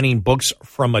they're banning books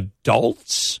from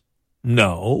adults?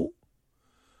 No.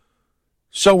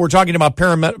 So we're talking about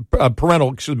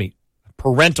parental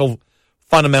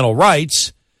fundamental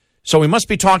rights. So we must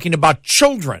be talking about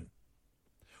children.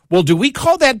 Well, do we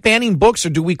call that banning books, or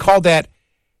do we call that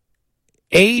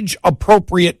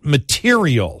age-appropriate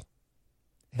material?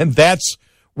 And that's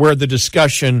where the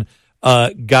discussion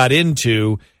got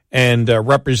into. And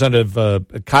Representative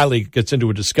Kiley gets into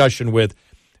a discussion with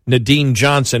Nadine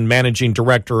Johnson, managing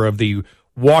director of the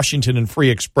Washington and Free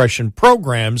Expression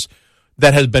programs,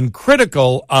 that has been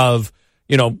critical of,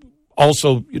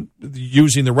 also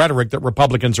using the rhetoric that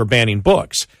Republicans are banning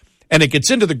books. And it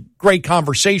gets into the great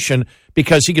conversation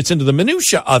because he gets into the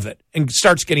minutia of it and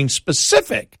starts getting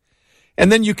specific.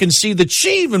 And then you can see that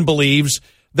she even believes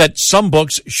that some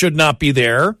books should not be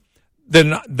there.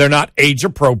 They're not age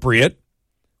appropriate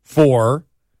for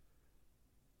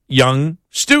young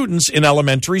students in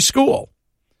elementary school.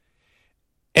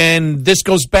 And this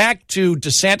goes back to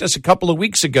DeSantis a couple of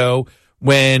weeks ago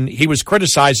when he was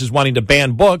criticized as wanting to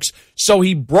ban books. So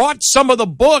he brought some of the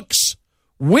books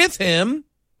with him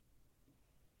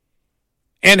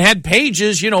and had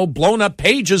pages, blown up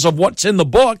pages of what's in the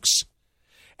books.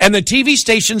 And the TV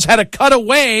stations had to cut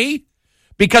away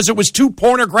because it was too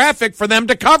pornographic for them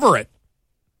to cover it.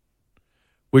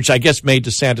 Which I guess made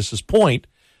DeSantis' point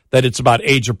that it's about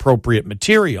age-appropriate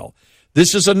material.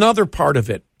 This is another part of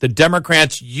it. The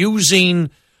Democrats using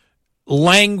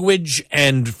language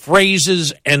and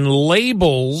phrases and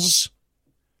labels.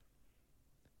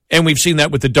 And we've seen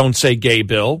that with the Don't Say Gay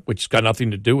bill, which has got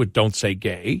nothing to do with Don't Say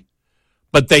Gay.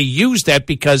 But they use that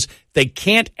because they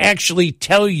can't actually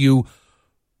tell you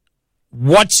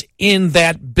what's in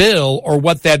that bill or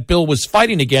what that bill was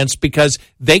fighting against, because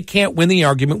they can't win the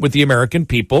argument with the American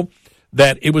people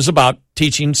that it was about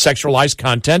teaching sexualized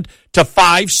content to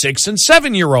 5, 6, and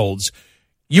 7-year-olds.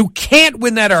 You can't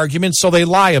win that argument, so they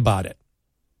lie about it.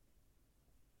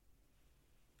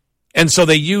 And so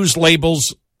they use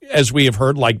labels, as we have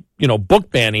heard, like,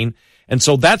 book banning. And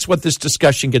so that's what this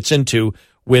discussion gets into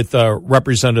with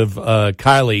Representative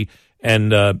Kiley and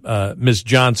Ms.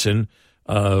 Johnson,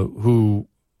 who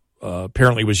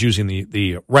apparently was using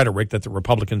the rhetoric that the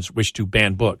Republicans wish to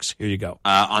ban books. Here you go.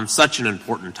 On such an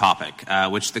important topic,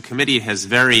 which the committee has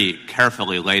very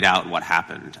carefully laid out what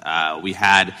happened. We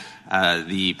had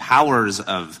the powers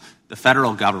of the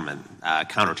federal government,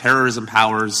 counterterrorism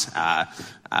powers,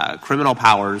 criminal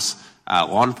powers,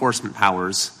 law enforcement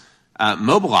powers,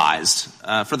 mobilized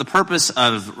for the purpose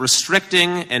of restricting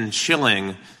and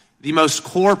chilling the most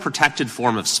core protected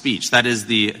form of speech, that is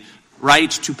the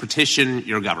right to petition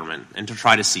your government and to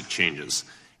try to seek changes.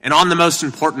 And on the most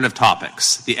important of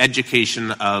topics, the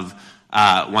education of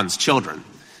one's children.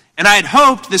 And I had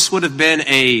hoped this would have been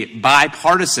a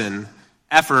bipartisan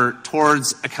effort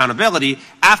towards accountability.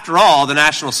 After all, the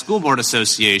National School Board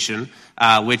Association,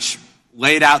 which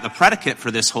laid out the predicate for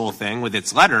this whole thing with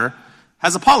its letter,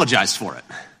 has apologized for it.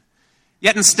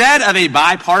 Yet instead of a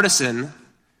bipartisan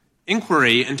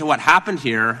inquiry into what happened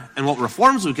here and what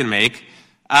reforms we can make,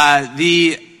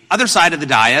 the other side of the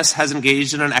dais has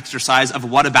engaged in an exercise of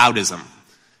whataboutism,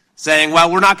 saying,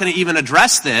 well, we're not going to even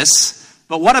address this,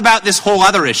 but what about this whole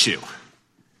other issue?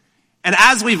 And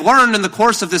as we've learned in the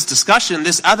course of this discussion,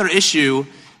 this other issue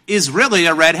is really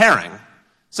a red herring.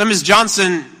 So, Ms.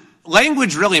 Johnson,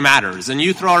 language really matters, and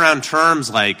you throw around terms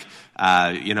like,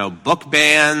 book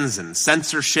bans and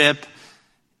censorship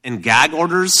and gag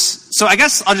orders. So I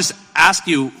guess I'll just ask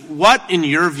you, what, in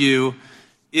your view,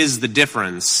 is the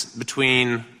difference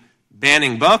between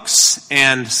banning books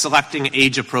and selecting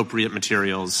age-appropriate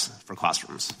materials for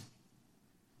classrooms?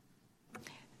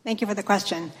 Thank you for the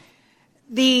question.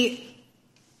 The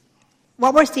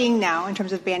what we're seeing now in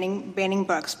terms of banning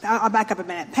books, I'll back up a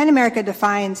minute. PEN America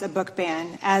defines a book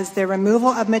ban as the removal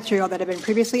of material that had been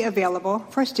previously available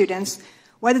for students,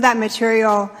 whether that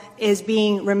material is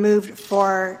being removed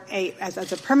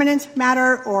as a permanent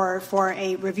matter or for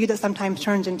a review that sometimes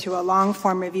turns into a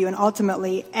long-form review and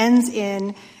ultimately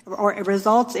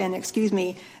results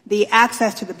in, the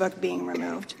access to the book being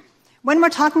removed. When we're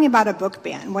talking about a book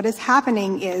ban, what is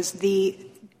happening is the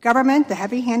government, the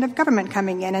heavy hand of government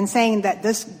coming in and saying that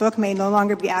this book may no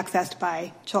longer be accessed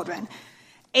by children.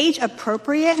 Age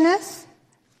appropriateness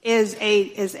is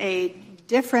a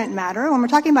different matter. When we're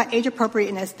talking about age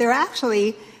appropriateness, there are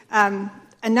actually a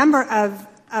number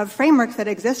of frameworks that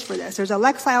exist for this. There's a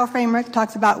Lexile framework that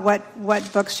talks about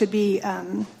what books should be,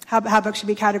 how books should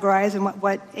be categorized and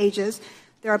what ages.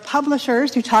 There are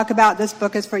publishers who talk about this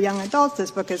book is for young adults, this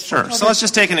book is for children. So let's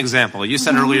just take an example. You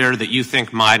said earlier that you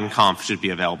think Mein Kampf should be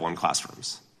available in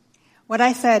classrooms. What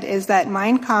I said is that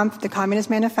Mein Kampf, the Communist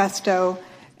Manifesto,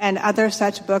 and other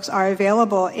such books are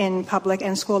available in public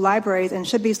and school libraries and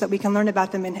should be so that we can learn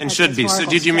about them in should be. So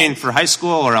did you mean for high school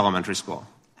or elementary school?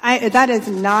 That is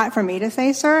not for me to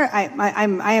say, sir. I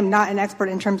am not an expert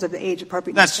in terms of the age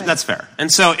appropriateness. That's fair.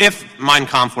 And so if Mein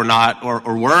Kampf were not, or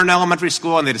were in elementary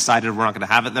school and they decided we're not going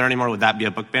to have it there anymore, would that be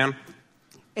a book ban?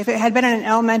 If it had been in an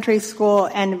elementary school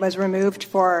and was removed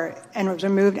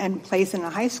and placed in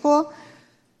a high school,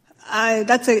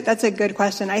 that's a good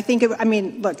question. I think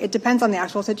look, it depends on the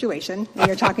actual situation. When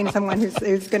you're talking to someone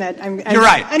who's going to. You're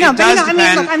right. I know, it does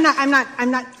depend. Look,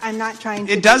 I'm not trying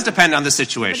to. It does depend on the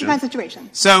situation. It depends on the situation.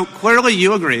 So clearly,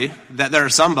 you agree that there are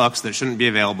some books that shouldn't be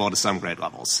available to some grade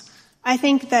levels. I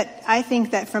think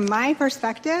that from my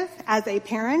perspective as a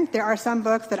parent, there are some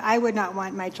books that I would not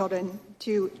want my children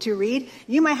to read.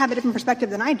 You might have a different perspective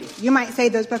than I do. You might say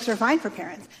those books are fine for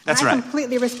parents. That's right. I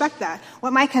completely respect that.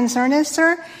 What my concern is,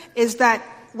 sir, is that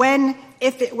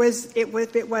if it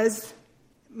was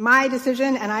my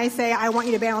decision and I say I want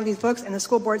you to ban all these books and the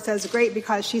school board says great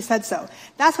because she said so,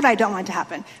 that's what I don't want to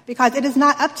happen because it is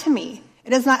not up to me.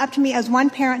 It is not up to me as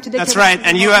one parent to dictate. That's right,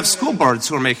 and you have school boards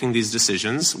who are making these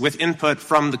decisions with input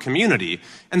from the community.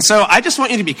 And so I just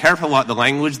want you to be careful about the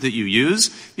language that you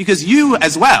use, because you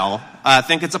as well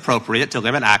think it's appropriate to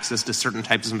limit access to certain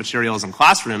types of materials in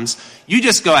classrooms. You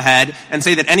just go ahead and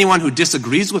say that anyone who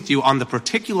disagrees with you on the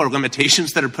particular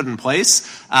limitations that are put in place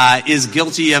is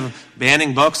guilty of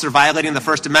banning books or violating the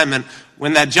First Amendment,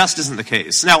 when that just isn't the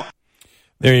case. Now,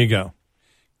 there you go.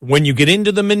 When you get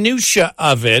into the minutia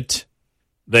of it,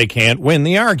 they can't win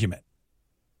the argument.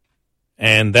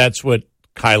 And that's what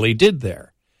Kylie did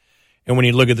there. And when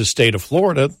you look at the state of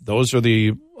Florida, those are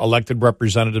the elected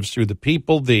representatives through the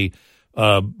people, the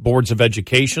boards of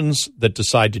educations that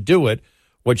decide to do it.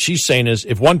 What she's saying is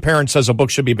if one parent says a book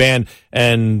should be banned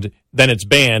and then it's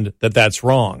banned, that's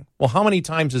wrong. Well, how many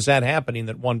times is that happening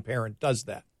that one parent does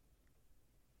that?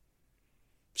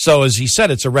 So as he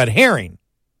said, it's a red herring.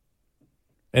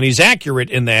 And he's accurate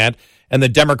in that. And the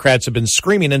Democrats have been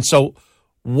screaming. And so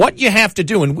what you have to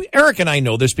do, and Eric and I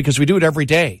know this because we do it every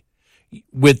day,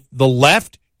 with the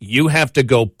left, you have to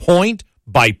go point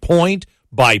by point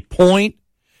by point.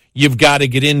 You've got to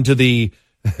get into the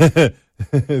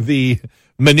the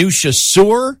minutia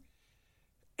sewer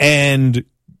and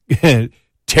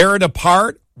tear it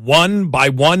apart one by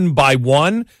one by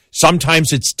one.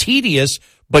 Sometimes it's tedious,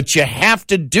 but you have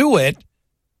to do it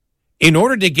in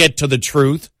order to get to the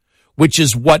truth, which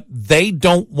is what they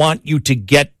don't want you to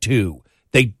get to.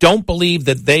 They don't believe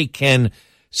that they can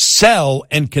sell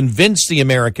and convince the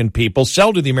American people,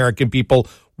 sell to the American people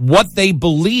what they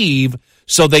believe,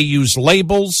 so they use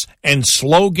labels and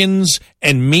slogans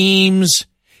and memes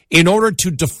in order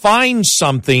to define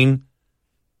something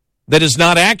that is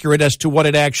not accurate as to what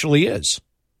it actually is.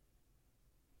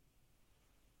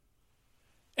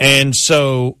 And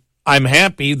so I'm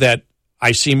happy that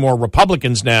I see more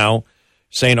Republicans now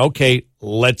saying, okay,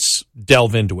 let's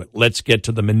delve into it. Let's get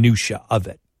to the minutia of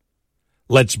it.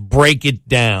 Let's break it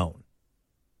down.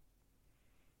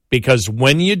 Because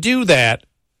when you do that,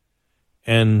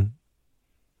 and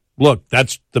look,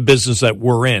 that's the business that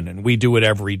we're in, and we do it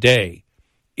every day.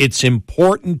 It's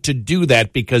important to do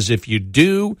that because if you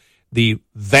do, the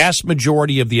vast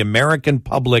majority of the American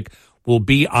public will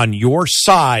be on your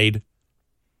side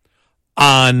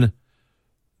on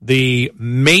the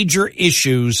major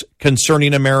issues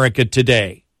concerning America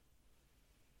today.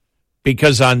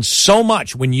 Because on so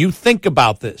much, when you think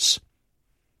about this,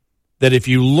 that if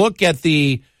you look at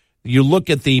the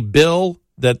bill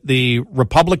that the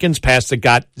Republicans passed that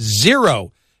got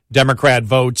 0 Democrat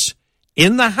votes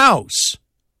in the House,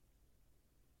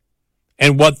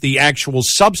 and what the actual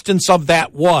substance of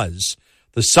that was,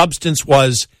 the substance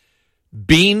was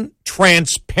being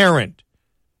transparent.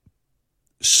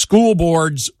 School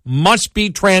boards must be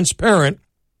transparent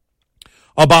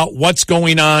about what's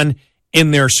going on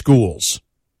in their schools.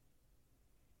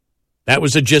 That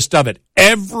was the gist of it.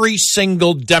 Every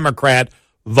single Democrat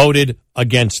voted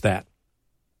against that.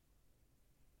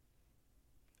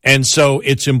 And so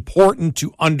it's important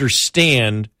to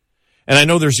understand, and I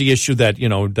know there's the issue that,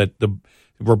 that the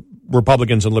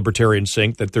Republicans and Libertarians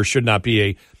think that there should not be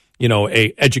a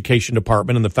education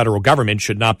department, and the federal government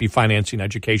should not be financing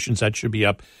educations. That should be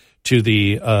up to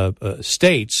the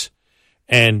states.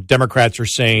 And Democrats are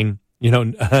saying, no,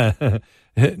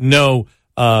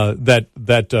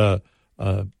 that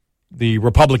the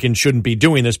Republicans shouldn't be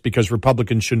doing this because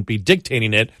Republicans shouldn't be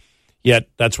dictating it. Yet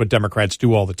that's what Democrats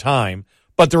do all the time.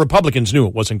 But the Republicans knew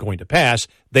it wasn't going to pass.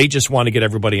 They just want to get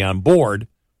everybody on board.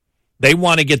 They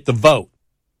want to get the vote.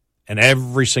 And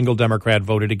every single Democrat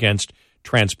voted against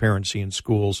transparency in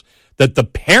schools, that the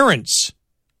parents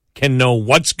can know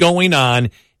what's going on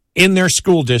in their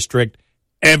school district.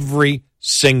 Every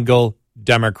single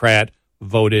Democrat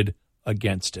voted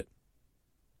against it.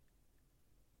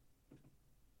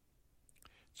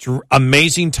 It's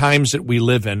amazing times that we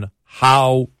live in,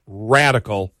 how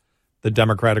radical the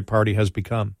Democratic Party has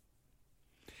become.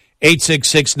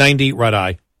 866-90 Red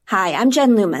Eye. Hi, I'm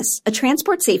Jen Loomis, a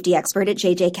transport safety expert at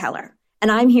J.J. Keller,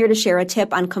 and I'm here to share a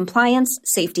tip on compliance,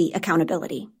 safety,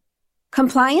 accountability.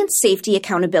 Compliance, Safety,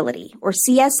 Accountability, or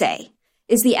CSA,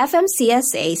 is the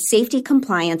FMCSA Safety,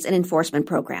 Compliance, and Enforcement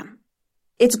Program.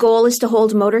 Its goal is to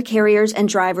hold motor carriers and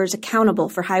drivers accountable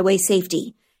for highway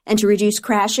safety and to reduce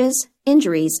crashes,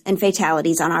 injuries, and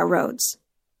fatalities on our roads.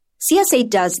 CSA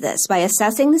does this by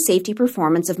assessing the safety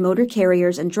performance of motor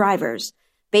carriers and drivers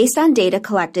based on data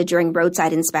collected during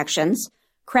roadside inspections,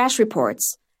 crash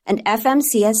reports, and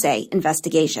FMCSA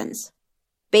investigations.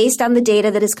 Based on the data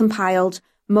that is compiled,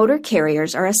 motor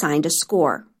carriers are assigned a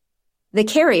score. The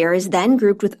carrier is then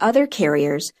grouped with other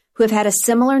carriers who have had a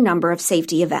similar number of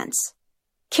safety events.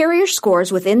 Carrier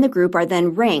scores within the group are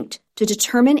then ranked to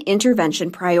determine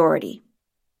intervention priority.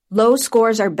 Low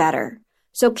scores are better,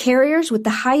 so carriers with the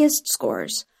highest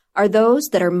scores are those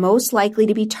that are most likely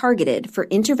to be targeted for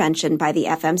intervention by the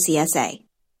FMCSA.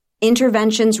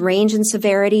 Interventions range in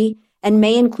severity and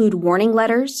may include warning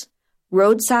letters,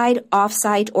 roadside,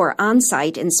 off-site, or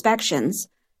on-site inspections,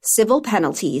 civil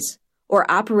penalties, or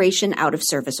operation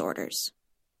out-of-service orders.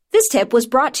 This tip was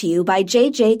brought to you by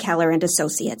J.J. Keller and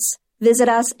Associates. Visit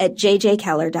us at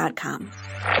jjkeller.com.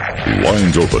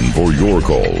 Lines open for your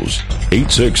calls.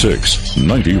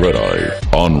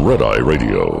 866-90-RED-EYE on Red Eye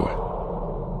Radio.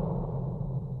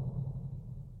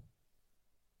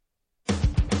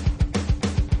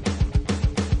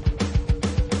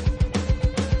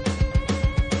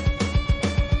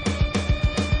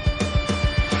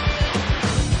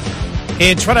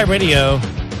 It's Red Eye Radio.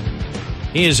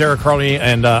 He is Eric Harley,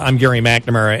 and I'm Gary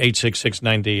McNamara,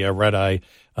 866-90-RED-EYE.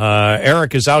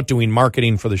 Eric is out doing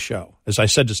marketing for the show. As I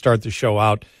said to start the show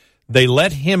out, they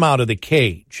let him out of the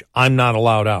cage. I'm not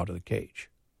allowed out of the cage.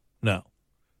 No.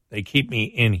 They keep me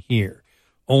in here.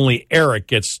 Only Eric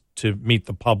gets to meet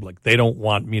the public. They don't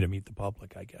want me to meet the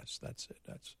public, I guess. That's it.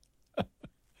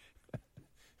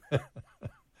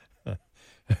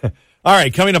 All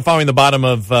right, coming up following the bottom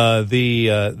of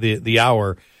the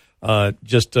hour,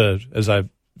 as I've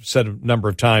said a number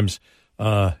of times,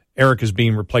 Eric is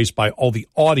being replaced by all the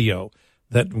audio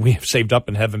that we have saved up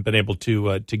and haven't been able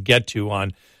to get to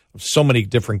on so many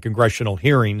different congressional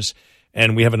hearings.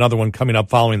 And we have another one coming up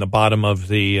following the bottom of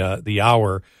the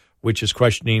hour, which is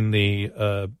questioning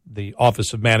the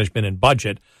Office of Management and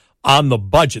Budget on the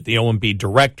budget, the OMB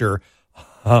director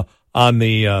on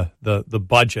the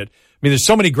budget. I mean, there's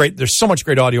so much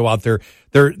great audio out there.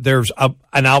 There's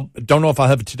and I don't know if I'll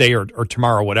have it today or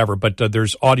tomorrow, whatever, but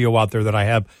there's audio out there that I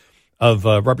have of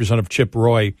Representative Chip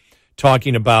Roy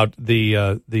talking about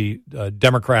the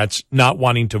Democrats not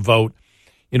wanting to vote,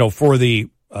 for the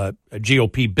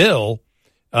GOP bill,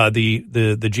 the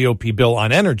GOP bill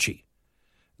on energy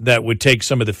that would take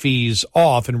some of the fees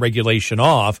off and regulation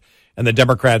off, and the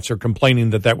Democrats are complaining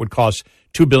that would cost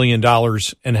 $2 billion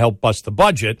and help bust the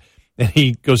budget. And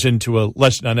he goes into a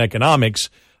lesson on economics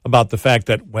about the fact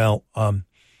that,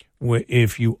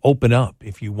 if you open up,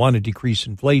 if you want to decrease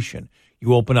inflation,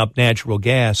 you open up natural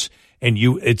gas, and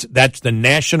that's the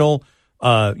national,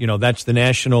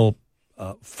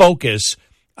 focus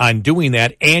on doing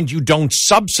that, and you don't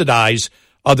subsidize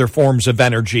other forms of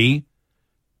energy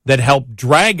that help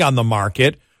drag on the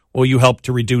market. Well, you help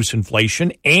to reduce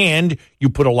inflation, and you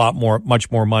put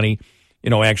much more money,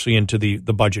 actually into the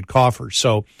budget coffers.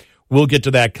 So we'll get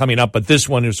to that coming up. But this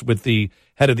one is with the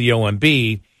head of the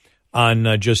OMB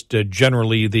just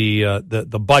generally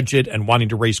the budget and wanting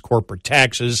to raise corporate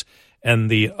taxes and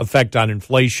the effect on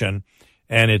inflation.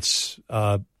 And it's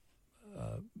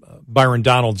Byron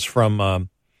Donalds from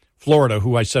Florida,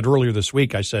 who I said earlier this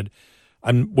week, I said,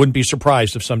 I wouldn't be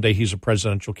surprised if someday he's a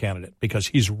presidential candidate because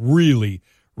he's really,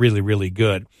 really, really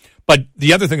good. But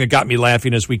the other thing that got me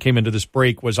laughing as we came into this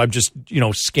break was I'm just,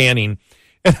 scanning,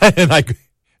 and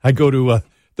I go to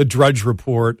the Drudge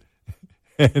Report,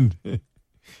 and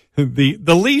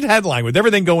the lead headline with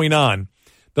everything going on,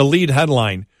 the lead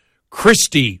headline,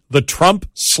 Christie, the Trump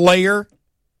slayer.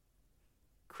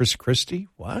 Chris Christie?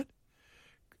 What?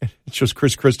 It shows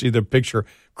Chris Christie, the picture.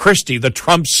 Christie, the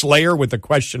Trump slayer with a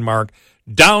question mark,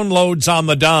 downloads on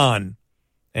the Don.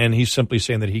 And he's simply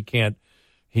saying that he can't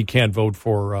vote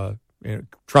for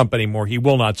Trump anymore. He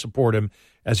will not support him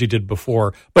as he did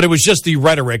before. But it was just the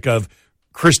rhetoric of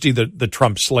Christie, the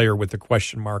Trump slayer with the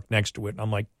question mark next to it. And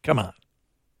I'm like, come on.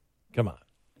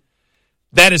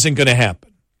 That isn't going to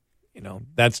happen.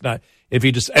 That's not, if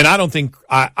he just, and I don't think,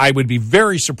 I would be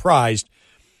very surprised.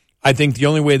 I think the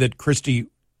only way that Christie,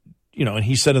 and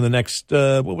he said in the next,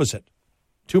 2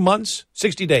 months,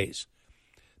 60 days,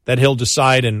 that he'll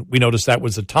decide, and we noticed that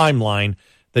was the timeline,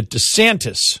 that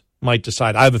DeSantis might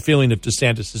decide. I have a feeling if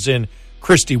DeSantis is in,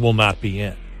 Christie will not be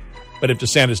in. But if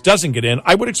DeSantis doesn't get in,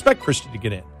 I would expect Christie to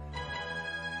get in.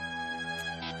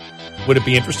 Would it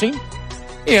be interesting?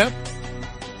 Yeah.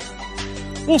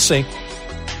 We'll see.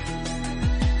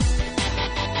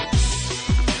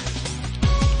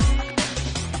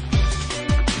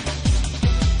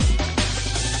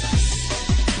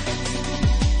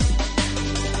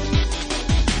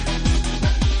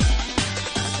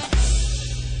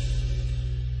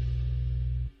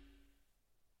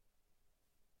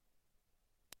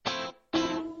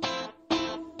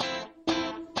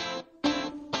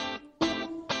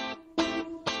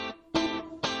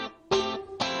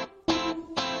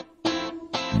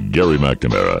 Gary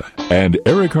McNamara and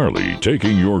Eric Harley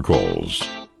taking your calls.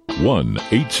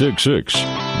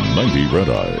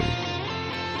 1-866-90-RED-EYE.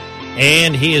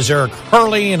 And he is Eric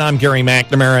Harley, and I'm Gary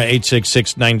McNamara,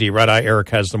 866-90-RED-EYE. Eric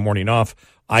has the morning off.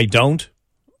 I don't.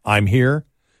 I'm here.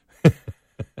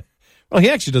 Well, he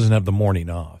actually doesn't have the morning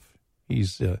off.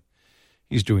 He's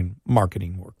doing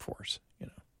marketing work for us,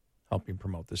 helping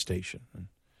promote the station.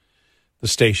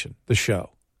 The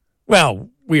show. Well,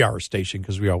 we are a station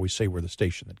because we always say we're the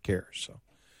station that cares. So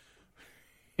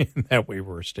in that way,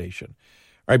 we're a station.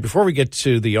 All right, before we get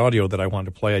to the audio that I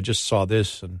wanted to play, I just saw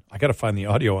this, and I got to find the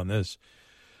audio on this.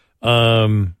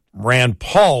 Rand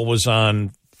Paul was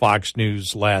on Fox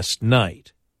News last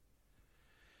night.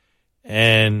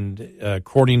 And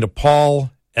according to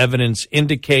Paul, evidence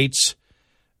indicates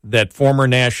that former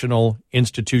National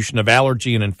Institution of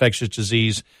Allergy and Infectious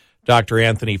Disease, Dr.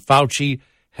 Anthony Fauci,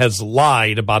 has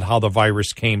lied about how the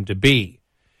virus came to be.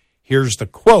 Here's the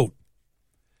quote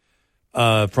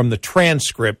from the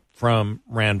transcript from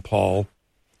Rand Paul.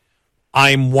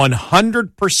 I'm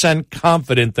 100%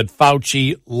 confident that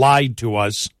Fauci lied to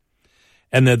us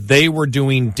and that they were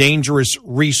doing dangerous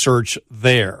research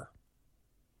there.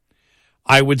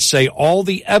 I would say all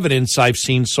the evidence I've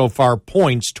seen so far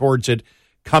points towards it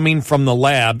coming from the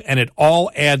lab, and it all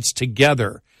adds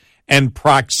together. And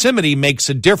proximity makes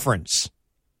a difference.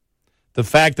 The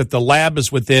fact that the lab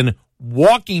is within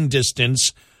walking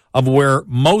distance of where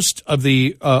most of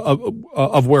the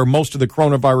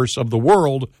coronavirus of the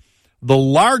world, the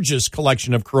largest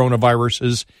collection of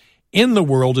coronaviruses in the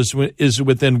world is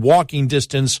within walking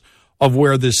distance of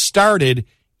where this started.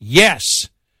 Yes,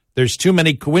 there's too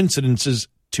many coincidences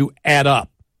to add up.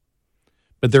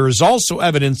 But there is also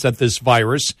evidence that this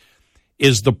virus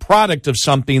is the product of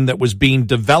something that was being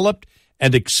developed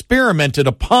and experimented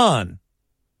upon.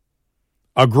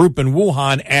 A group in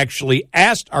Wuhan actually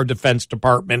asked our Defense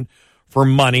Department for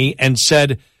money and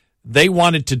said they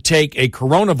wanted to take a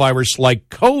coronavirus like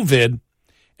COVID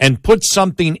and put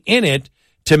something in it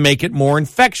to make it more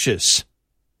infectious.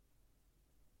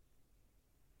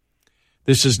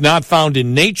 This is not found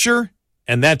in nature,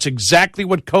 and that's exactly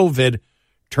what COVID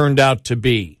turned out to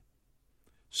be.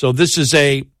 So this is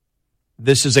a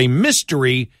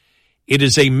mystery. It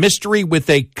is a mystery with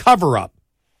a cover-up.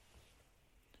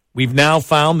 We've now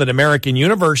found that American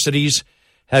universities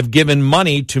have given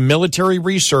money to military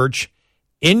research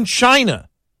in China.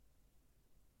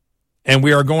 And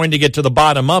we are going to get to the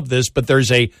bottom of this, but there's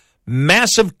a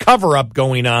massive cover-up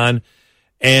going on,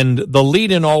 and the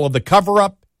lead in all of the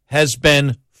cover-up has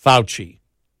been Fauci.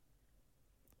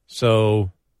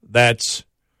 So that's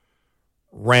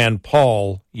Rand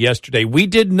Paul yesterday. We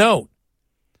did note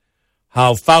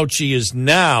how Fauci is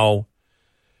now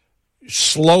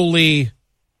slowly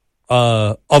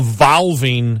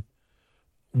evolving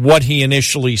what he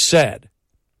initially said.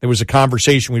 There was a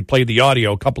conversation, we played the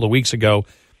audio a couple of weeks ago,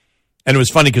 and it was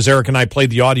funny because Eric and I played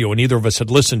the audio and neither of us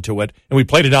had listened to it, and we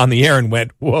played it on the air and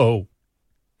went, whoa.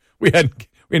 We didn't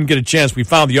get a chance. We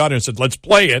found the audio and said, let's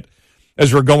play it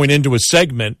as we're going into a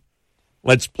segment.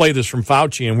 Let's play this from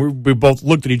Fauci. And we both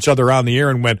looked at each other on the air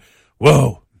and went,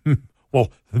 whoa.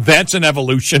 Well, that's an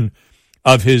evolution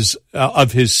of his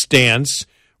stance,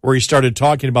 where he started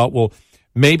talking about, well,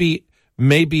 maybe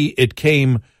it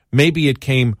came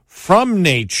from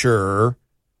nature,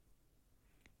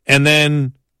 and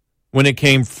then when it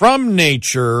came from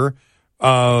nature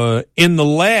in the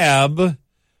lab,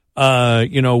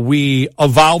 we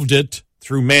evolved it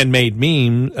through man-made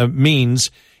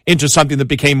means into something that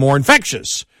became more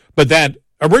infectious. But that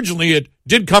originally it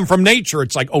did come from nature.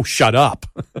 It's like, oh, shut up.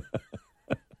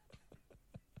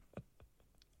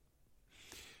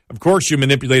 Of course, you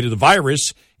manipulated the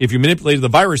virus. If you manipulated the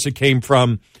virus, it came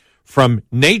from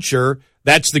nature.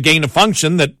 That's the gain of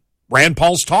function that Rand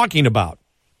Paul's talking about.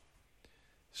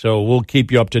 So we'll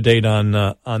keep you up to date on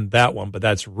that one, but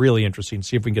that's really interesting.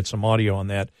 See if we can get some audio on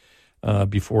that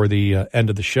before the end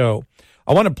of the show.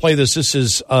 I want to play this. This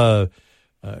is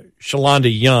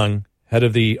Shalanda Young, head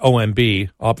of the OMB,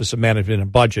 Office of Management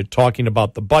and Budget, talking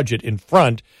about the budget in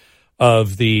front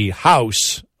of the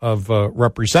House of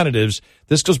Representatives.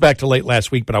 This goes back to late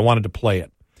last week, but I wanted to play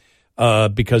it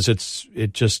because it's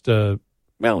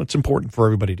important for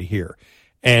everybody to hear.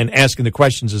 And asking the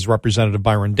questions is Representative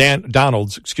Byron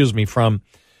Donalds, from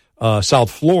South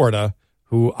Florida,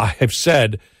 who I have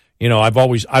said,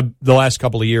 the last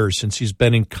couple of years since he's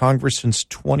been in Congress since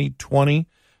 2020,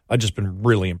 I've just been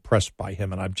really impressed by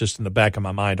him. And I've just in the back of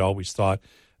my mind always thought,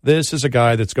 this is a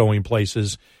guy that's going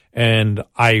places. And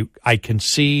I can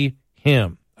see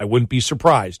him. I wouldn't be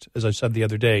surprised, as I said the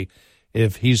other day,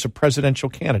 if he's a presidential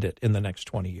candidate in the next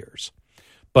 20 years.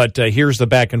 But here's the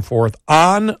back and forth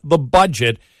on the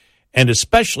budget, and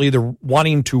especially the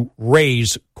wanting to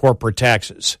raise corporate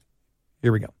taxes.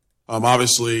 Here we go.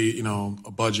 Obviously,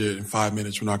 a budget in 5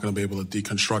 minutes, we're not going to be able to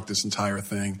deconstruct this entire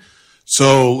thing.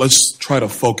 So let's try to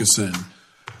focus in.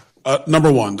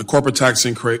 Number one, the corporate tax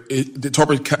increase,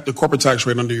 the corporate tax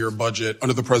rate under your budget,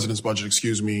 under the president's budget,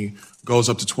 goes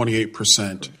up to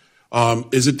 28%.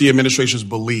 Is it the administration's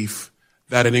belief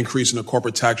that an increase in the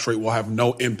corporate tax rate will have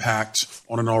no impact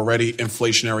on an already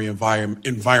inflationary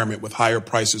environment with higher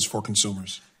prices for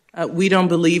consumers? We don't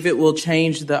believe it will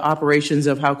change the operations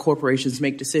of how corporations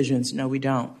make decisions. No, we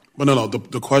don't. But no.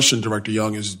 The question, Director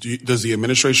Young, is does the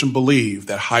administration believe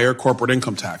that higher corporate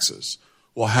income taxes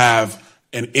will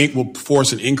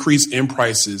force an increase in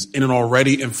prices in an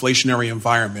already inflationary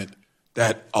environment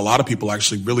that a lot of people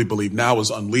actually really believe now is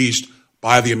unleashed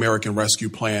by the American Rescue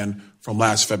Plan from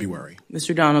last February?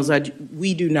 Mr. Donalds,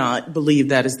 we do not believe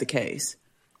that is the case.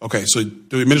 Okay, so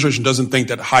the administration doesn't think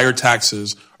that higher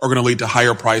taxes are going to lead to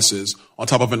higher prices on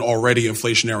top of an already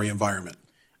inflationary environment?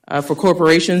 For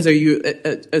corporations, are you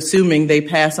assuming they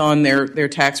pass on their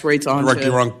tax rates on? Correct,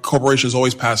 you're wrong. Corporations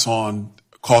always pass on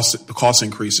cost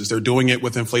increases. They're doing it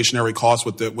with inflationary costs,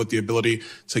 with the ability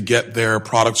to get their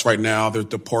products right now,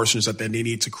 the portions that they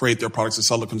need to create their products to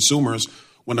sell to consumers.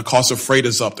 When the cost of freight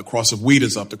is up, the cost of wheat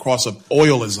is up, the cost of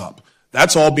oil is up.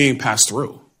 That's all being passed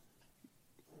through.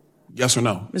 Yes or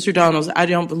no? Mr. Donalds, I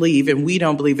don't believe, and we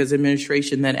don't believe as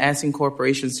administration, that asking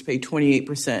corporations to pay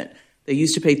 28%, they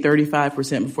used to pay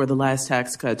 35% before the last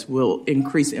tax cuts, will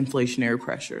increase inflationary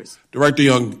pressures. Director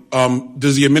Young,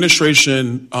 does the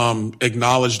administration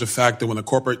acknowledge the fact that when the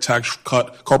corporate tax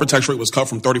rate was cut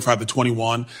from 35 to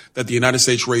 21, that the United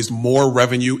States raised more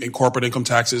revenue in corporate income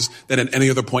taxes than at any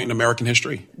other point in American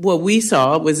history? What we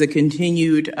saw was a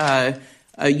continued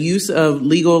use of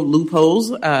legal loopholes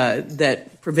that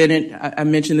prevented, I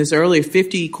mentioned this earlier,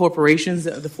 50 corporations,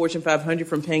 the Fortune 500,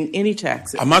 from paying any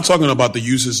taxes. I'm not talking about the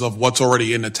uses of what's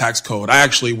already in the tax code. I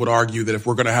actually would argue that if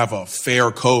we're going to have a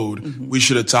fair code, we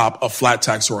should adopt a flat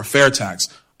tax or a fair tax.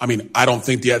 I mean, I don't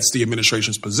think that's the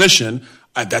administration's position.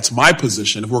 That's my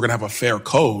position, if we're going to have a fair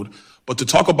code. But to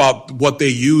talk about what they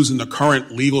use in the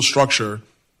current legal structure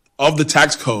of the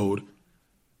tax code,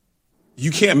 you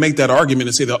can't make that argument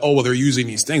and say that, they're using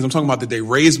these things. I'm talking about did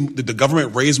the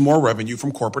government raise more revenue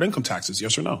from corporate income taxes?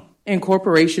 Yes or no? And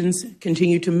corporations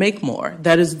continue to make more.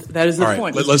 That is the All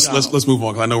point. Right, let's move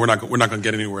on, because I know we're not going to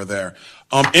get anywhere there.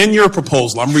 In your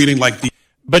proposal, I'm reading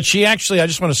But she actually, I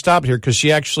just want to stop here because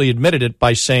she actually admitted it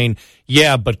by saying,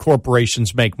 yeah, but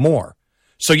corporations make more.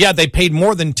 So yeah, they paid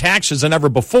more than taxes than ever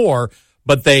before,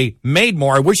 but they made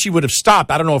more. I wish he would have stopped.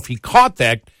 I don't know if he caught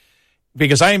that,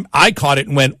 because I caught it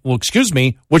and went, well, excuse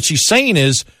me. What she's saying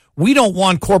is we don't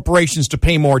want corporations to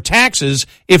pay more taxes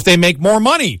if they make more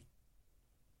money.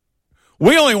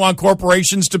 We only want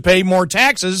corporations to pay more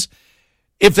taxes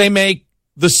if they make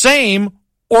the same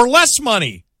or less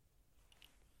money.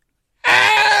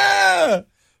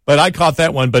 But I caught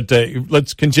that one, but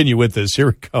let's continue with this. Here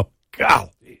we go.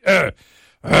 Golly.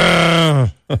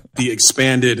 The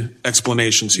expanded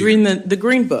explanations here. You're reading the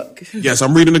Green Book. Yes,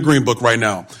 I'm reading the Green Book right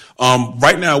now.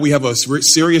 Right now, we have a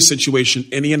serious situation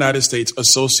in the United States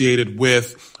associated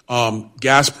with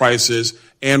gas prices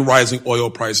and rising oil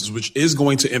prices, which is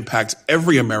going to impact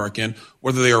every American,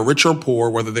 whether they are rich or poor,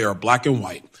 whether they are black and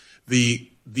white. The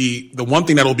one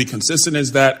thing that will be consistent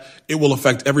is that it will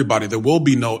affect everybody. There will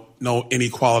be no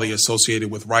inequality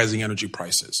associated with rising energy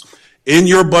prices. In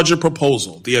your budget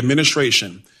proposal, the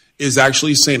administration is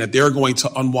actually saying that they're going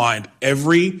to unwind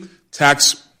every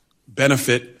tax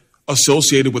benefit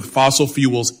associated with fossil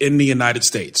fuels in the United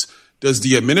States. Does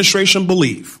the administration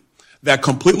believe that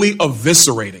completely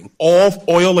eviscerating all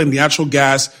oil and natural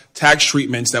gas tax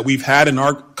treatments that we've had in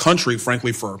our country,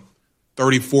 frankly, for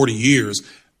 30, 40 years,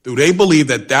 do they believe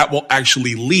that that will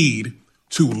actually lead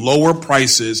to lower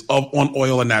prices on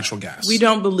oil and natural gas? We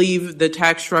don't believe the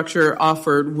tax structure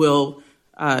offered will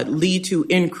lead to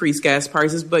increased gas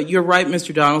prices. But you're right,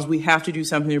 Mr. Donalds, we have to do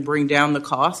something to bring down the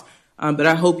cost. But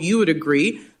I hope you would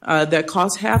agree that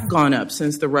costs have gone up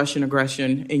since the Russian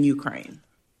aggression in Ukraine.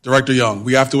 Director Young,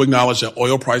 we have to acknowledge that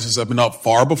oil prices have been up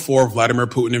far before Vladimir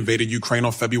Putin invaded Ukraine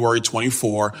on February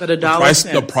 24. But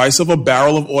the price of a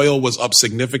barrel of oil was up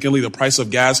significantly. The price of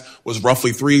gas was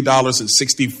roughly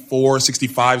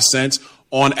 $3.65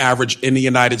 on average in the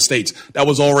United States. That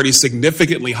was already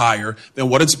significantly higher than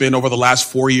what it's been over the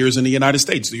last 4 years in the United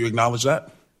States. Do you acknowledge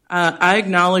that? I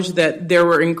acknowledge that there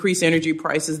were increased energy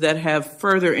prices that have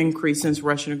further increased since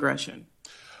Russian aggression.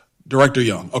 Director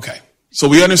Young, okay. So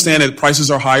we understand that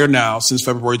prices are higher now since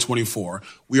February 24.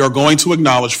 We are going to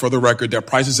acknowledge for the record that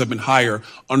prices have been higher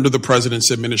under the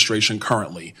president's administration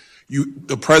currently.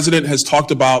 The president has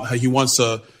talked about how he wants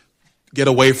to get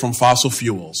away from fossil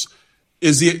fuels.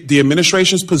 Is the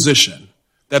administration's position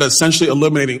that essentially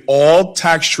eliminating all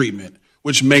tax treatment,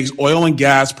 which makes oil and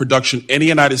gas production in the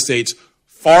United States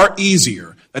far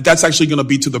easier, that's actually going to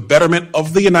be to the betterment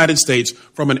of the United States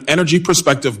from an energy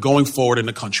perspective going forward in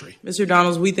the country? Mr.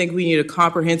 Donalds, we think we need a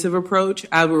comprehensive approach.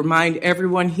 I would remind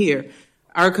everyone here,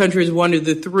 our country is one of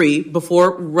the three,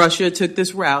 before Russia took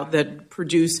this route, that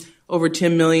produced over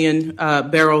 10 million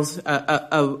barrels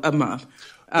a month.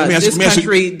 This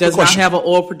country does not have an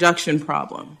oil production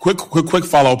problem. Quick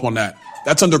follow-up on that.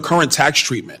 That's under current tax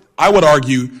treatment. I would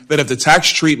argue that if the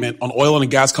tax treatment on oil and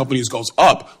gas companies goes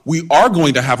up, we are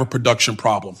going to have a production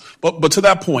problem. But to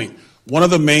that point, one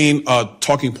of the main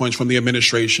talking points from the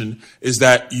administration is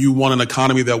that you want an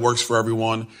economy that works for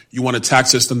everyone. You want a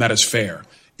tax system that is fair.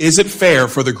 Is it fair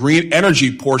for the green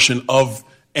energy portion of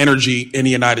energy in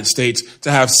the United States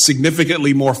to have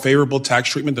significantly more favorable tax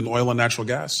treatment than oil and natural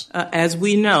gas? As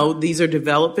we know, these are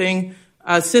developing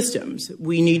systems.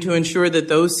 We need to ensure that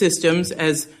those systems,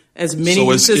 as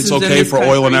many systems it's okay for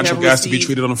oil and natural gas to be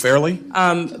treated unfairly?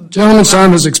 Gentleman's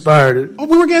time has expired. Oh,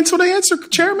 we were getting to the answer,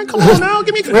 Chairman. Come on now,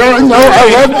 give me. Come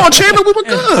on, Chairman, we were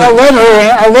good. I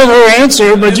let her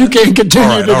answer, but you can't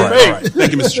continue to debate. All right.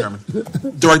 Thank you, Mr. Chairman.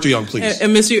 Director Young, please.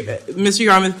 And Mr.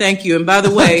 Yarmouth, thank you. And by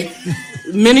the way,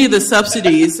 many of the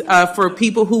subsidies for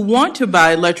people who want to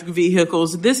buy electric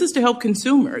vehicles, this is to help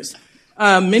consumers.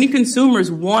 Many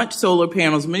consumers want solar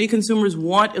panels. Many consumers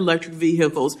want electric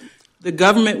vehicles. The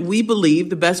government, we believe,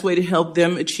 the best way to help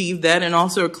them achieve that and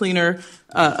also a cleaner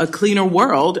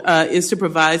world is to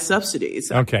provide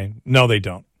subsidies. Okay. No, they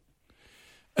don't.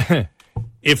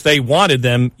 If they wanted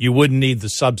them, you wouldn't need the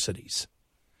subsidies.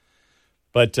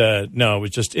 But no, it was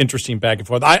just interesting back and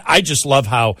forth. I just love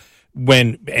how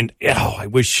I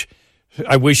wish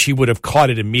he would have caught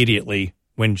it immediately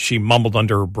when she mumbled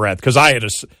under her breath, because I had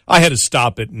to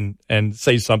stop it and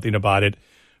say something about it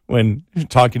when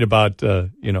talking about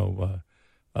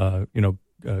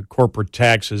corporate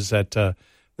taxes, that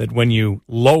when you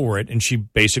lower it, and she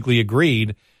basically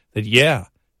agreed that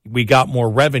we got more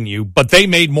revenue, but they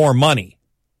made more money.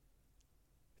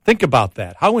 Think about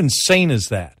that. How insane is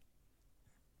that?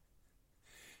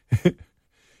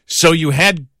 So you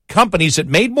had companies that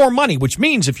made more money, which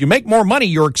means if you make more money,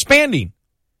 you're expanding.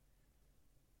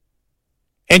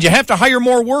 And you have to hire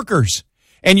more workers.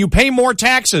 And you pay more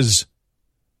taxes.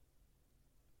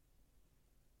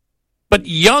 But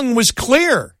Young was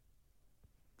clear.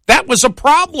 That was a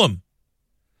problem.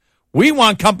 We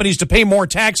want companies to pay more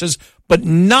taxes, but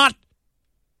not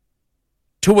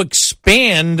to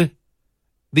expand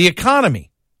the economy.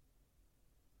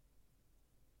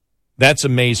 That's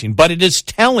amazing. But it is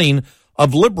telling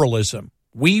of liberalism.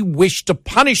 We wish to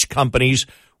punish companies.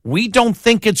 We don't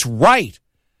think it's right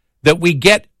that we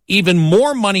get even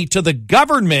more money to the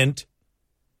government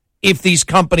if these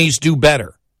companies do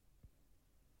better.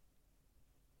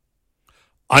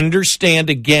 Understand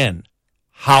again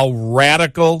how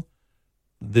radical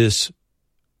this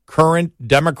current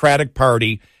Democratic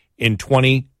Party in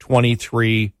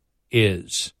 2023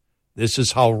 is. This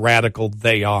is how radical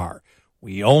they are.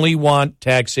 We only want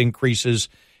tax increases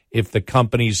if the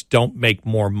companies don't make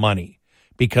more money,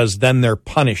 because then they're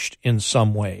punished in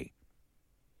some way.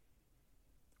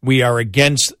 We are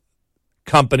against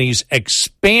companies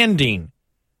expanding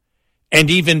and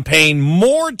even paying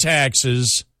more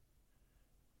taxes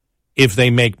if they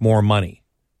make more money.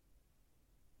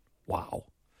 Wow.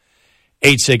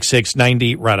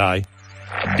 866-90 Red Eye.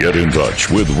 Get in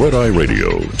touch with Red Eye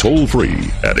Radio, toll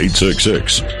free at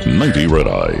 866-90 Red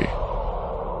Eye.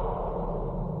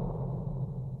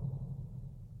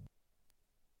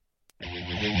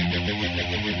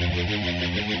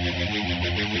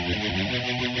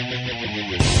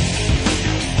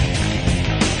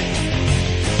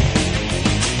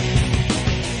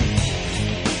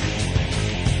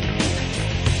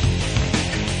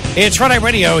 It's Red Eye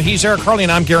Radio. He's Eric Harley,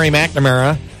 and I'm Gary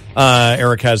McNamara.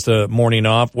 Eric has the morning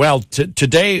off. Well,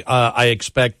 today I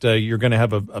expect you're going to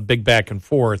have a big back and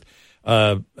forth,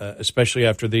 especially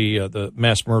after the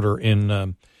mass murder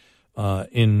in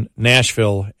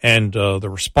Nashville and the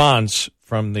response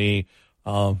from the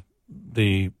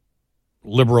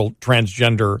liberal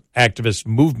transgender activist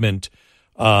movement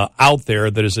out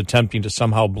there that is attempting to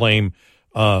somehow blame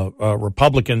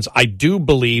Republicans. I do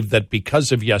believe that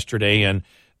because of yesterday and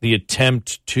the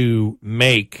attempt to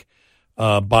make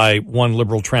by one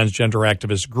liberal transgender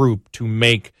activist group to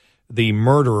make the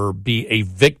murderer be a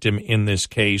victim in this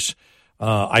case,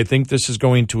 I think this is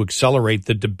going to accelerate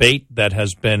the debate that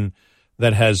has been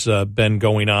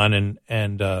going on,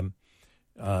 and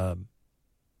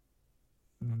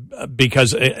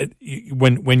because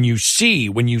when you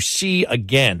see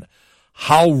again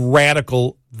how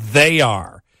radical they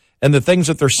are. And the things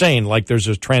that they're saying, like there's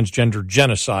a transgender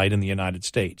genocide in the United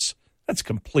States, that's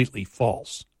completely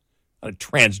false. A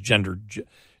transgender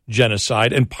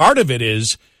genocide. And part of it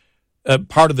is,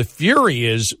 part of the fury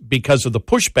is because of the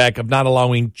pushback of not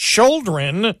allowing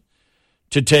children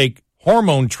to take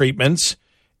hormone treatments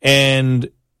and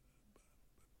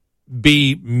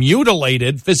be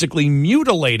mutilated, physically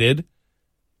mutilated,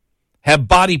 have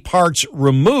body parts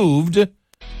removed,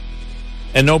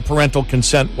 and no parental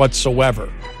consent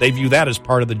whatsoever. They view that as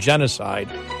part of the genocide.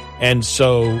 And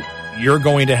so you're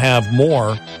going to have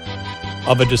more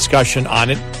of a discussion on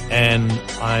it, and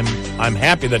I'm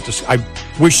happy that I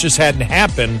wish this hadn't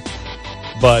happened,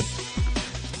 but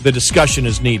the discussion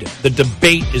is needed. The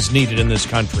debate is needed in this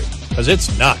country because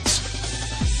it's nuts.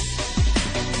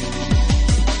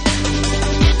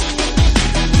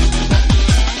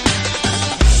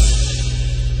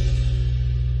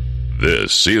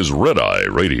 This is Red Eye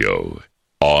Radio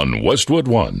on Westwood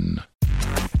One.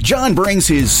 John brings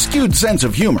his skewed sense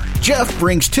of humor. Jeff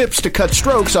brings tips to cut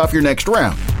strokes off your next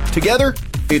round. Together,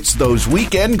 it's those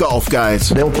weekend golf guys.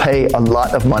 They'll pay a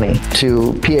lot of money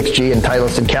to PXG and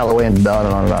Titleist and Callaway and on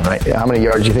and on and on, right? How many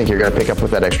yards do you think you're going to pick up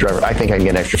with that extra driver? I think I can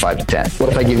get an extra 5 to 10.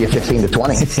 What if I give you 15 to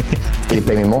 20? You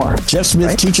pay me more. Jeff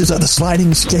Smith teaches on a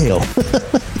sliding scale.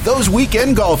 Those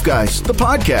Weekend Golf Guys, the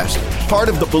podcast, part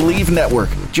of the Believe Network.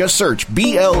 Just search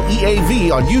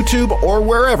BLEAV on YouTube or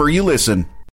wherever you listen.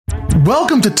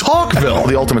 Welcome to Talkville,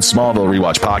 the ultimate Smallville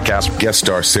rewatch podcast. Guest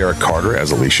star Sarah Carter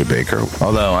as Alicia Baker,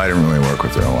 although I didn't really work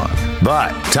with her a lot.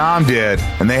 But Tom did,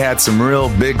 and they had some real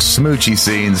big smoochy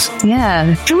scenes.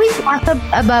 Yeah. Can we talk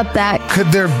about that? Could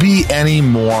there be any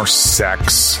more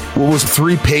sex? What was a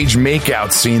 3-page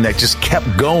makeout scene that just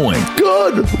kept going?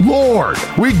 Good Lord.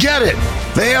 We get it.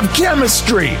 They have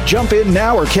chemistry. Jump in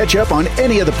now or catch up on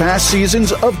any of the past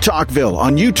seasons of Talkville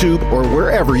on YouTube or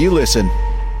wherever you listen.